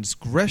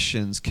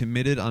transgressions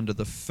committed under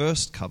the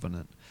first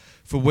covenant.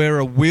 For where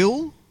a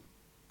will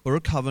or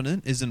a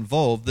covenant is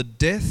involved, the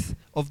death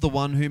of the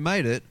one who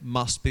made it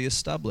must be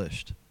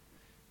established.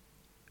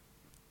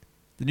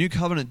 The new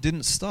covenant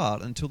didn't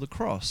start until the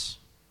cross.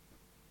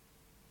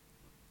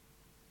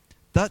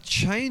 That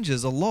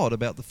changes a lot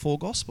about the four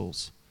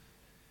Gospels.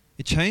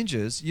 It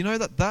changes. You know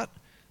that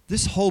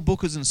this whole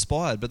book is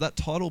inspired, but that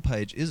title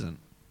page isn't.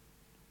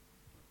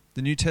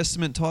 The New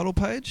Testament title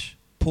page,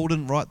 Paul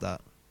didn't write that.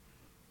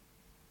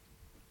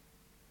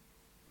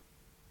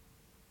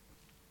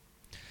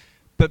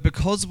 But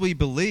because we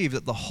believe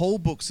that the whole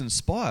book's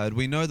inspired,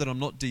 we know that I'm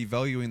not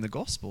devaluing the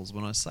Gospels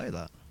when I say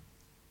that.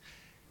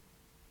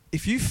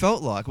 If you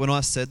felt like when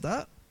I said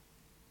that,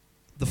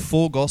 the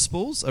four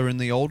Gospels are in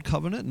the Old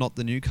Covenant, not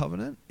the New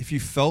Covenant, if you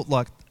felt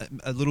like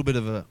a little bit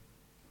of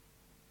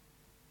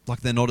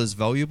like they're not as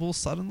valuable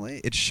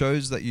suddenly. It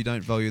shows that you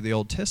don't value the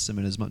Old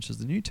Testament as much as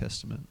the New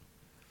Testament.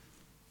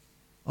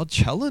 I'll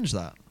challenge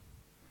that.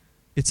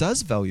 It's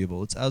as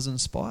valuable, it's as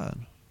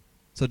inspired.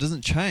 So it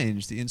doesn't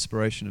change the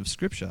inspiration of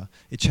Scripture.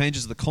 It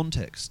changes the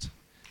context.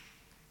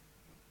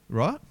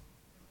 Right?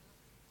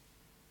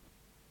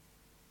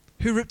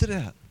 Who ripped it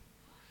out?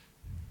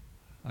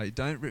 Oh, you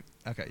don't rip...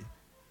 Okay.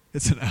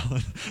 It's an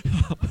Alan.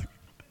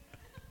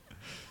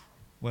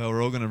 Well,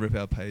 we're all going to rip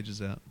our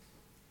pages out.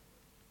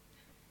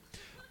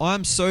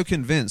 I'm so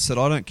convinced that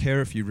I don't care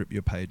if you rip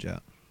your page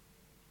out.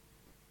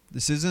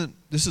 This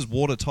is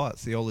watertight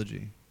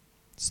theology.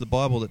 It's the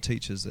Bible that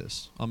teaches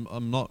this.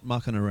 I'm not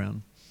mucking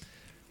around.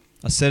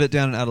 I said it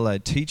down in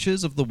Adelaide.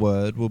 Teachers of the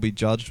word will be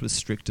judged with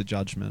stricter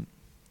judgment.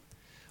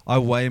 I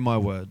weigh my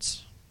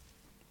words.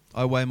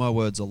 I weigh my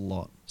words a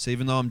lot. So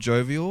even though I'm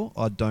jovial,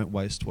 I don't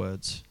waste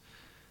words.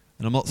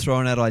 And I'm not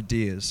throwing out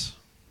ideas.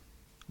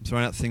 I'm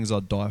throwing out things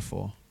I'd die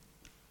for.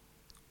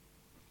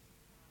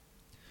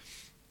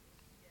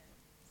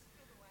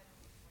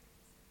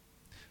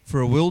 For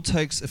a will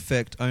takes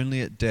effect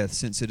only at death,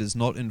 since it is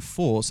not in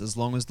force as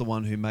long as the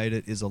one who made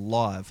it is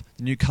alive.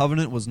 The new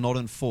covenant was not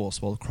in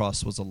force while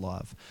Christ was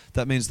alive.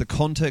 That means the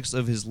context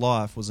of his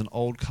life was an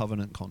old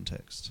covenant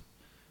context.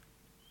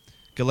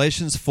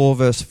 Galatians 4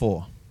 verse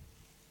 4.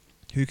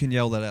 Who can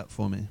yell that out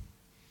for me?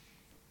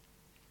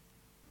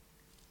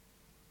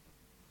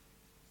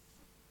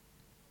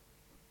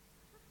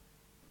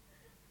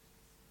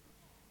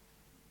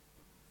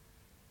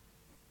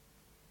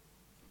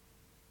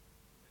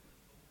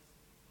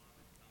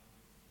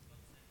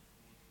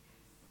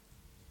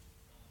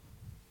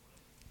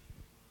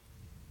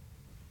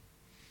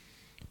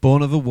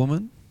 Born of a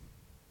woman,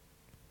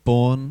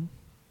 born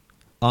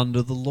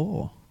under the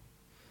law.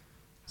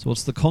 So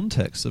what's the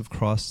context of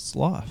Christ's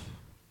life?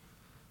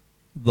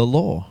 The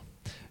law.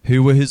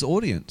 Who were his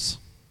audience?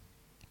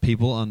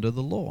 People under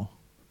the law.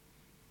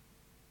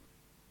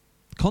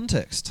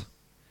 Context.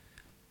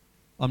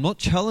 I'm not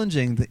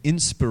challenging the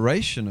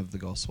inspiration of the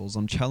Gospels.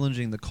 I'm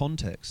challenging the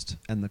context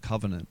and the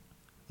covenant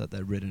that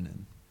they're written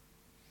in.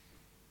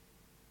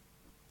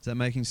 Is that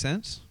making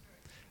sense?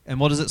 And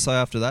what does it say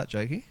after that,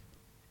 Jakey?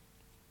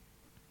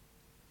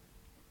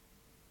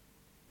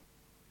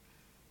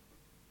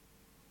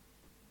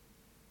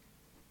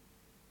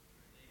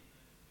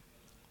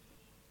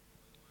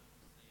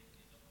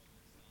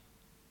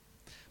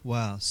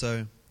 Wow,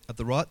 so at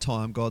the right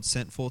time, God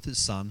sent forth his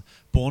son,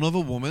 born of a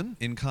woman,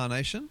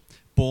 incarnation,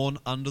 born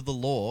under the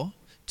law,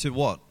 to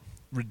what?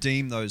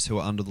 Redeem those who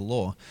are under the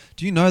law.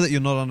 Do you know that you're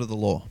not under the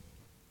law?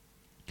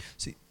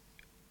 See,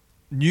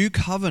 New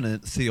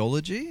Covenant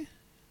theology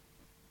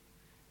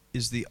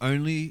is the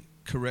only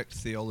correct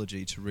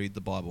theology to read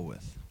the Bible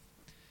with.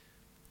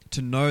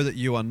 To know that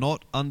you are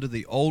not under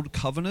the old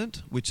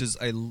covenant, which is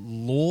a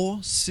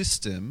law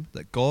system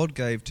that God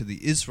gave to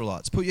the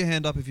Israelites. Put your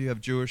hand up if you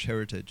have Jewish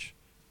heritage.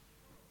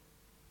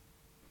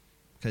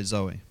 Okay,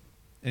 Zoe.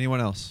 Anyone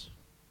else?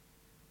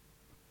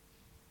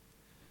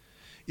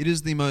 It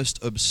is the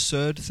most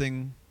absurd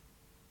thing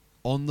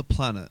on the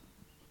planet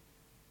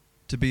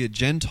to be a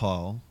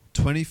Gentile,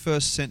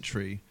 21st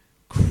century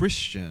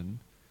Christian,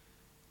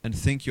 and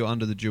think you're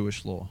under the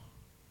Jewish law.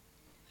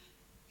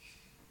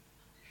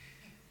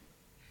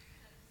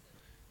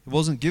 It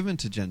wasn't given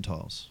to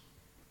Gentiles.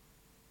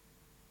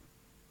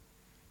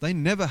 They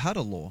never had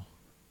a law.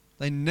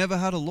 They never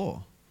had a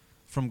law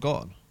from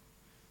God.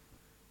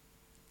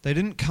 They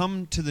didn't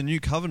come to the new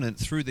covenant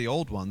through the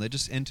old one. They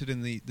just entered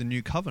in the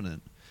new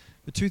covenant.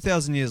 But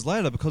 2,000 years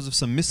later, because of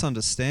some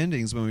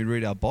misunderstandings when we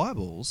read our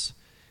Bibles,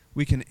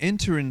 we can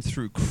enter in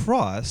through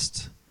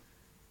Christ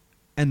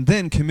and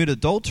then commit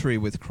adultery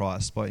with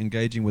Christ by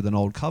engaging with an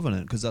old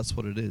covenant, because that's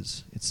what it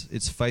is.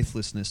 It's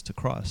faithlessness to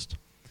Christ.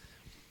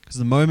 Because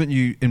the moment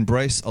you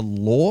embrace a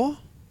law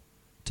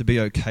to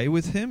be okay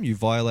with him, you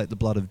violate the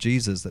blood of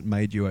Jesus that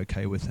made you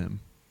okay with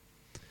him.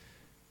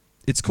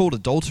 It's called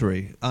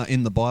adultery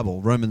in the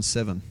Bible, Romans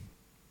 7.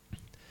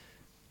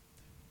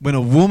 When a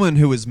woman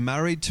who is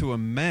married to a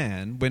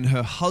man, when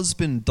her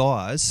husband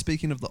dies,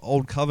 speaking of the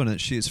old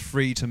covenant, she is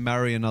free to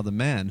marry another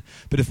man.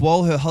 But if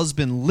while her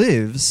husband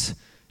lives,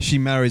 she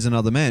marries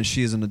another man,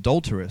 she is an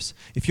adulteress.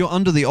 If you're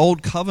under the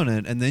old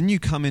covenant and then you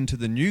come into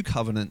the new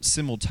covenant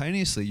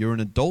simultaneously, you're an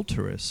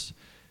adulteress.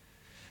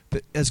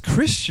 But as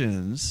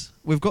Christians,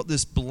 we've got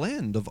this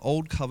blend of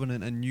old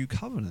covenant and new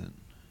covenant.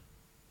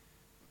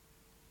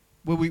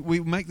 Where we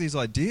make these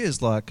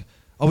ideas like,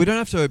 oh, we don't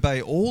have to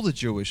obey all the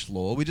Jewish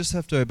law, we just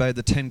have to obey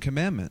the 10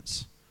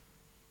 commandments.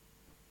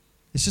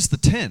 It's just the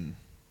 10.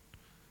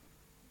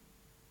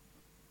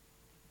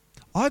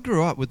 I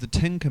grew up with the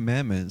 10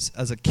 commandments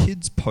as a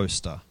kid's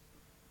poster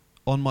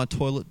on my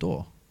toilet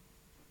door.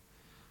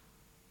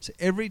 So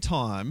every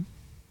time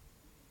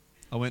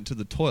I went to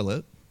the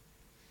toilet,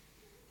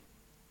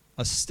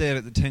 I stared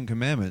at the 10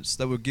 commandments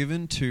that were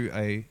given to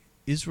a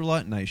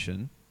Israelite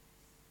nation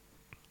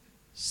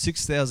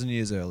 6,000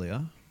 years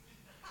earlier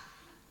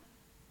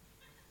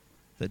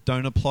that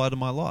don't apply to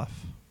my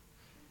life.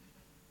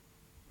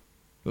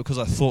 Because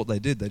I thought they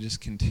did, they just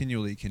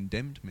continually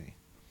condemned me.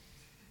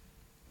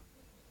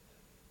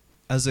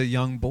 as a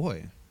young boy.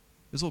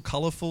 It was all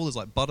colourful. There's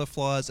like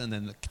butterflies and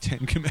then the 10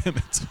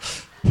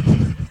 Commandments.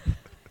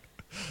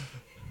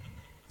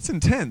 It's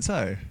intense,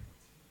 eh?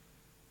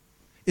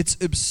 It's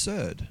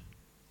absurd.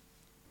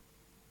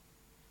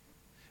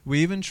 We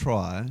even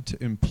try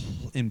to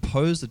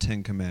impose the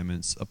 10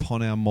 Commandments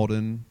upon our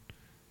modern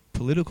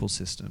political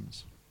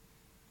systems.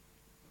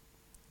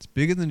 It's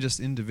bigger than just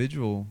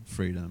individual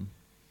freedom.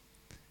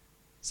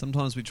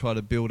 Sometimes we try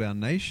to build our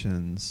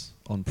nations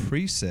on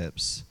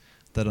precepts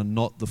that are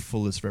not the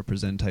fullest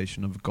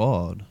representation of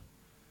God,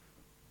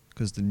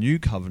 because the new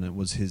covenant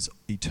was his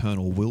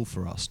eternal will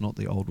for us, not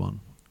the old one.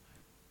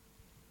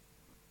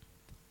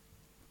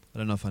 I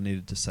don't know if I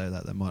needed to say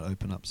that. That might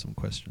open up some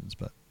questions.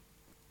 But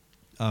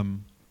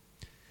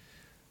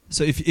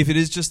so if it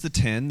is just the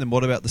 10, then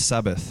what about the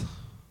Sabbath?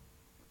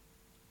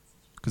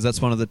 Because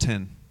that's one of the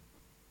 10.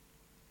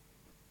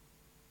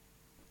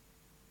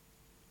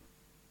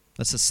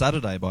 That's a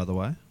Saturday, by the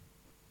way.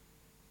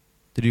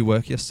 Did you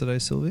work yesterday,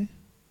 Sylvie?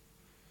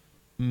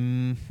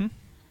 Mm-hmm.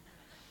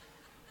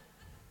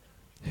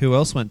 Who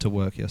else went to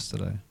work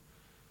yesterday?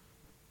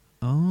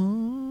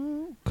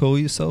 Oh, call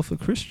yourself a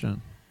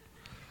Christian.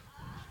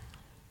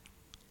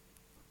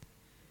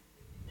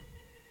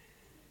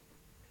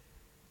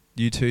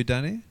 You too,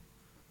 Danny?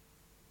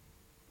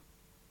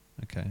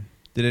 Okay.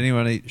 Did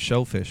anyone eat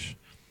shellfish?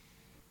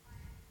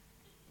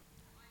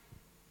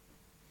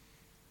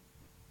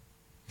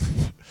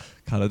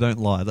 Carla, don't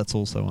lie. That's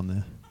also on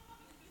there.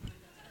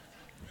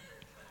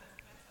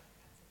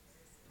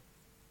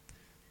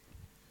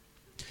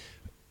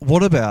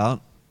 What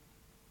about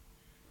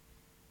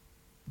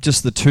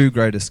just the 2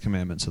 greatest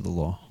commandments of the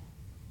law?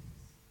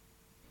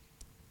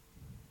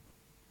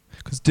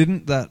 Because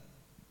didn't that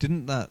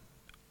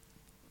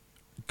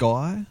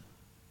guy,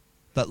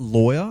 that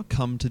lawyer,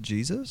 come to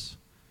Jesus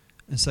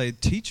and say,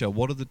 "Teacher,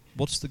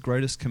 what's the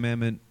greatest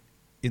commandment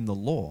in the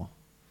law?"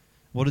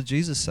 What did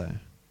Jesus say?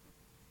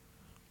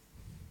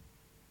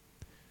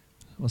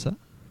 What's that?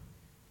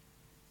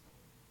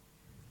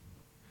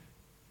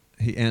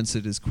 He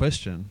answered his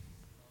question.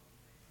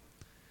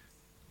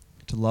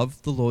 To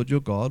love the Lord your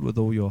God with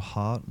all your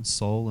heart and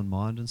soul and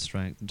mind and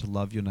strength, and to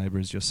love your neighbor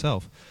as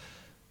yourself.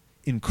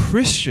 In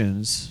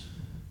Christians,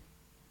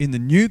 in the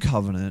new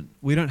covenant,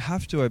 we don't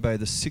have to obey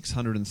the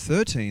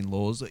 613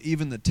 laws or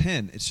even the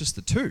 10. It's just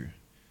the 2.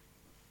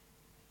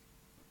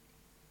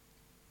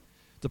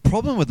 The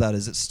problem with that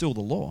is it's still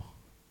the law.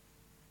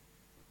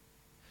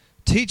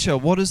 Teacher,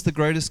 what is the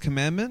greatest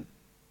commandment?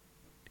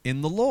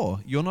 In the law.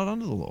 You're not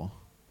under the law.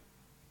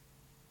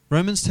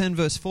 Romans 10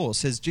 verse 4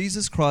 says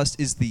Jesus Christ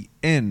is the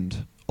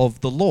end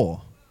of the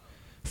law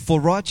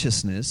for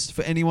righteousness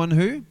for anyone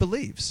who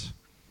believes.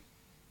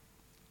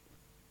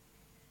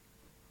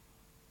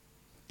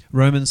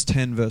 Romans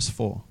 10 verse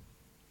 4.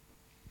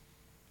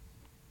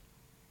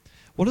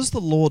 What does the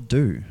law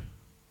do?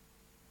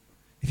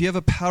 If you have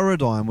a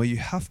paradigm where you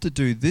have to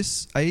do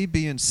this A,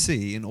 B, and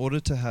C in order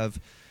to have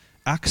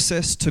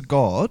access to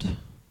God,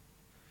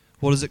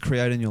 what does it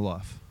create in your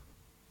life?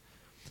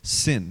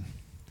 Sin.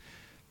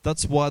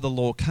 That's why the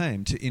law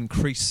came, to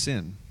increase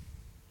sin.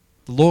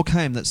 The law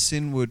came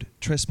that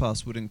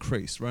trespass would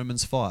increase,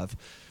 Romans 5.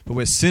 But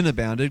where sin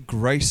abounded,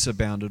 grace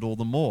abounded all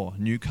the more,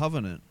 new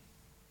covenant.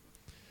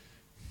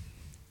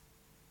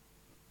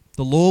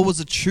 The law was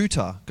a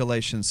tutor,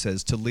 Galatians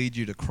says, to lead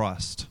you to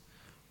Christ.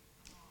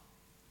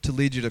 To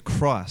lead you to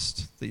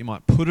Christ, that you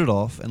might put it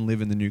off and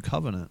live in the new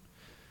covenant.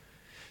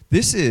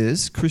 This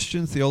is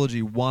Christian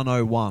Theology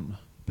 101,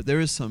 but there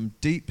is some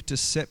deep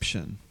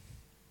deception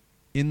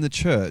in the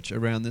church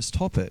around this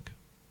topic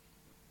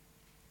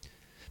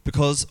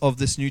because of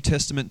this New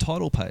Testament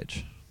title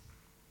page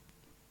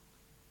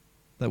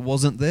that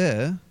wasn't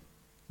there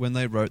when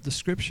they wrote the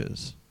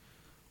scriptures.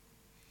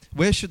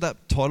 Where should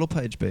that title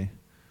page be?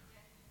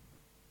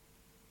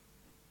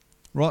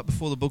 Right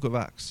before the book of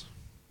Acts.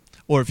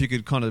 Or if you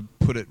could kind of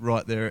put it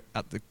right there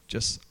at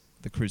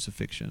the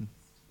crucifixion.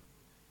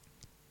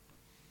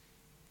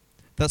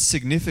 That's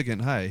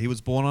significant, hey? He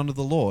was born under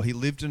the law. He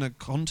lived in a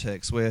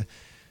context where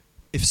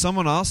if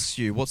someone asks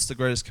you what's the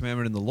greatest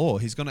commandment in the law,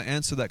 he's going to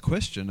answer that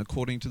question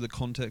according to the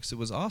context it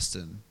was asked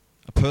in.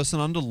 A person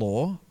under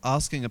law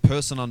asking a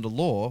person under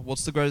law,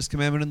 what's the greatest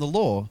commandment in the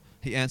law?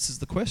 He answers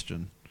the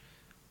question.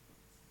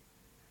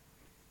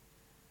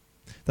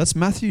 That's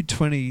Matthew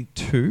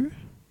 22.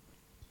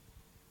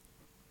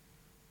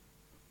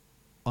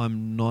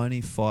 I'm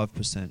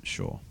 95%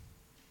 sure.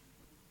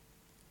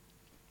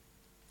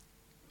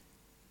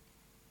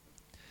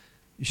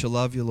 You shall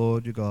love your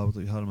Lord your God with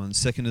all your heart and mind.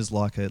 Second is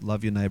like it,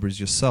 love your neighbour as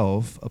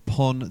yourself.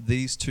 Upon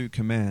these 2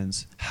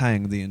 commands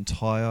hang the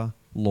entire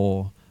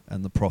law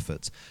and the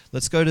prophets.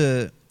 Let's go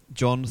to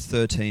John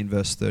 13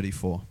 verse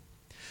 34.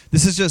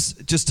 This is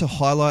just to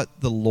highlight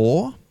the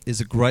law is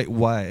a great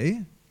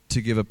way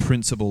to give a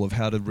principle of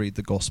how to read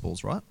the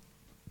Gospels, right?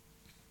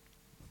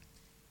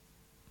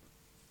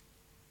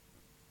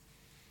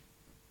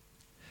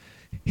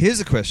 Here's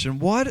a question.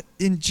 Why,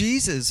 in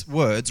Jesus'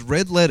 words,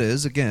 red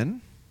letters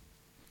again,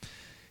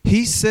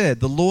 he said,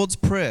 the Lord's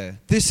Prayer,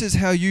 this is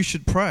how you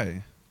should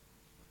pray.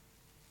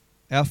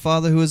 Our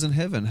Father who is in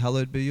heaven,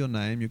 hallowed be your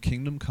name. Your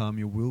kingdom come,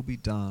 your will be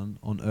done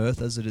on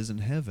earth as it is in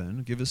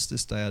heaven. Give us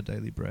this day our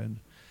daily bread.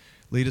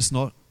 Lead us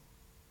not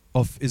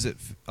off,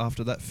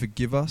 after that,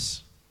 forgive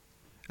us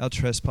our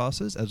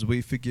trespasses as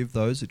we forgive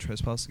those who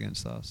trespass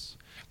against us.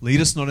 Lead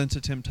us not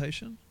into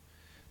temptation,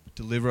 but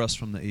deliver us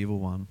from the evil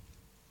one.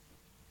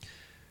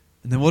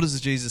 And then what does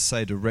Jesus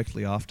say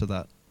directly after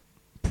that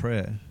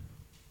prayer?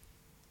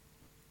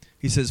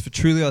 He says, for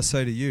truly I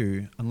say to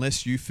you,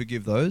 unless you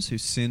forgive those who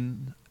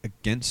sin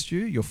against you,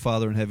 your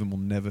Father in heaven will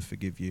never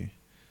forgive you.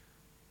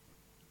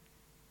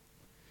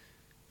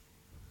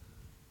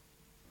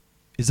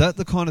 Is that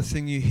the kind of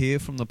thing you hear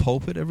from the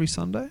pulpit every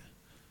Sunday?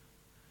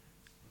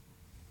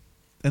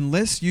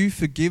 Unless you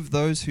forgive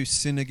those who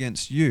sin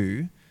against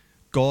you,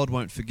 God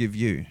won't forgive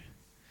you.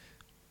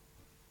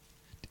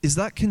 Is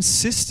that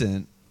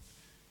consistent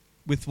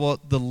with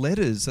what the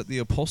letters that the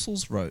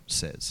apostles wrote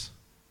says?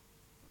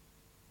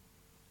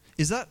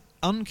 Is that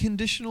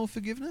unconditional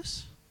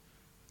forgiveness?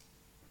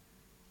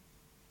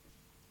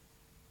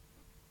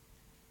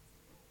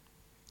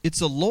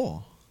 It's a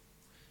law.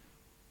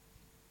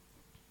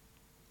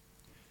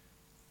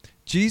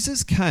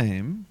 Jesus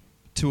came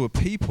to a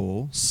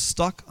people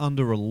stuck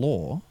under a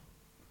law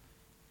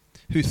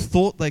who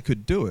thought they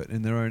could do it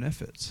in their own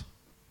efforts.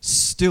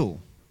 Still.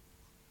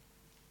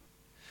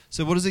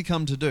 So what does he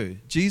come to do?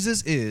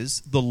 Jesus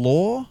is the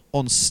law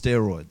on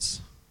steroids.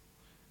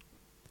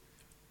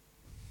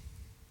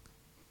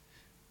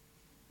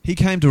 He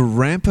came to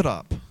ramp it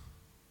up.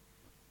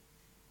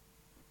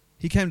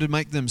 He came to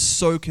make them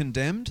so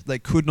condemned they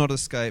could not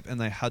escape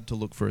and they had to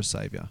look for a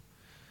saviour.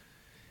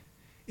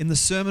 In the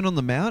Sermon on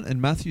the Mount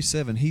in Matthew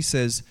 7, he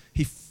says,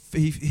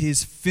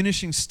 his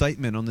finishing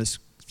statement on this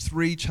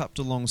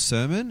 3-chapter long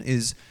sermon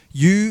is,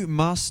 you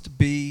must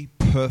be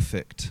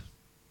perfect.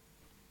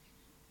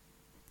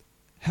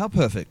 How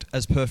perfect?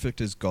 As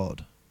perfect as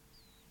God.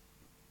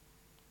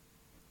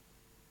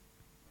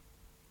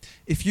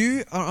 If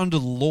you are under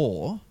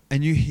law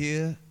and you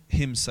hear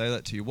him say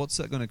that to you, what's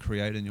that going to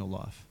create in your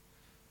life?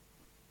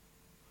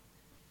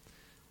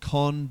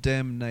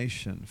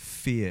 Condemnation,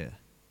 fear,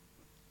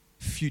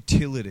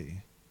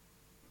 futility,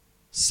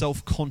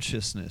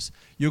 self-consciousness.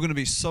 You're going to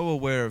be so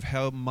aware of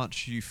how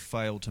much you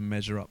fail to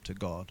measure up to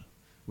God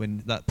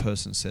when that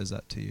person says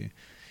that to you.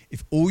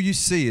 If all you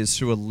see is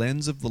through a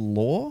lens of the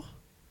law,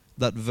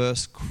 that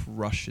verse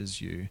crushes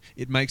you.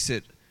 It makes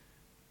it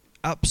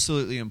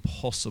absolutely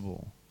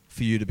impossible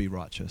for you to be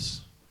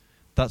righteous.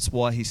 That's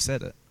why he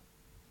said it.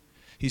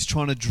 He's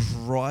trying to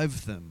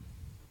drive them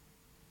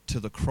to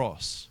the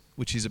cross,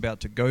 which he's about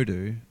to go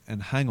to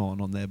and hang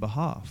on their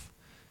behalf.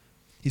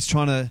 He's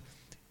trying to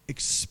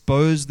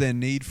expose their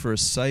need for a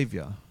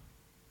saviour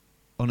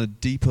on a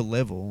deeper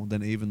level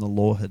than even the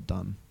law had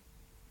done.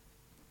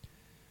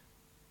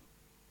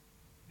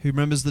 Who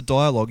remembers the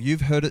dialogue?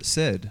 You've heard it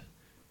said,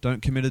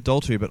 don't commit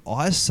adultery, but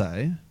I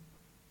say,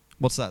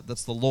 what's that?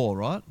 That's the law,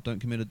 right? Don't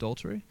commit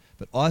adultery.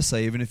 But I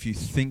say, even if you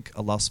think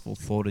a lustful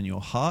thought in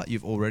your heart,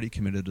 you've already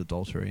committed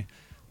adultery.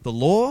 The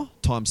law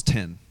times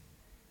 10.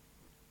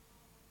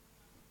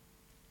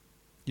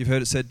 You've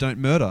heard it said, don't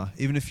murder.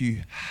 Even if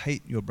you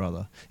hate your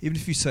brother, even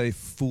if you say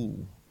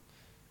fool,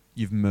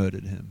 you've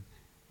murdered him.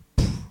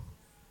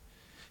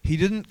 He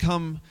didn't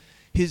come,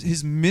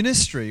 his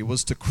ministry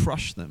was to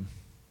crush them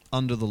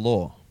under the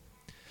law,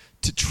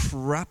 to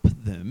trap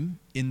them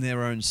in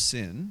their own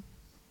sin,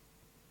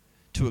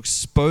 to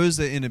expose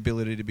their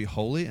inability to be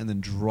holy, and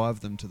then drive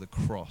them to the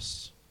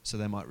cross so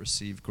they might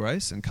receive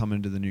grace and come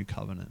into the new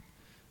covenant.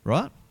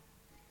 Right?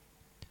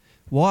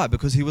 Why?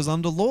 Because he was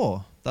under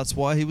law. That's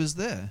why he was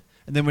there.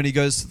 And then when he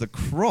goes to the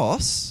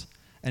cross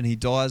and he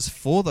dies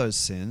for those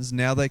sins,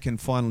 now they can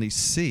finally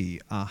see,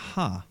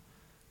 aha,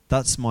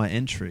 that's my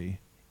entry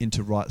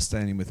into right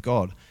standing with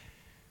God.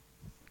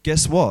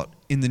 Guess what?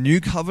 In the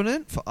new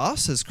covenant, for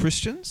us as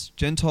Christians,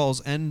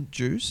 Gentiles and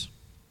Jews,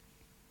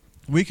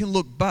 we can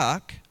look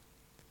back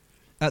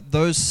at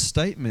those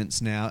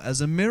statements now as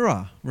a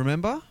mirror,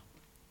 remember?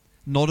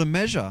 Not a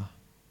measure.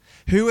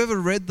 Whoever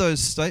read those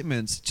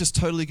statements, just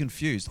totally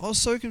confused. I was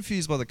so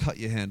confused by the cut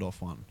your hand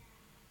off one.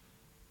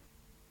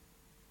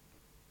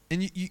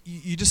 And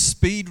you just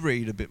speed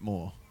read a bit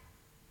more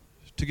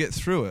to get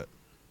through it.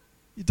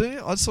 You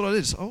do? That's what I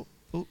did. Oh,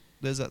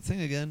 there's that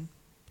thing again.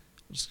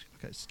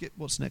 Okay, skip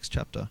what's next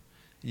chapter.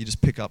 And you just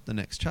pick up the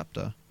next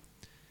chapter.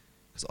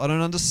 Because I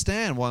don't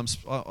understand why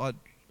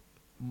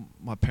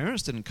my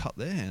parents didn't cut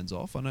their hands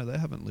off. I know they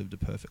haven't lived a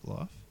perfect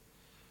life.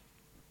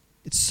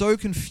 It's so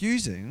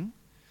confusing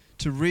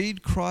to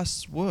read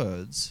Christ's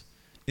words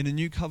in a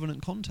new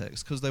covenant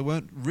context because they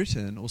weren't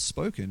written or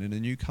spoken in a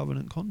new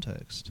covenant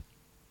context.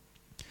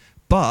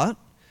 But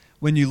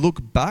when you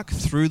look back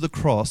through the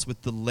cross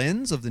with the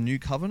lens of the new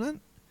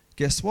covenant,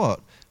 guess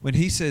what? When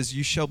he says,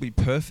 you shall be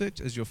perfect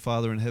as your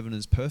Father in heaven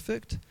is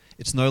perfect,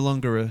 it's no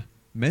longer a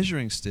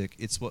measuring stick.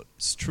 It's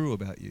what's true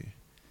about you.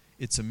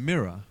 It's a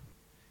mirror.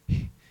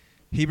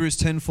 Hebrews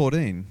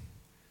 10:14,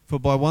 for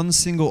by one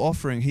single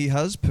offering he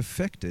has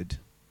perfected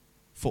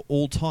for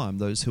all time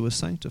those who are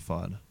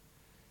sanctified.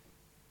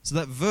 So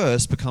that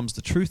verse becomes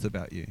the truth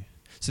about you.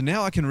 So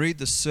now I can read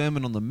the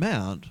Sermon on the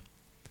Mount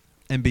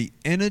and be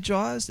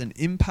energized and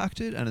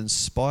impacted and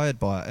inspired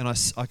by it. And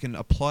I can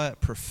apply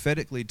it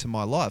prophetically to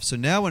my life. So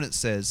now when it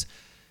says,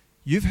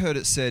 you've heard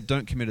it said,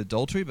 don't commit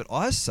adultery, but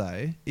I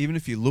say, even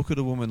if you look at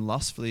a woman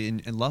lustfully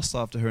and lust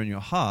after her in your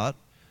heart,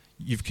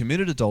 you've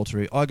committed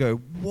adultery. I go,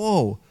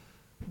 whoa,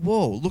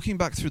 looking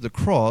back through the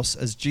cross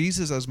as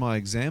Jesus as my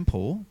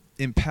example,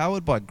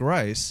 empowered by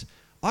grace,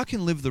 I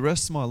can live the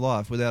rest of my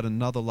life without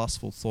another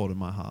lustful thought in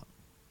my heart.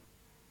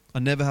 I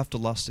never have to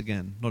lust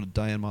again, not a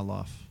day in my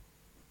life.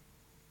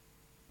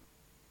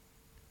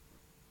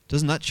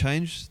 Doesn't that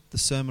change the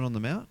Sermon on the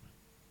Mount?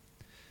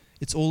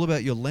 It's all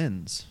about your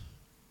lens.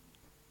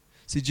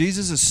 See,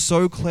 Jesus is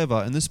so clever,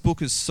 and this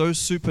book is so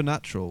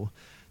supernatural,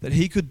 that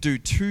he could do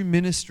two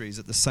ministries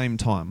at the same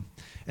time.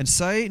 And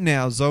say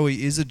now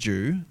Zoe is a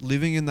Jew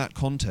living in that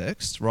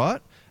context,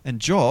 right? And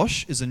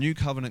Josh is a New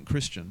Covenant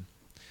Christian.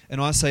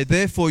 And I say,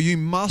 therefore you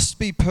must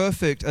be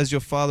perfect as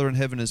your Father in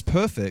heaven is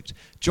perfect.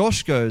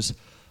 Josh goes,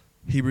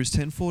 Hebrews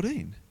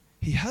 10:14.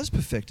 He has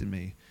perfected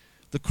me.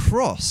 The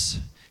cross,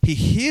 he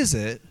hears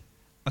it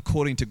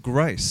according to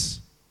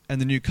grace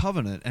and the new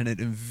covenant, and it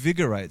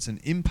invigorates and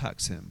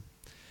impacts him.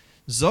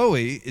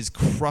 Zoe is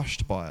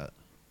crushed by it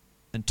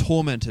and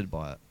tormented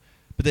by it,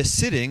 but they're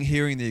sitting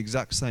hearing the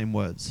exact same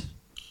words.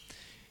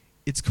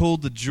 It's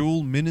called the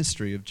dual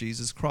ministry of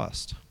Jesus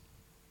Christ.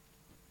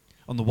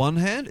 On the one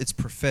hand, it's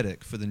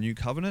prophetic for the new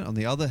covenant. On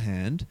the other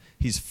hand,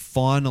 he's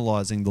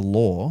finalizing the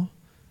law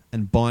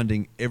and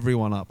binding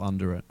everyone up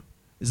under it.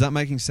 Is that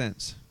making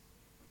sense?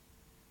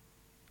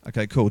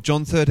 Okay, cool.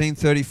 John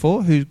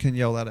 13:34. Who can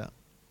yell that out?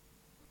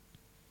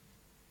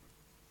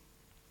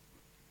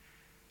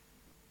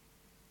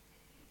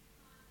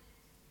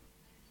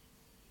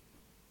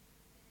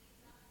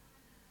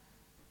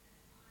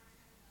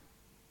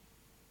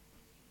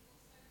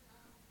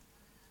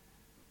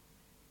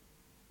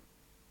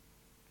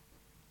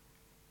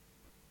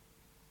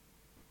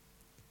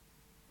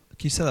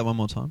 Can you say that one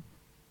more time?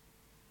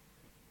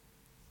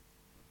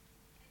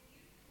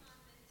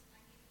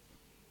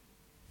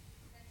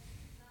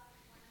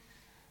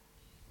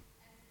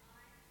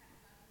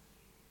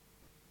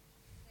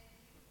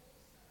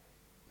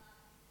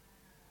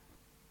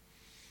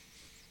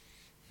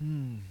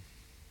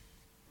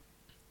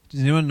 Does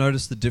anyone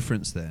notice the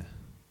difference there?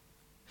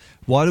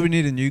 Why do we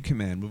need a new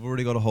command? We've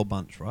already got a whole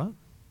bunch, right?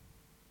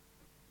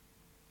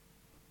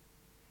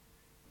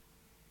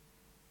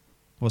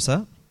 What's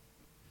that?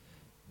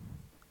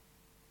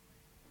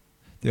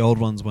 The old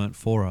ones weren't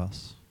for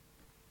us.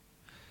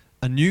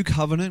 A new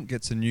covenant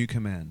gets a new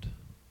command.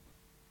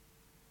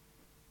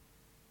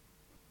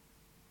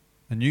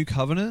 A new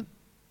covenant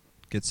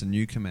gets a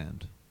new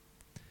command.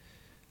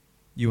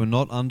 You are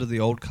not under the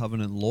old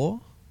covenant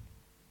law.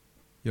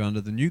 You're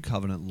under the new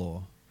covenant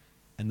law.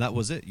 And that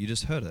was it. You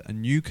just heard it. A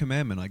new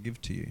commandment I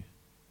give to you.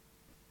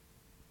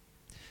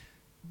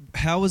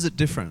 How is it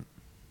different?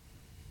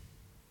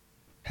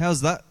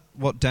 How's that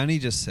what Danny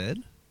just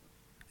said?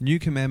 A new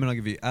commandment I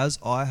give you. As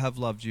I have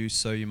loved you,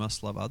 so you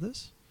must love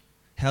others.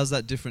 How's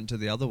that different to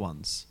the other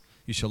ones?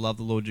 You shall love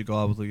the Lord your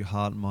God with all your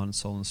heart, mind,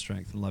 soul, and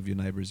strength, and love your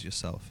neighbor as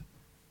yourself.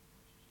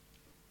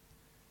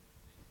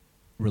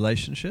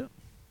 Relationship?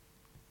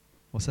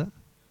 What's that?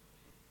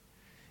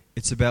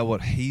 It's about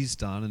what he's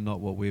done and not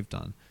what we've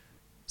done.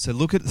 So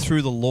look at it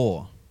through the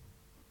law.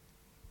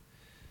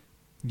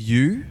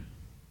 You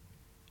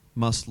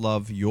must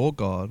love your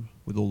God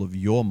with all of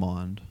your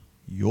mind,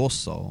 your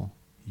soul,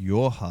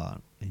 your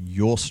heart, and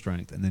your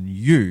strength. And then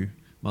you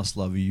must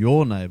love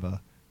your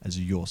neighbor as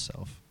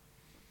yourself.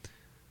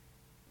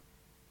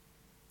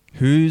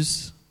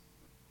 Who's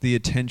the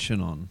attention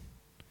on?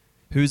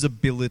 Whose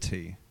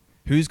ability?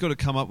 Who's got to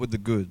come up with the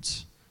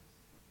goods?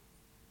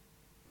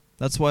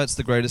 That's why it's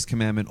the greatest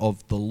commandment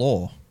of the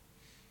law.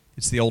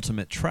 It's the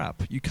ultimate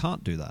trap. You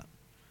can't do that.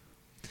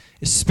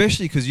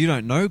 Especially because you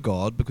don't know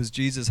God, because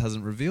Jesus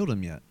hasn't revealed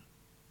him yet.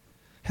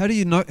 How do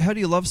you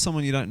love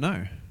someone you don't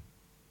know?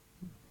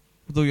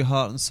 With all your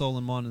heart and soul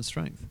and mind and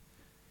strength.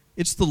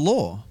 It's the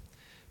law.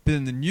 But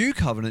in the new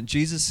covenant,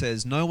 Jesus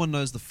says, no one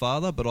knows the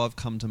Father, but I've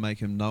come to make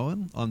him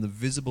known. I'm the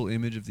visible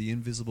image of the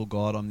invisible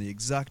God. I'm the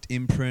exact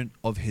imprint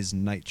of his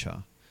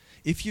nature.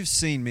 If you've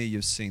seen me,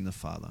 you've seen the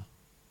Father.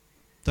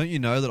 Don't you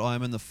know that I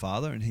am in the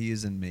Father and he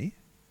is in me?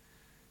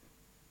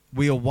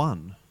 We are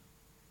one.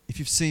 If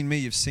you've seen me,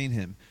 you've seen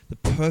him. The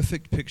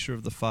perfect picture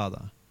of the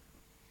Father.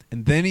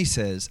 And then he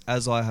says,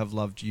 as I have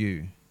loved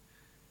you,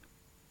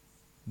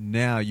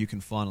 now you can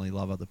finally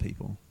love other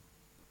people.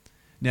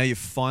 Now you've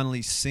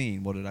finally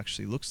seen what it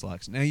actually looks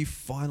like. Now you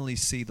finally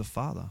see the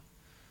Father.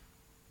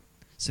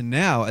 So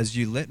now, as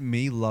you let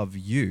me love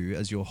you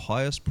as your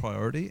highest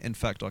priority, in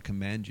fact, I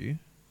command you,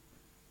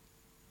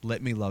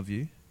 let me love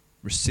you,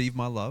 receive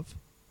my love.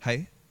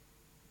 Hey,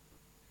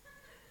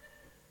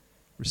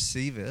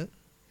 receive it.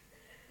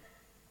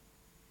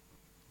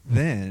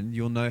 Then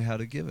you'll know how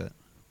to give it.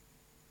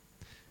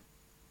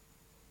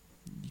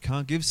 You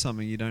can't give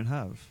something you don't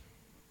have.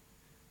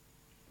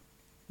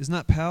 Isn't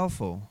that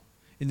powerful?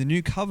 In the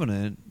new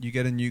covenant, you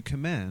get a new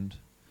command.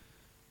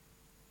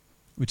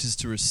 which is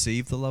to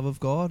receive the love of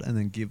God and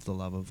then give the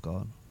love of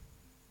God.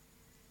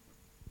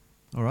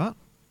 All right?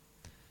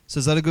 So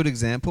is that a good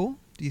example,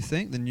 do you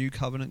think, the new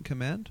covenant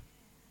command?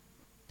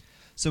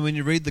 So when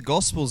you read the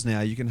Gospels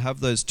now, you can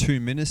have those two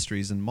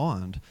ministries in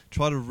mind.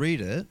 Try to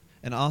read it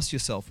and ask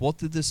yourself, what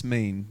did this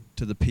mean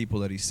to the people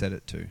that he said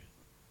it to?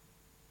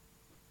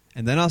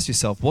 And then ask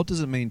yourself, what does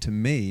it mean to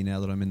me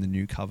now that I'm in the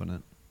new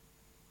covenant?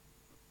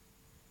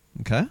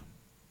 Okay?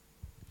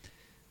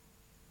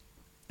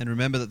 And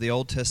remember that the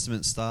Old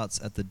Testament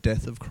starts at the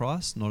death of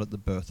Christ, not at the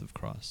birth of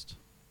Christ.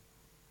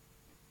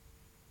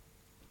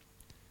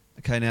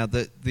 Okay, now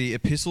the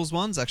epistles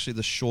one's actually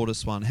the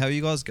shortest one. How are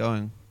you guys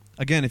going?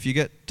 Again, if you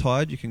get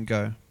tired, you can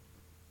go.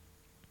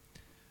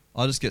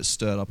 I just get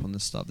stirred up on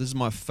this stuff. This is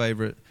my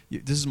favorite.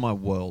 This is my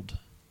world.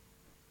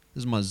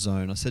 This is my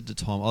zone. I said to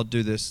Tom, I'll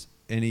do this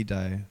any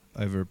day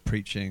over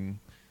preaching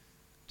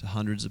to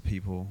hundreds of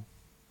people.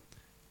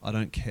 I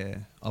don't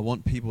care. I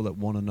want people that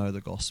want to know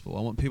the gospel.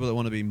 I want people that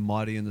want to be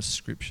mighty in the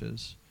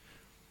scriptures.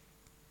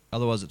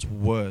 Otherwise, it's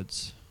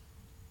words.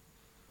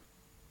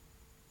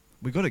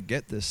 We got to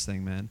get this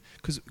thing, man.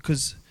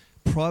 Because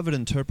private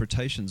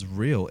interpretation's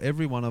real.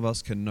 Every one of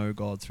us can know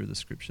God through the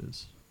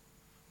scriptures.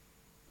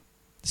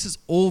 This is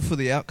all for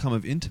the outcome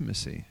of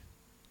intimacy.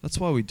 That's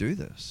why we do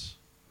this.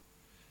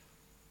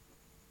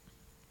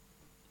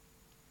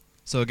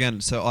 So again,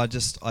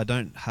 I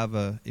don't have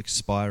a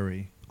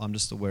expiry. I'm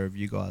just aware of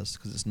you guys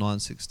because it's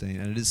 9:16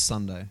 and it is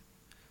Sunday.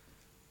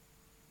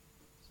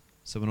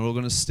 So we're not all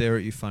going to stare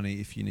at you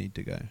funny if you need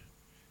to go.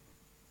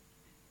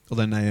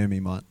 Although Naomi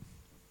might.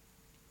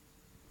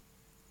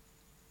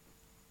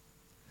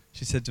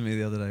 She said to me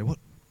the other day,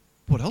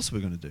 what else are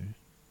we going to do?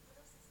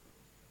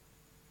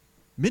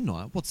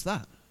 Midnight? What's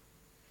that?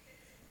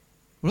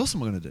 What else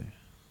am I going to do?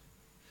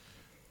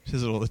 She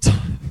says it all the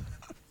time.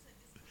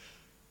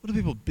 What are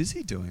people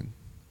busy doing?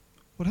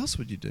 What else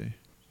would you do?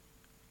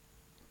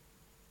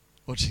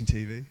 Watching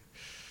TV.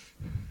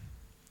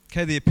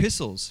 Okay, the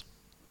epistles.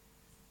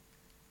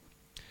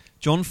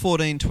 John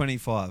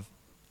 14:25.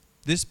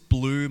 This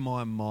blew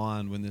my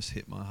mind when this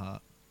hit my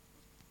heart.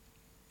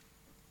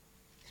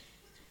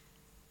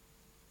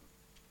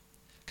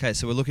 Okay,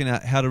 so we're looking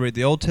at how to read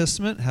the Old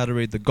Testament, how to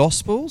read the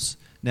Gospels.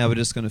 Now we're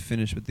just going to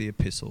finish with the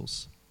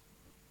epistles.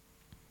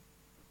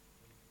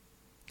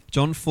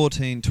 John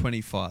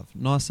 14:25.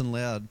 Nice and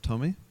loud,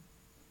 Tommy.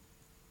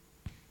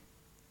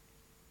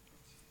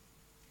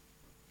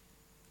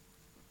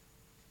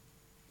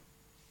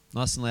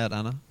 Nice and loud,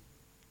 Anna.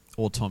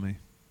 Or Tommy.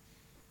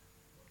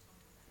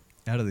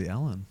 Out of the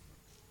Allen.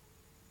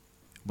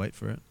 Wait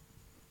for it.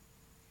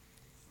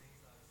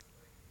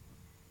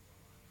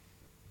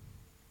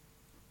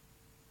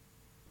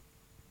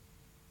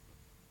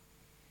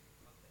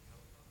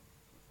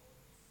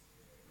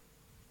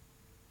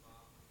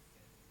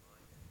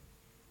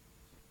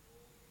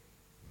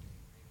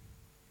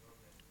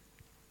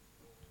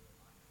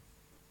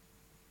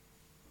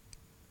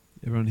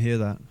 Everyone hear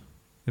that?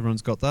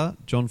 Everyone's got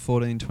that? John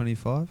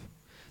 14:25.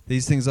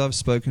 These things I've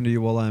spoken to you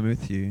while I am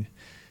with you.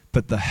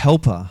 But the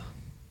Helper,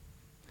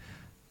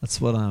 that's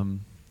what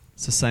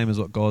it's the same as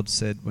what God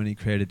said when he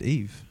created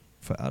Eve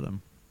for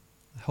Adam.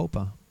 The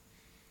Helper.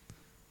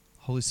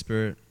 Holy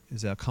Spirit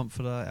is our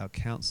comforter, our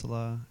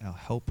counselor, our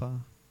helper.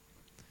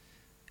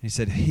 And he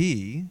said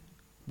he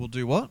will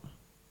do what?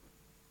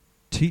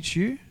 Teach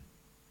you?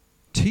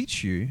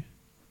 Teach you?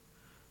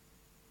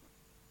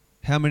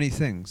 How many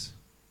things?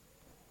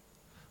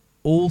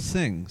 All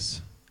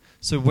things.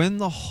 So when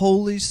the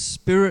Holy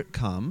Spirit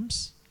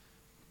comes,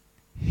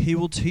 he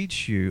will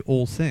teach you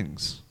all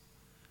things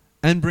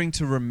and bring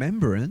to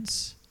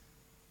remembrance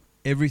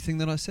everything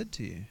that I said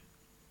to you.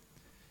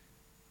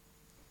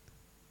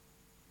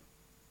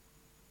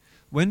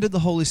 When did the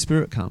Holy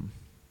Spirit come?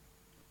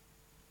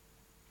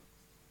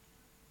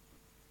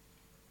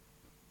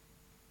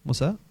 What's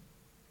that?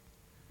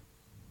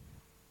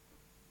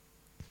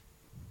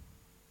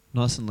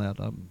 Nice and loud.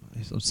 I'm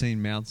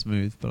seeing mouths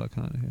move, but I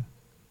can't hear.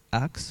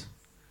 Acts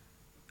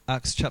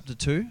chapter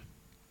 2,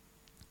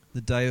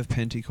 the day of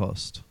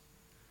Pentecost.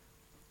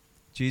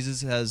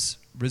 Jesus has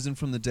risen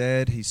from the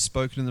dead. He's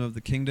spoken to them of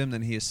the kingdom.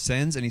 Then he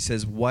ascends and he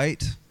says,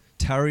 wait,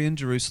 tarry in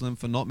Jerusalem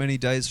for not many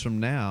days from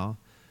now.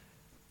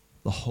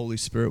 The Holy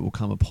Spirit will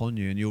come upon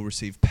you and you'll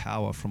receive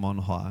power from on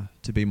high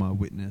to be my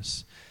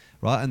witness.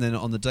 Right? And then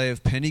on the day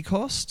of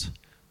Pentecost,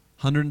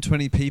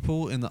 120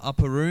 people in the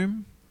upper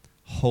room,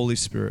 Holy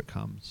Spirit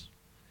comes.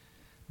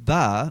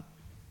 That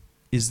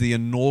is the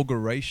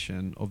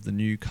inauguration of the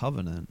new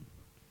covenant.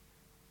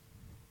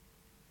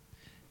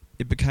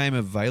 It became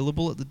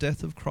available at the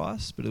death of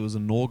Christ, but it was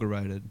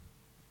inaugurated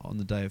on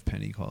the day of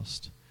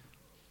Pentecost.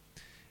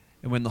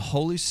 And when the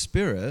Holy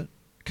Spirit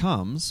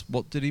comes,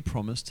 what did he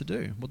promise to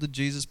do? What did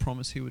Jesus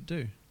promise he would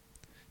do?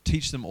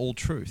 Teach them all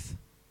truth.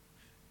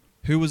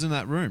 Who was in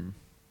that room?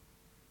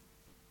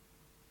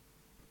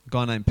 A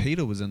guy named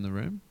Peter was in the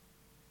room.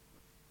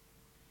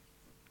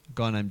 A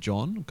guy named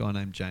John, a guy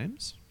named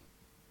James,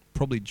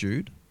 probably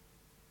Jude,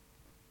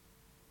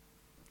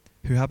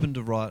 who happened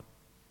to write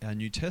our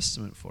New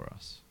Testament for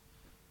us.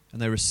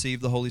 And they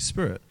received the Holy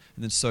Spirit.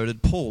 And then so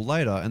did Paul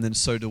later, and then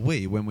so do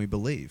we when we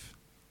believe.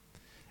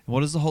 And what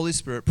does the Holy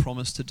Spirit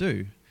promise to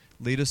do?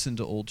 Lead us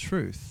into all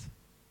truth.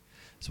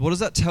 So what does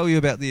that tell you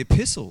about the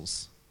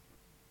epistles?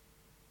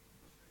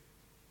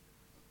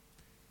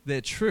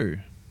 They're true.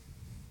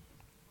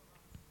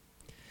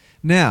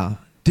 Now,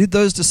 did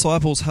those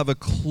disciples have a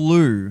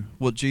clue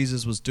what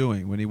Jesus was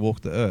doing when he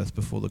walked the earth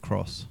before the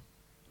cross?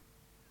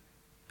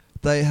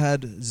 They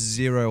had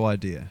zero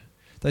idea.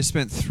 They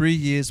spent 3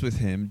 years with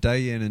him,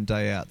 day in and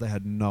day out. They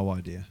had no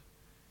idea.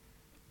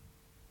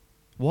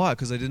 Why?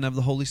 Because they didn't have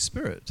the Holy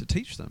Spirit to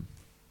teach them.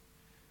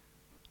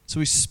 So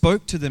he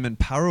spoke to them in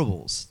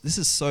parables. This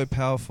is so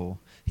powerful.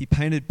 He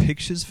painted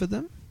pictures for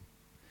them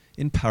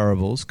in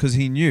parables because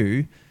he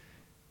knew,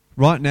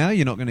 right now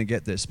you're not going to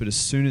get this, but as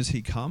soon as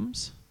he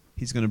comes,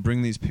 he's going to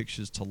bring these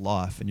pictures to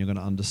life and you're going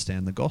to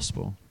understand the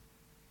gospel.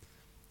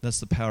 That's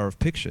the power of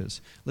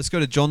pictures. Let's go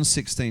to John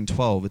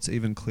 16:12. It's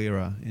even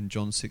clearer in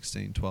John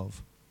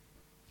 16:12.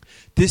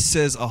 This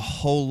says a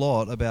whole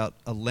lot about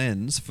a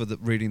lens for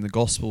reading the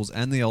Gospels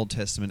and the Old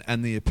Testament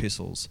and the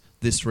epistles,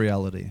 this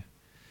reality.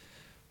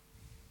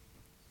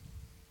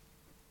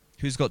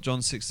 Who's got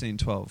John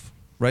 16:12?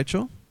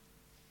 Rachel?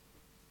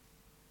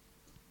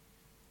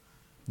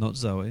 Not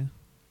Zoe.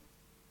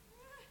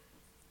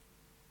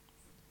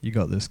 You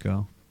got this,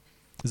 girl.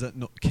 Is that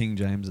not King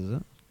James, is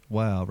it?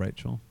 Wow,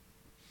 Rachel.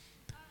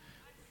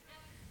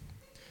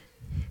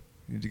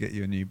 You need to get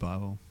you a new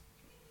Bible.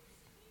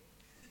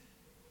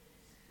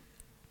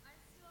 I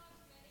still have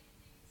many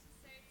things to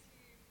say to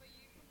you, but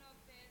you cannot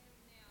bear them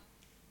now.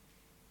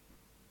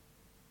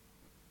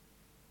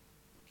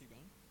 Keep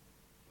going.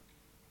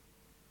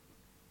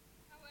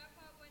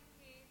 However, when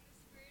he, the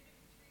Spirit of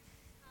truth,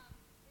 has come,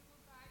 he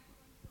will guide you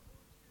into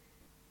all truth.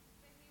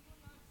 For he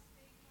will not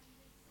speak on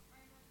his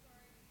own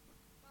authority,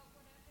 but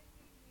whatever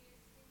he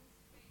hears, he will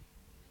speak,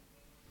 and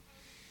he will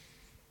tell you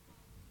things to come.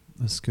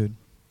 That's good.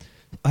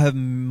 I have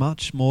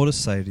much more to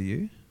say to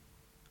you.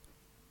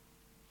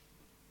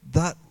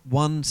 That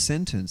one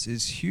sentence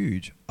is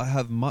huge. I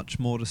have much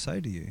more to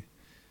say to you.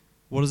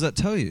 What does that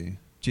tell you?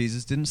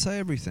 Jesus didn't say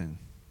everything.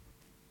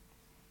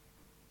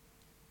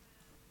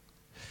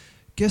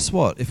 Guess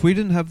what? If we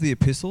didn't have the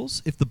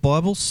epistles, if the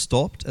Bible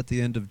stopped at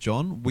the end of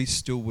John, we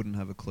still wouldn't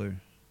have a clue.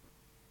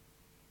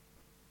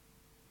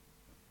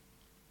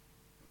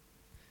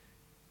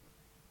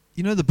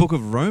 You know, the book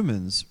of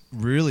Romans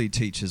really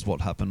teaches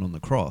what happened on the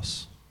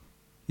cross.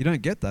 You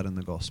don't get that in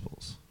the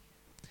Gospels.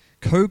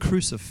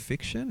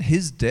 Co-crucifixion,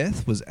 his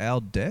death was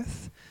our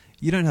death.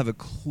 You don't have a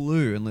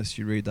clue unless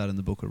you read that in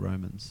the book of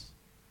Romans.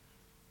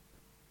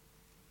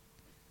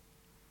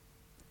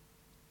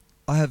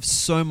 I have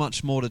so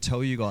much more to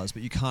tell you guys,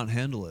 but you can't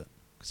handle it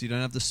because you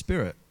don't have the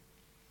Spirit.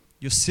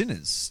 You're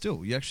sinners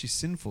still. You're actually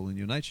sinful in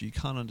your nature. You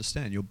can't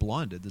understand. You're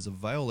blinded. There's a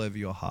veil over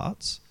your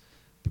hearts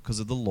because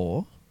of the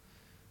law.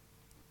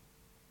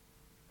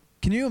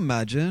 Can you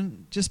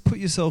imagine? Just put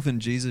yourself in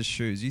Jesus'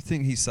 shoes. You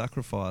think he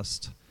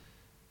sacrificed.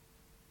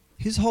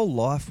 His whole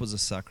life was a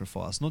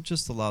sacrifice, not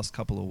just the last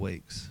couple of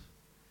weeks.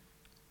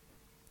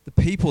 The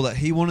people that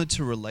he wanted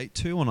to relate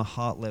to on a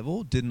heart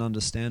level didn't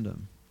understand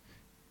him.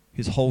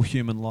 His whole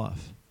human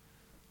life.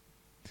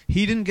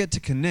 He didn't get to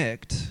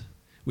connect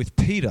with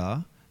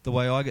Peter the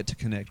way I get to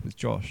connect with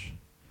Josh.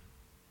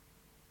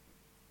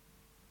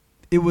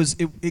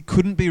 It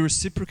couldn't be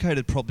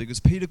reciprocated properly because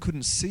Peter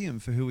couldn't see him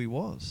for who he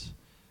was.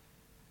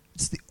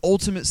 It's the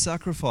ultimate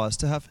sacrifice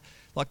to have,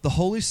 like the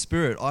Holy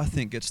Spirit, I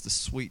think, gets the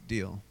sweet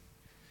deal.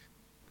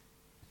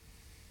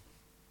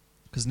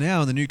 Because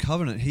now in the new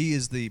covenant, he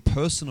is the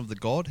person of the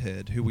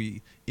Godhead who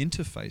we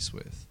interface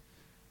with.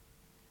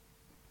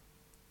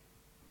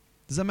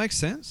 Does that make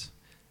sense?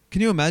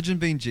 Can you imagine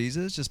being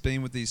Jesus, just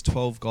being with these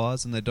 12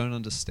 guys and they don't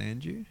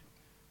understand you?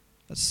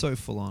 That's so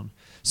full on.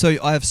 So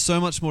I have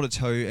so much more to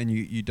tell you and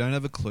you don't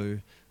have a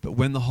clue. But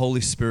when the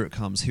Holy Spirit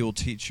comes, he will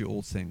teach you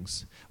all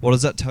things. What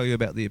does that tell you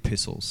about the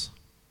epistles?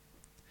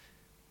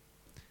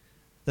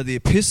 That the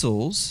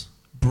epistles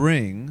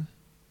bring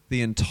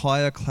the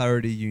entire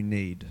clarity you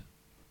need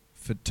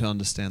to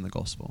understand the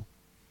gospel.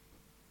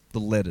 The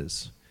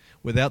letters.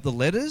 Without the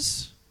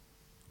letters,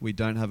 we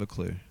don't have a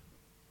clue.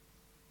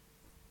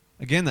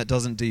 Again, that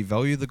doesn't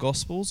devalue the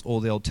Gospels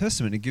or the Old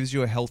Testament. It gives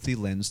you a healthy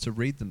lens to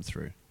read them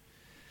through.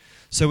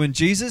 So when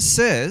Jesus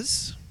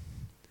says,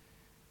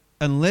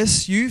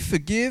 unless you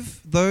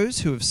forgive those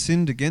who have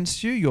sinned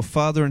against you, your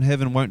Father in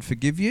heaven won't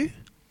forgive you.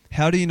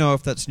 How do you know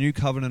if that's New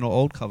Covenant or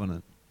Old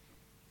Covenant?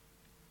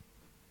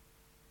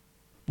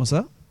 What's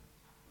that?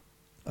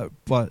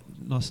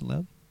 Nice and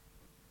loud.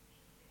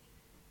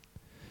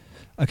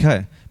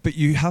 Okay, but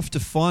you have to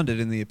find it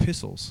in the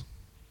epistles.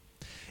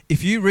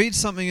 If you read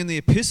something in the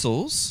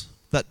epistles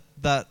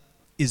that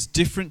is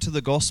different to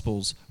the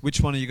Gospels, which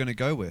one are you going to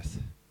go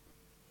with?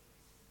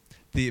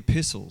 The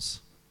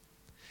epistles.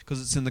 Because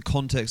it's in the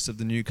context of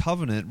the new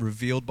covenant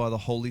revealed by the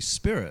Holy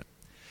Spirit.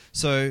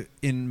 So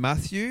in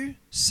Matthew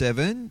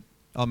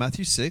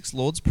 6,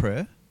 Lord's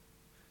Prayer,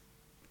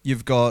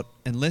 you've got,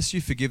 unless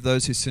you forgive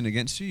those who sin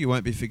against you, you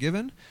won't be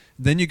forgiven.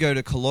 Then you go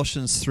to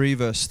Colossians 3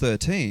 verse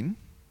 13,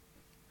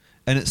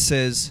 and it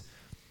says,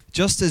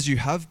 Just as you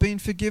have been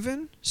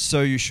forgiven,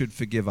 so you should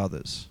forgive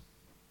others.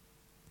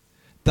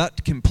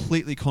 That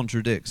completely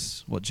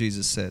contradicts what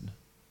Jesus said.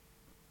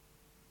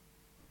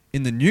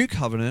 In the new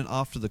covenant,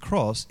 after the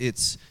cross,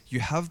 it's you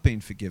have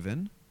been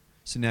forgiven,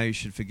 so now you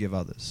should forgive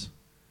others.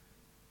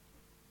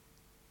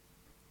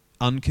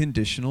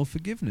 Unconditional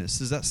forgiveness.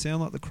 Does that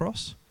sound like the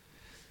cross?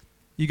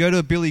 You go to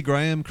a Billy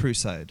Graham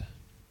crusade.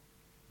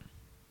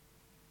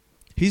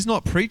 He's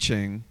not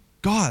preaching,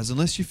 guys,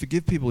 unless you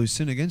forgive people who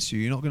sin against you,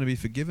 you're not going to be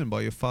forgiven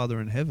by your Father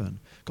in heaven.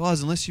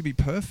 Guys, unless you be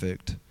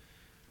perfect,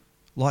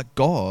 like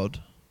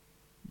God,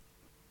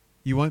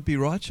 you won't be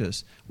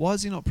righteous. Why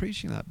is he not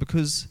preaching that?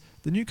 Because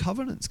the new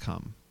covenant's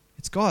come.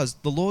 It's, guys,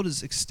 the Lord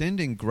is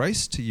extending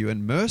grace to you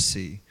and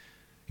mercy.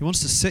 He wants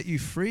to set you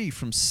free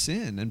from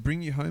sin and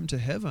bring you home to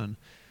heaven.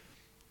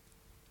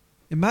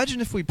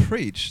 Imagine if we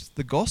preached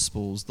the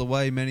Gospels the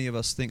way many of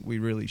us think we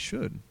really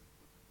should.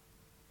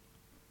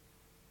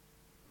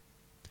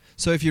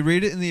 So if you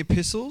read it in the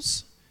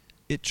epistles,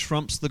 it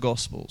trumps the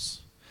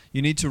Gospels.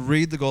 You need to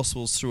read the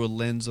Gospels through a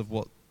lens of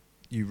what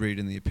you read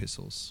in the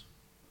epistles.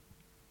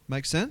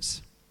 Make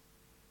sense?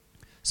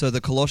 So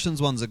the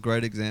Colossians one's a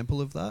great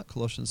example of that,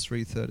 Colossians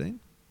 3:13.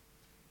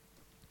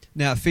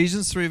 Now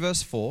Ephesians 3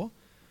 verse 4,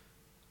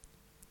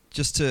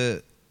 just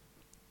to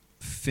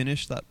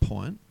finish that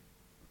point,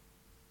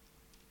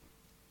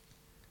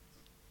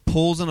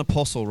 Paul's an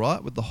apostle,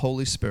 right, with the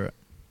Holy Spirit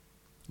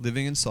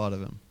living inside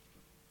of him.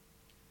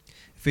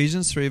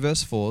 Ephesians 3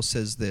 verse 4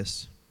 says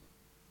this: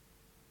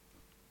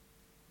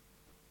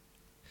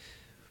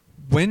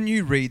 when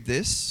you read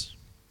this,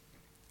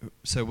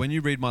 so when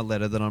you read my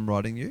letter that I'm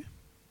writing you,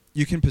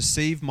 you can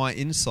perceive my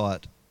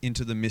insight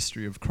into the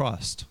mystery of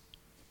Christ.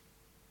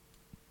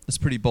 That's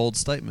a pretty bold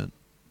statement.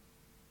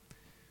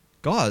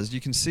 Guys, you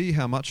can see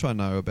how much I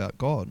know about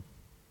God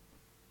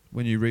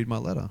when you read my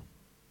letter.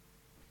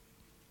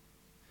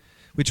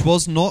 Which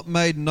was not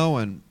made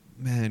known,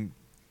 man,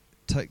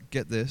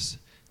 get this.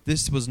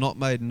 This was not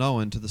made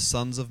known to the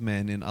sons of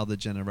men in other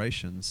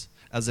generations,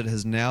 as it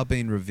has now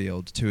been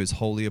revealed to his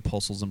holy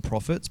apostles and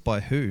prophets by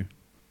who?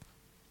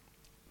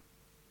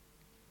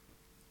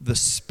 The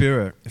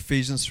Spirit.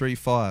 Ephesians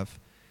 3:5.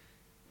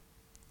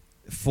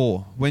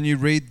 4. When you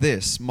read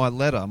this, my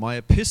letter, my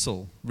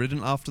epistle,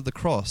 written after the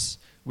cross,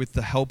 with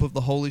the help of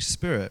the Holy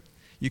Spirit,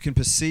 you can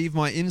perceive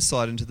my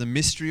insight into the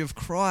mystery of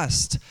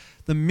Christ.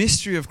 The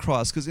mystery of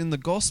Christ, because in the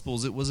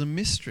Gospels it was a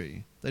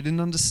mystery. They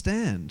didn't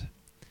understand.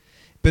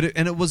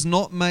 And it was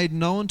not made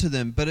known to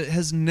them, but it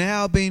has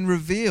now been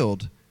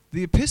revealed.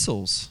 The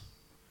epistles.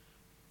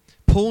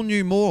 Paul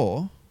knew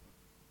more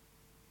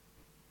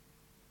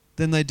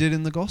than they did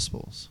in the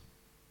Gospels.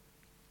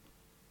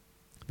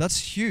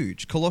 That's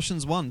huge.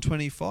 Colossians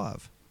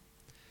 1:25.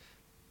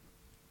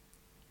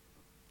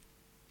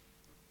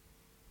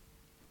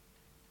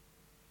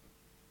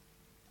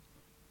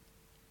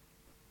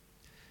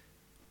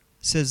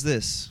 Says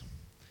this: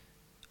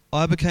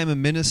 I became a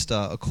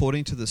minister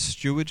according to the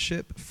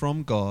stewardship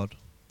from God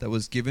that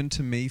was given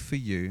to me for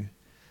you,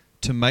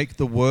 to make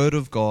the word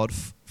of God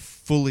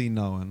fully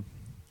known.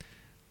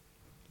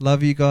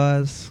 Love you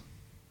guys.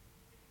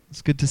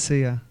 It's good to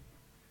see you.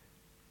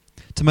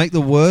 To make the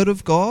word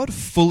of God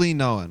fully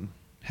known.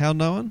 How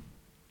known?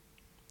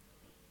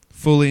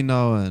 Fully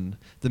known.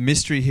 The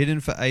mystery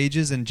hidden for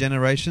ages and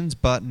generations,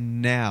 but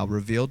now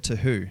revealed to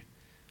who?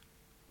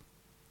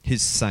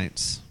 His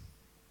saints.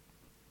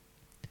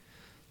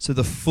 So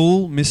the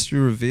full mystery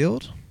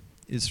revealed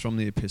is from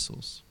the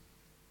epistles.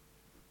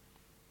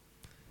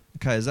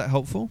 Okay, is that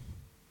helpful?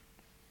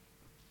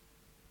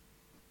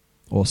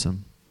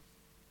 Awesome.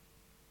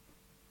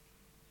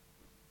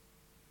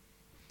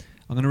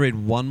 I'm going to read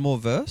one more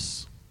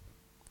verse,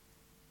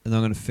 and then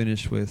I'm going to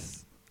finish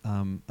with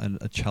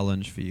a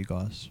challenge for you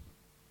guys.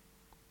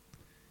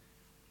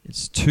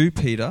 It's 2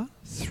 Peter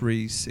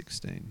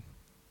 3:16.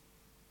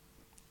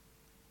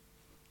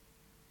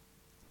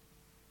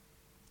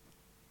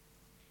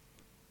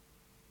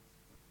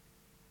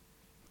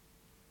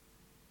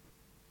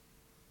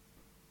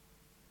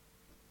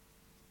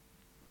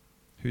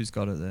 Who's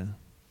got it there?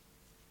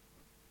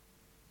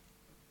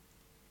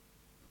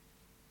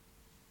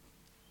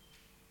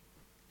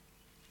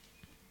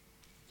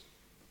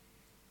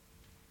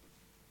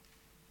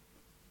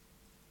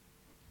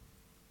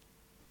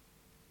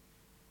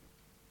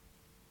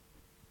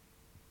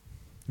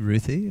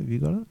 Ruthie, have you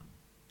got it?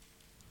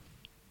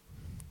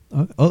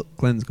 Oh,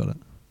 Glenn's got it.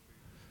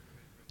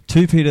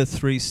 2 Peter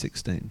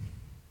 3:16.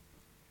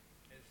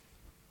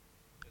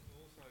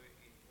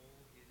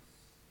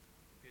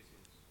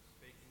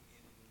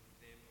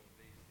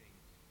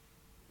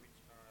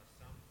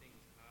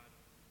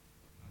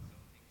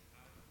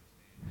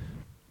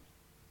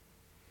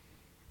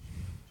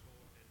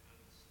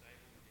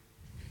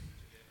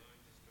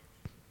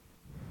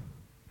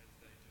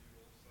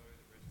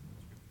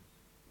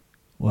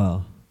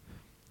 Wow.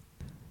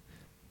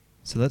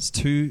 So that's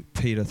 2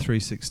 Peter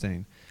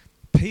 3:16.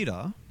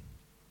 Peter,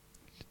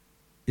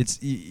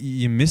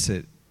 you miss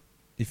it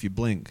if you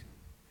blink.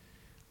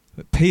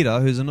 But Peter,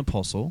 who's an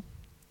apostle,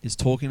 is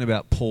talking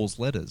about Paul's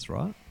letters,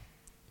 right?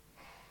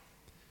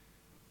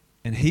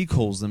 And he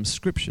calls them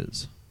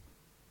scriptures.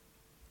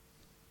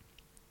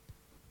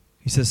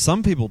 He says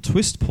some people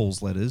twist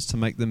Paul's letters to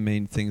make them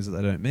mean things that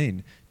they don't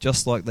mean,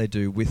 just like they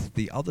do with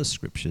the other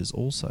scriptures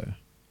also.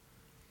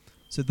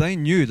 So they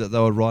knew that they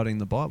were writing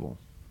the Bible.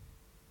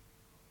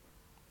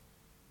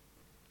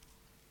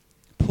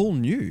 Paul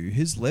knew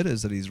his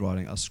letters that he's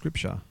writing are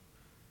scripture.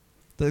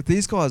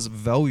 These guys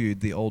valued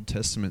the Old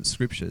Testament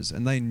scriptures,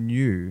 and they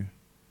knew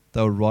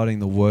they were writing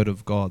the Word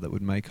of God that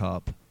would make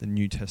up the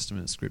New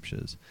Testament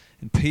scriptures.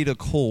 And Peter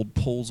called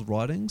Paul's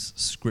writings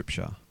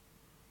scripture.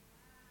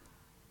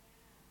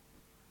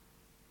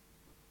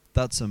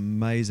 That's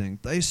amazing.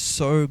 They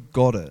so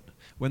got it.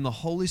 When the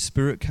Holy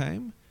Spirit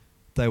came,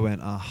 they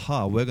went,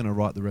 aha, we're going to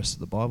write the rest of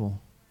the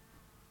Bible.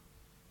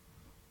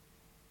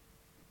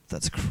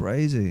 That's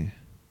crazy.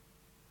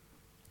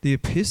 The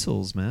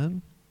epistles,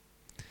 man.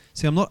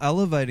 See, I'm not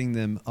elevating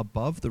them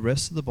above the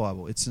rest of the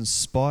Bible. It's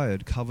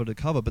inspired cover to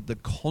cover, but the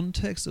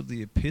context of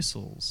the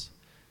epistles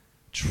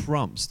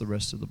trumps the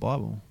rest of the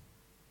Bible.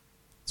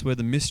 It's where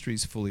the mystery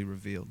is fully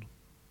revealed.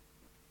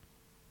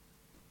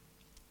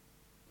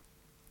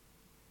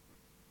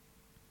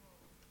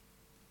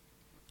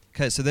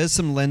 Okay, so there's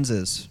some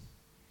lenses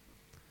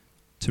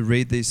to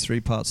read these three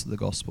parts of the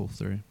gospel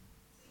through.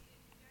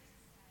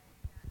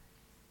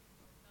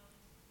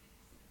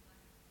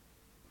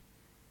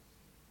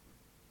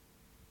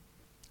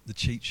 The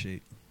cheat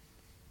sheet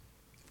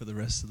for the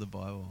rest of the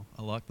Bible.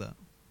 I like that.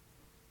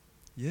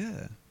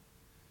 Yeah.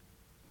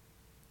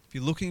 If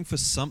you're looking for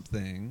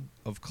something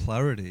of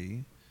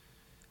clarity,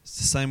 it's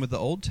the same with the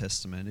Old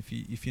Testament.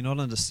 If you're not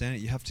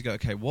understanding it, you have to go,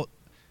 okay,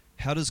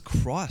 how does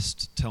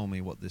Christ tell me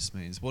what this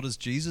means? What does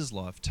Jesus'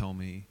 life tell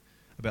me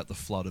about the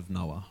flood of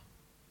Noah?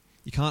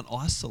 You can't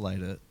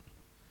isolate it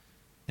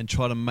and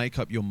try to make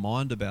up your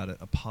mind about it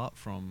apart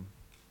from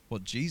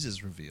what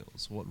Jesus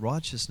reveals, what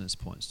righteousness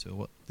points to,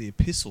 what the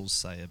epistles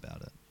say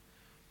about it.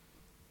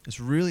 It's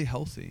really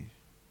healthy.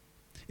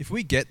 If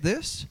we get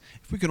this,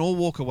 if we can all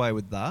walk away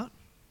with that,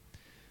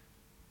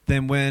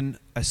 then when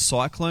a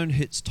cyclone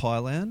hits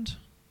Thailand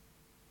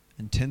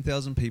and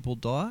 10,000 people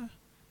die,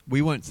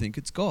 we won't think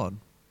it's God.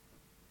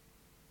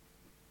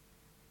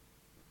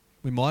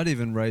 We might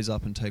even raise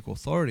up and take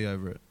authority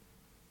over it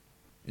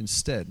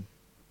instead,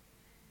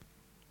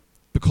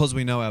 because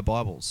we know our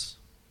Bibles.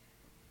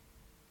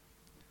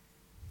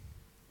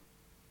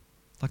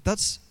 Like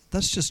that's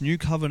just New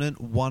Covenant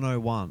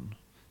 101.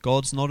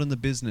 God's not in the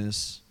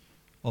business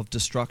of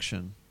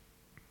destruction.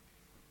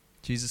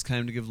 Jesus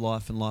came to give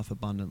life and life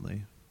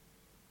abundantly.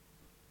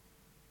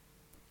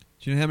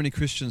 Do you know how many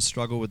Christians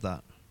struggle with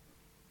that?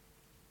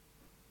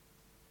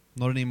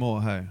 Not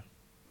anymore, hey?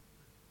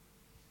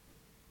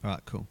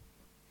 Alright, cool.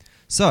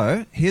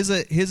 So, here's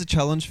a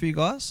challenge for you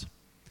guys.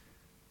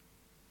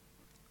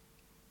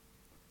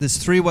 There's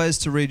 3 ways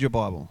to read your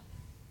Bible.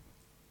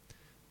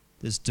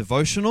 There's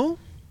devotional.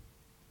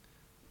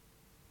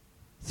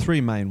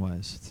 3 main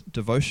ways.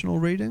 Devotional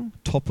reading,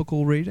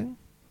 topical reading,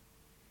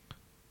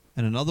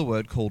 and another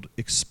word called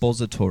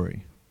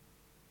expository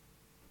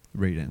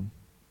reading.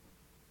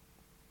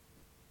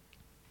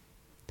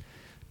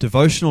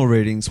 Devotional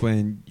readings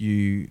when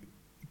you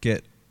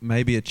get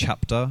maybe a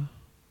chapter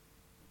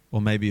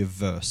or maybe a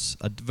verse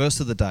of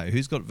the day.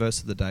 Who's got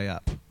verse of the day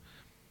app?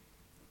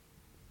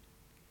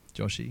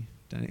 Joshy,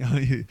 Danny,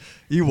 are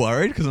you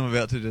worried because I'm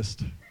about to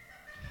just...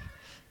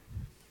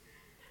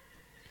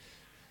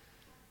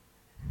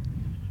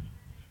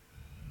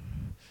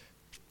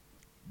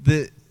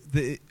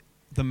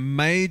 The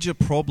major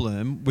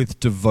problem with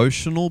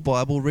devotional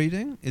Bible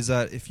reading is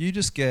that if you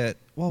just get,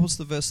 what's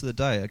the verse of the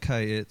day?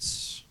 Okay,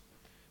 it's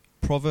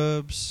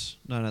Proverbs,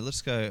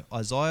 let's go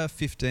Isaiah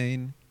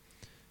 15,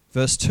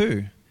 verse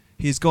 2.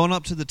 He's gone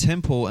up to the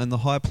temple and the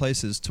high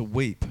places to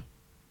weep.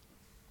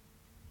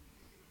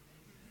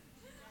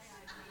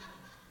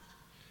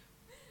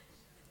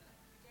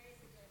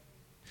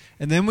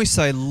 And then we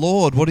say,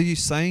 Lord, what are you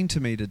saying to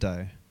me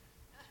today?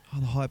 Oh,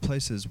 the high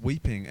places,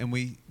 weeping. And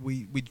we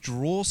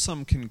draw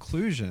some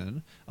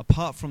conclusion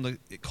apart from the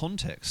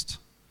context,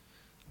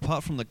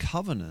 apart from the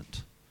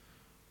covenant.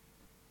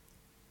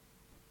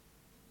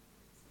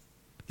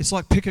 It's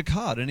like pick a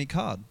card, any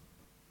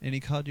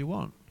card you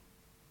want.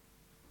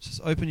 Just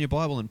open your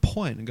Bible and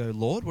point and go,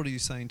 Lord, what are you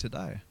saying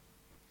today?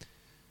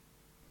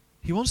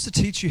 He wants to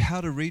teach you how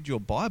to read your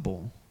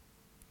Bible.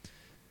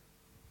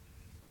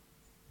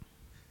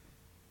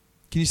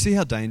 Can you see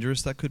how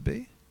dangerous that could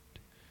be?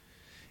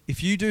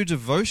 If you do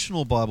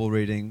devotional Bible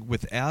reading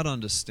without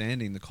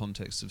understanding the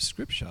context of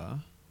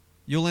Scripture,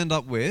 you'll end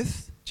up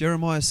with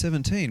Jeremiah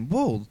 17.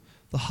 Whoa,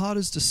 the heart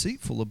is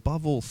deceitful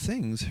above all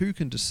things. Who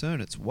can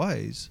discern its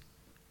ways?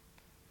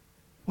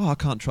 Well, I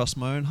can't trust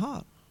my own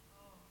heart.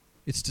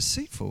 It's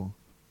deceitful.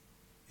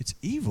 It's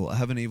evil. I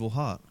have an evil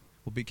heart.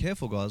 Well, be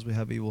careful, guys. We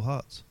have evil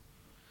hearts.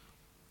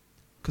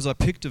 Because I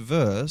picked a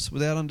verse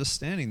without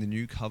understanding the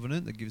new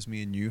covenant that gives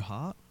me a new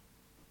heart.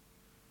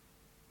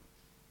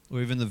 Or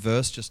even the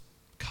verse just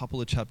a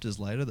couple of chapters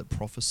later that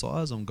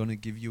prophesies, I'm going to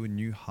give you a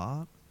new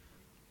heart.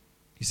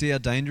 You see how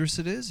dangerous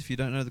it is if you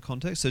don't know the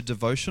context? So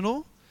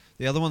devotional,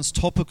 The other one's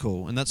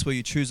topical, and that's where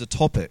you choose a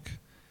topic.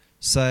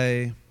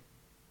 Say,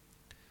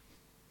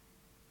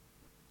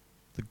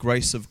 the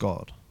grace of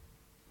God.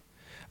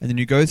 And then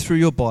you go through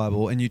your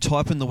Bible and you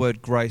type in the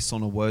word grace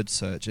on a word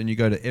search and you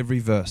go to every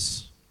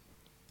verse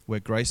where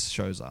grace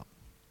shows up.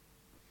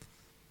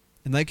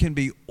 And they can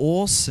be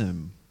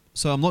awesome.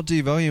 So I'm not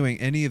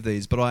devaluing any of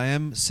these, but I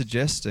am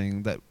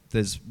suggesting that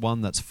there's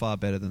one that's far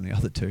better than the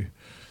other two.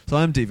 So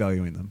I'm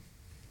devaluing them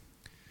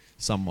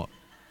somewhat.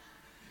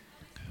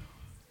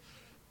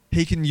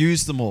 He can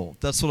use them all.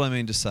 That's what I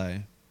mean to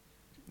say.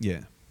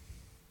 Yeah.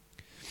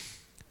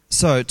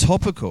 So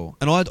topical,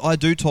 and I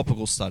do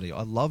topical study.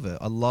 I love it.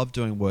 I love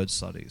doing word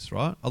studies,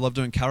 right? I love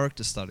doing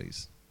character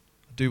studies.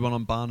 I do one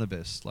on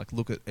Barnabas, like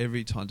look at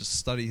every time, just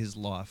study his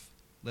life,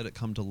 let it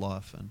come to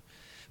life.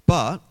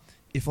 But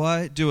if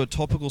I do a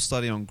topical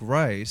study on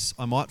grace,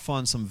 I might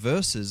find some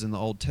verses in the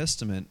Old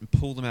Testament and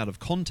pull them out of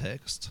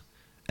context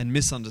and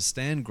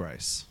misunderstand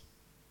grace.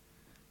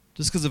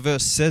 Just because a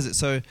verse says it.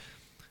 So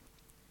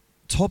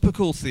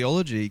topical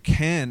theology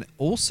can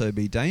also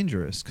be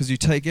dangerous because you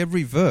take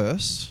every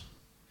verse.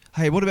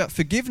 Hey, what about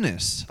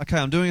forgiveness? Okay,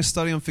 I'm doing a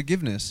study on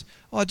forgiveness.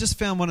 Oh, I just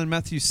found one in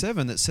Matthew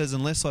 7 that says,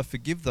 unless I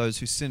forgive those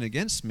who sin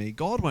against me,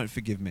 God won't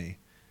forgive me.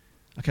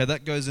 Okay,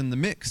 that goes in the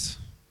mix.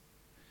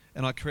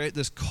 And I create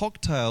this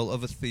cocktail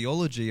of a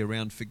theology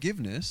around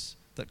forgiveness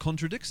that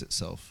contradicts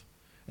itself.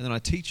 And then I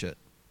teach it.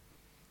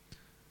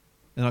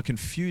 And I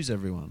confuse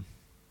everyone.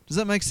 Does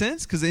that make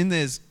sense? Because in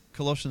there's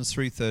Colossians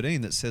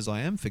 3:13 that says, I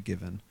am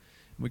forgiven.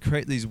 And we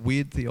create these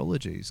weird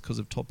theologies because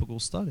of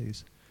topical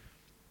studies.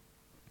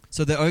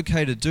 So they're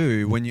okay to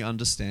do when you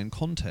understand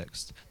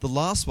context. The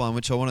last one,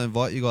 which I want to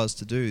invite you guys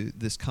to do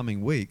this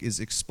coming week, is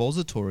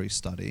expository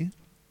study,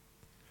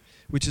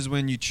 which is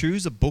when you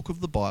choose a book of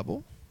the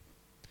Bible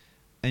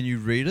and you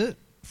read it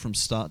from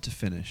start to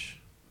finish.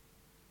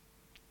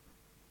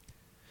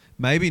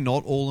 Maybe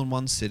not all in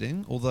one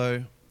sitting,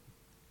 although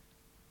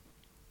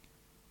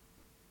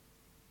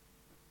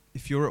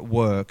if you're at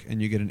work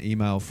and you get an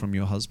email from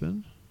your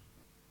husband,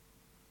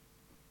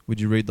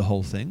 would you read the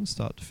whole thing,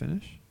 start to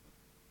finish?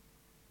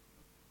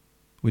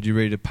 Would you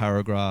read a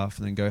paragraph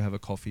and then go have a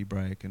coffee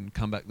break and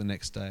come back the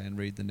next day and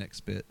read the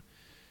next bit?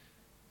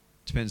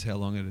 Depends how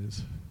long it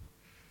is.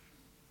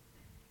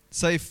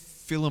 Say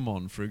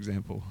Philemon, for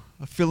example.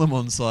 A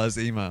Philemon-sized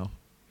email.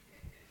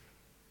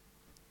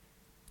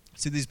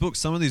 See, these books,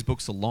 some of these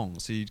books are long,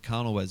 so you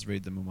can't always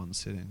read them in one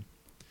sitting.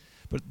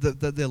 But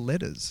they're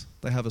letters.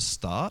 They have a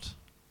start,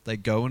 they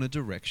go in a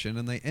direction,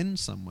 and they end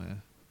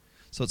somewhere.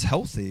 So it's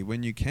healthy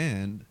when you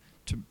can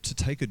to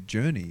take a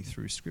journey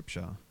through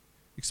Scripture.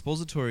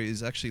 Expository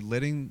is actually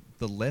letting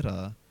the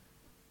letter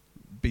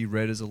be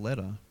read as a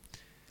letter.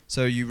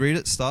 So you read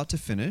it start to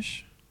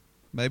finish,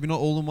 maybe not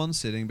all in one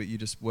sitting, but you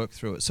just work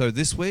through it. So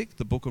this week,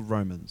 the book of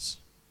Romans.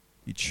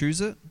 You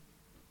choose it,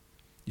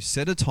 you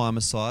set a time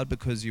aside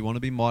because you want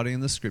to be mighty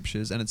in the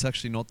Scriptures, and it's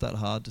actually not that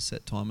hard to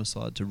set time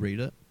aside to read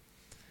it.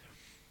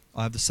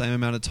 I have the same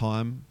amount of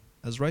time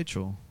as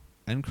Rachel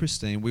and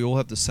Christine. We all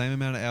have the same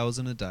amount of hours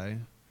in a day,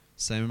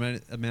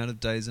 same amount of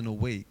days in a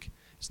week.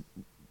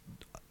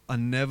 I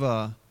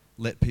never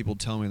let people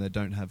tell me they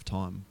don't have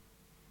time.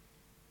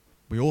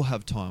 We all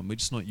have time. We're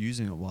just not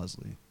using it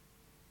wisely.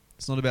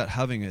 It's not about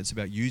having it. It's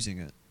about using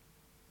it.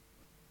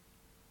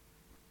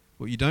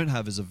 What you don't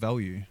have is a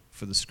value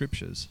for the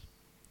Scriptures.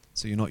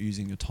 So you're not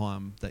using your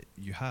time that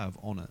you have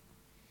on it.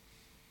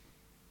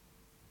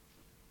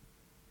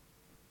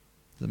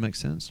 Does that make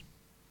sense?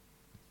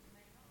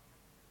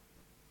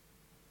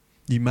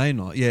 You may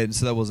not. Yeah,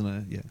 so that wasn't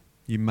a... Yeah,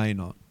 you may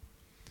not.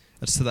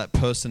 It's to that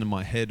person in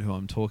my head who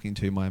I'm talking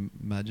to, my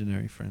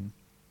imaginary friend.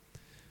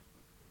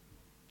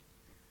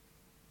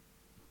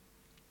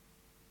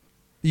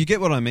 You get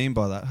what I mean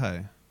by that,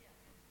 hey?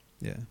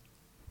 Yeah.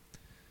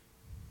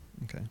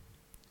 Okay.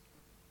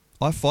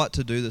 I fight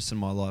to do this in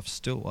my life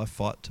still. I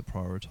fight to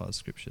prioritize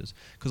Scriptures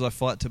because I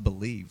fight to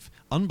believe.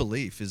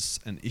 Unbelief is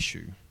an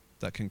issue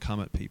that can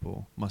come at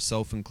people,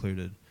 myself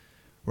included,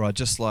 where I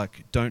just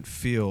don't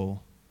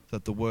feel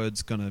that the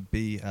Word's going to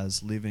be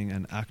as living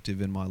and active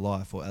in my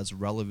life or as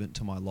relevant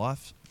to my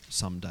life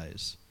some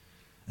days.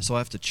 And so I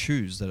have to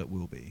choose that it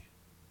will be.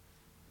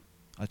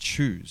 I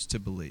choose to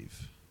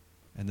believe.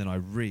 And then I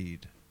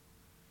read.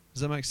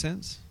 Does that make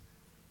sense?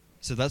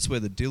 So that's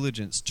where the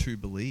diligence to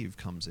believe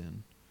comes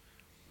in.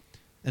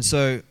 And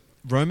so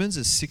Romans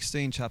is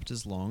 16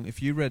 chapters long.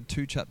 If you read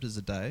 2 chapters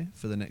a day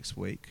for the next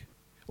week,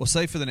 or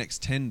say for the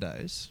next 10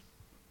 days,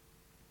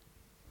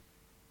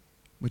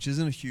 which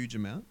isn't a huge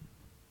amount,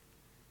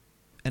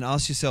 and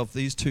ask yourself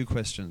these 2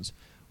 questions.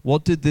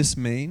 What did this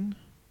mean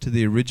to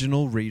the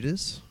original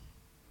readers?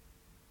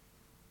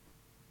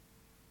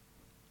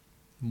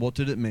 And what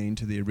did it mean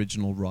to the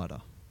original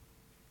writer?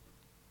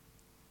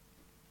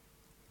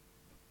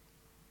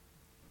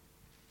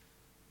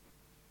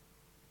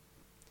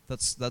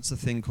 That's a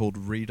thing called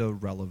reader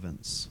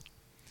relevance.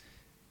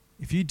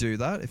 If you do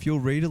that, if you'll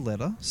read a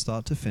letter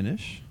start to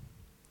finish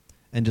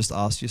and just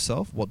ask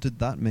yourself, what did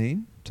that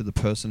mean to the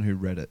person who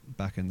read it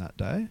back in that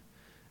day?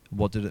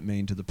 What did it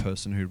mean to the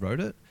person who wrote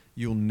it?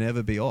 You'll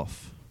never be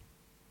off.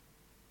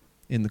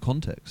 in the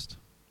context.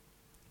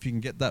 If you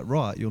can get that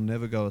right, you'll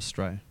never go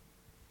astray.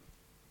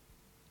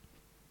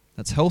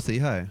 That's healthy,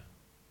 hey?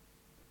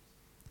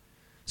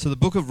 So the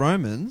book of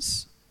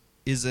Romans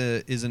is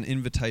an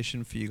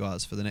invitation for you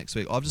guys for the next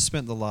week. I've just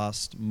spent the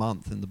last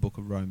month in the book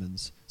of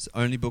Romans. It's the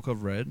only book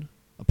I've read,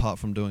 apart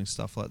from doing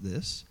stuff like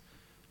this,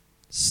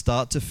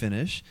 start to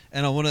finish.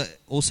 And I want to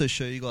also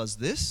show you guys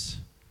this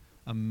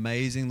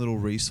amazing little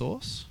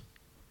resource.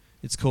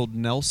 It's called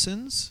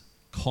Nelson's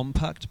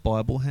Compact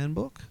Bible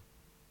Handbook.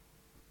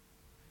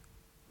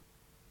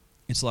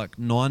 It's like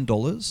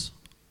 $9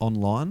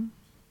 online.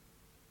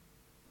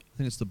 I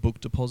think it's the book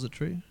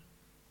depository.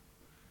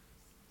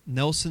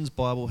 Nelson's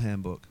Bible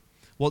Handbook.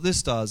 What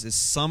this does is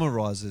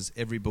summarizes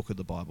every book of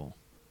the Bible.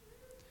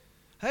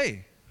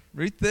 Hey,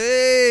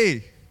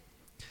 Ruthie!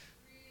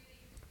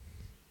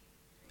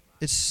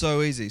 It's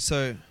so easy.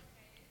 So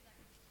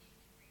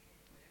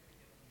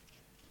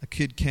a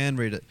kid can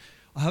read it.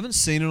 I haven't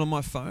seen it on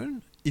my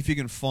phone. If you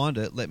can find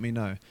it, let me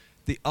know.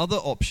 The other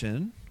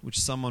option, which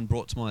someone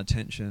brought to my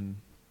attention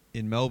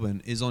in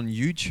Melbourne, is on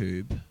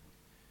YouTube.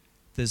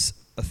 There's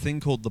a thing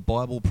called the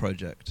Bible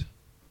Project.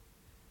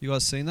 You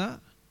guys seen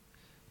that?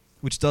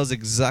 Which does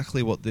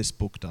exactly what this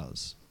book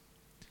does.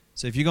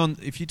 So if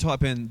you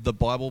type in the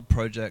Bible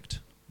Project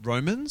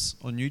Romans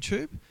on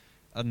YouTube,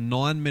 a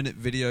 9-minute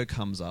video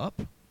comes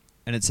up,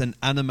 and it's an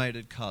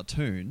animated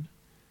cartoon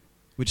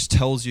which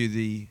tells you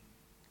the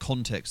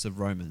context of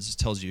Romans. It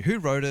tells you who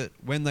wrote it,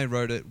 when they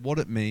wrote it, what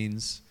it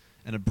means,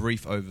 and a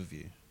brief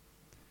overview.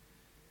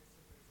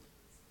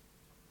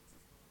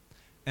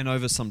 And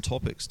over some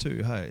topics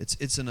too. Hey,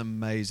 it's an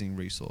amazing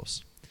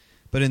resource.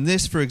 But in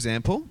this, for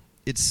example,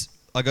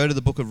 I go to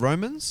the book of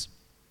Romans.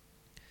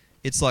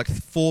 It's like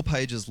 4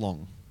 pages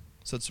long.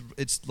 So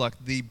it's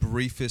like the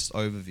briefest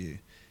overview.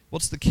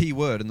 What's the key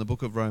word in the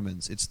book of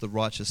Romans? It's the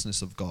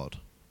righteousness of God.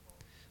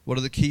 What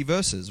are the key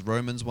verses?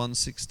 Romans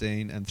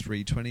 1:16 and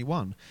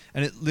 3:21.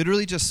 And it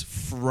literally just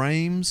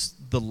frames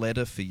the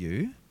letter for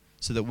you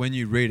so that when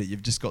you read it,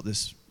 you've just got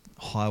this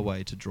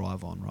highway to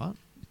drive on, right?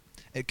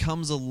 It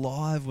comes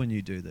alive when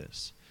you do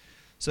this.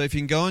 So if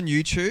you can go on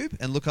YouTube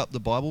and look up the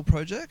Bible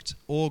Project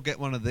or get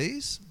one of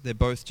these, they're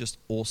both just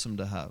awesome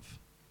to have,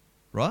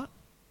 right?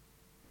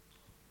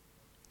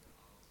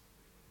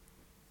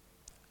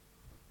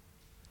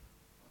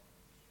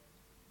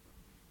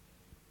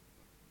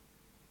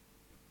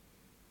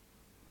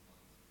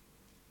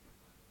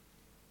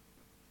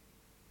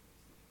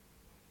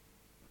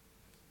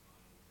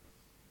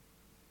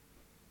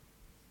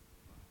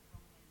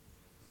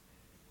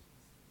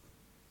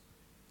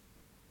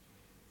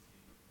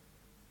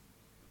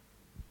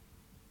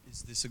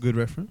 Is this a good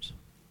reference?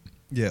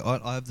 Yeah,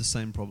 I have the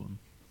same problem.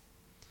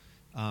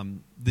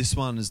 This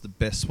one is the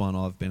best one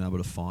I've been able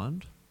to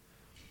find.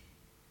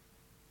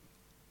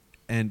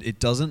 And it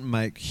doesn't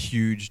make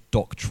huge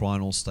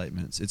doctrinal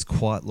statements. It's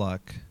quite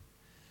like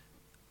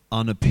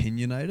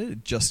unopinionated.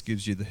 It just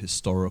gives you the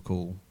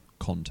historical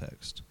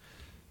context.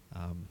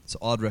 So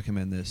I'd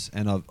recommend this.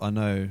 And I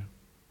know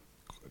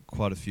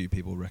quite a few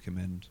people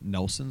recommend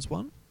Nelson's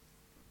one.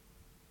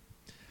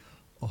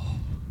 Oh,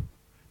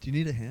 do you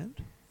need a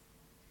hand?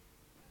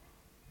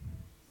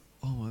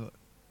 Oh my God.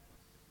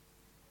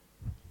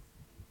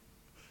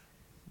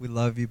 We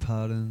love you,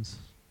 Pardons.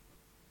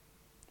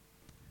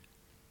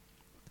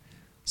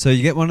 So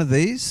you get one of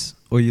these,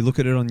 or you look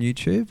at it on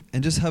YouTube,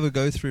 and just have a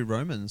go through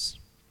Romans.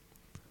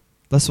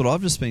 That's what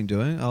I've just been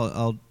doing.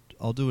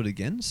 I'll do it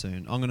again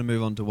soon. I'm going to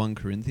move on to 1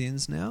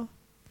 Corinthians now.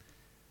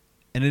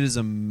 And it is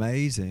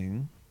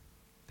amazing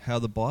how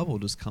the Bible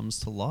just comes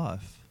to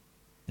life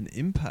and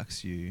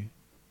impacts you.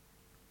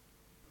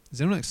 Is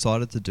anyone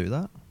excited to do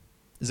that?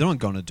 Is anyone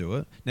going to do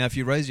it? Now, if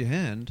you raise your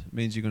hand, it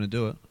means you're going to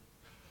do it.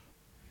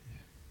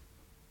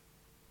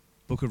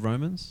 Book of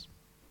Romans.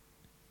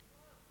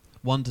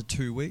 1 to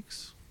 2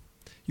 weeks.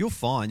 You're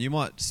fine. You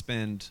might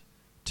spend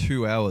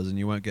 2 hours and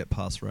you won't get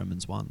past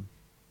Romans 1.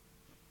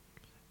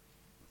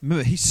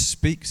 Remember, he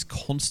speaks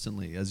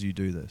constantly as you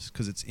do this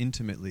because it's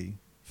intimately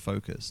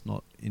focused,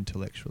 not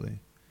intellectually.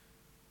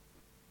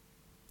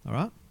 All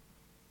right?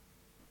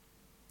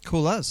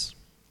 Cool as.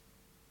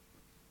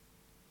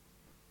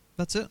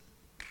 That's it.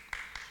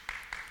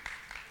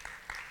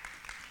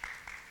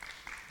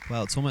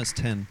 Wow, it's almost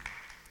 10.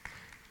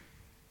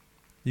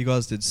 You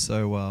guys did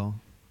so well.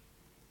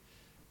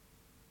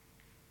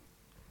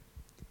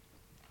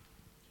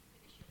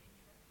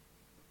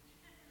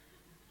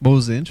 What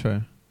was the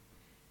intro?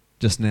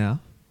 Just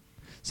now.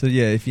 So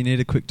yeah, if you need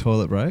a quick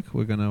toilet break,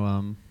 we're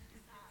gonna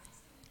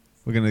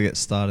get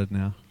started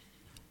now.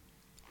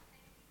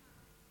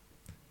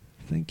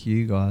 Thank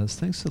you guys.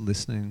 Thanks for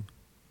listening.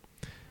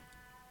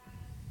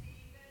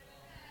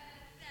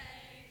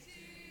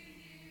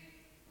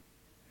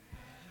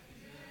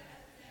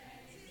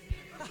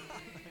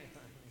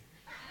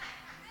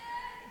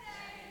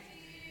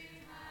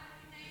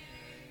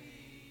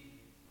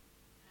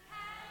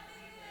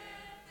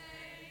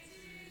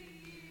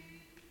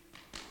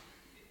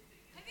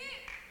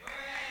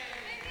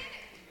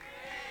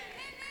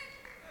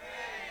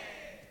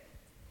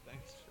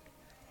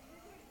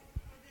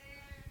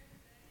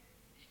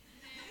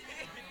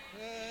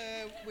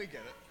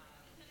 get it.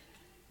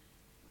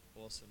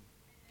 Awesome.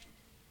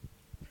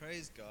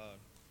 Praise God.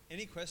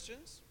 Any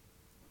questions?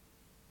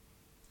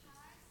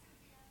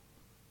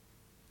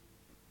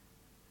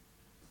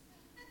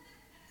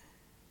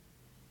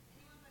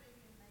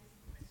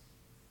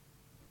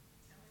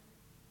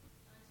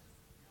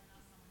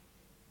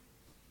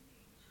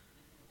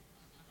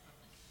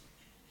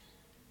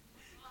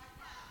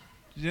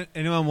 Did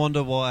anyone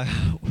wonder why?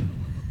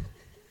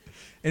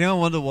 Anyone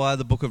wonder why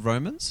the book of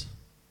Romans?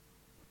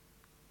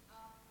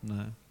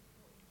 No.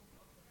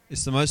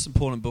 It's the most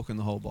important book in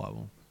the whole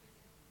Bible.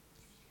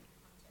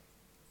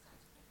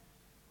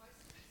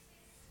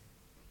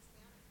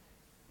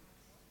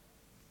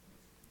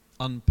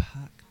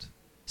 Unpacked,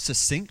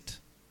 succinct,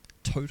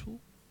 total,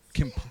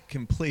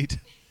 complete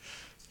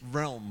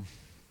realm.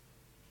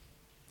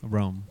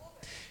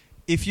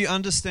 If you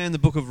understand the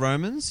book of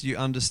Romans, you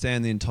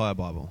understand the entire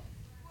Bible.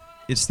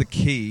 It's the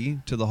key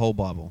to the whole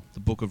Bible, the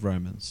book of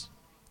Romans,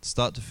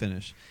 start to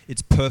finish.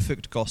 It's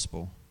perfect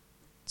gospel.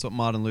 That's what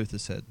Martin Luther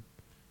said.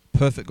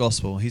 Perfect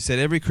gospel. He said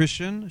every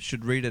Christian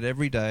should read it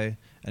every day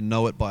and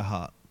know it by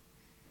heart.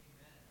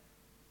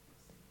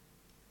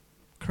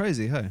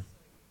 Crazy, hey?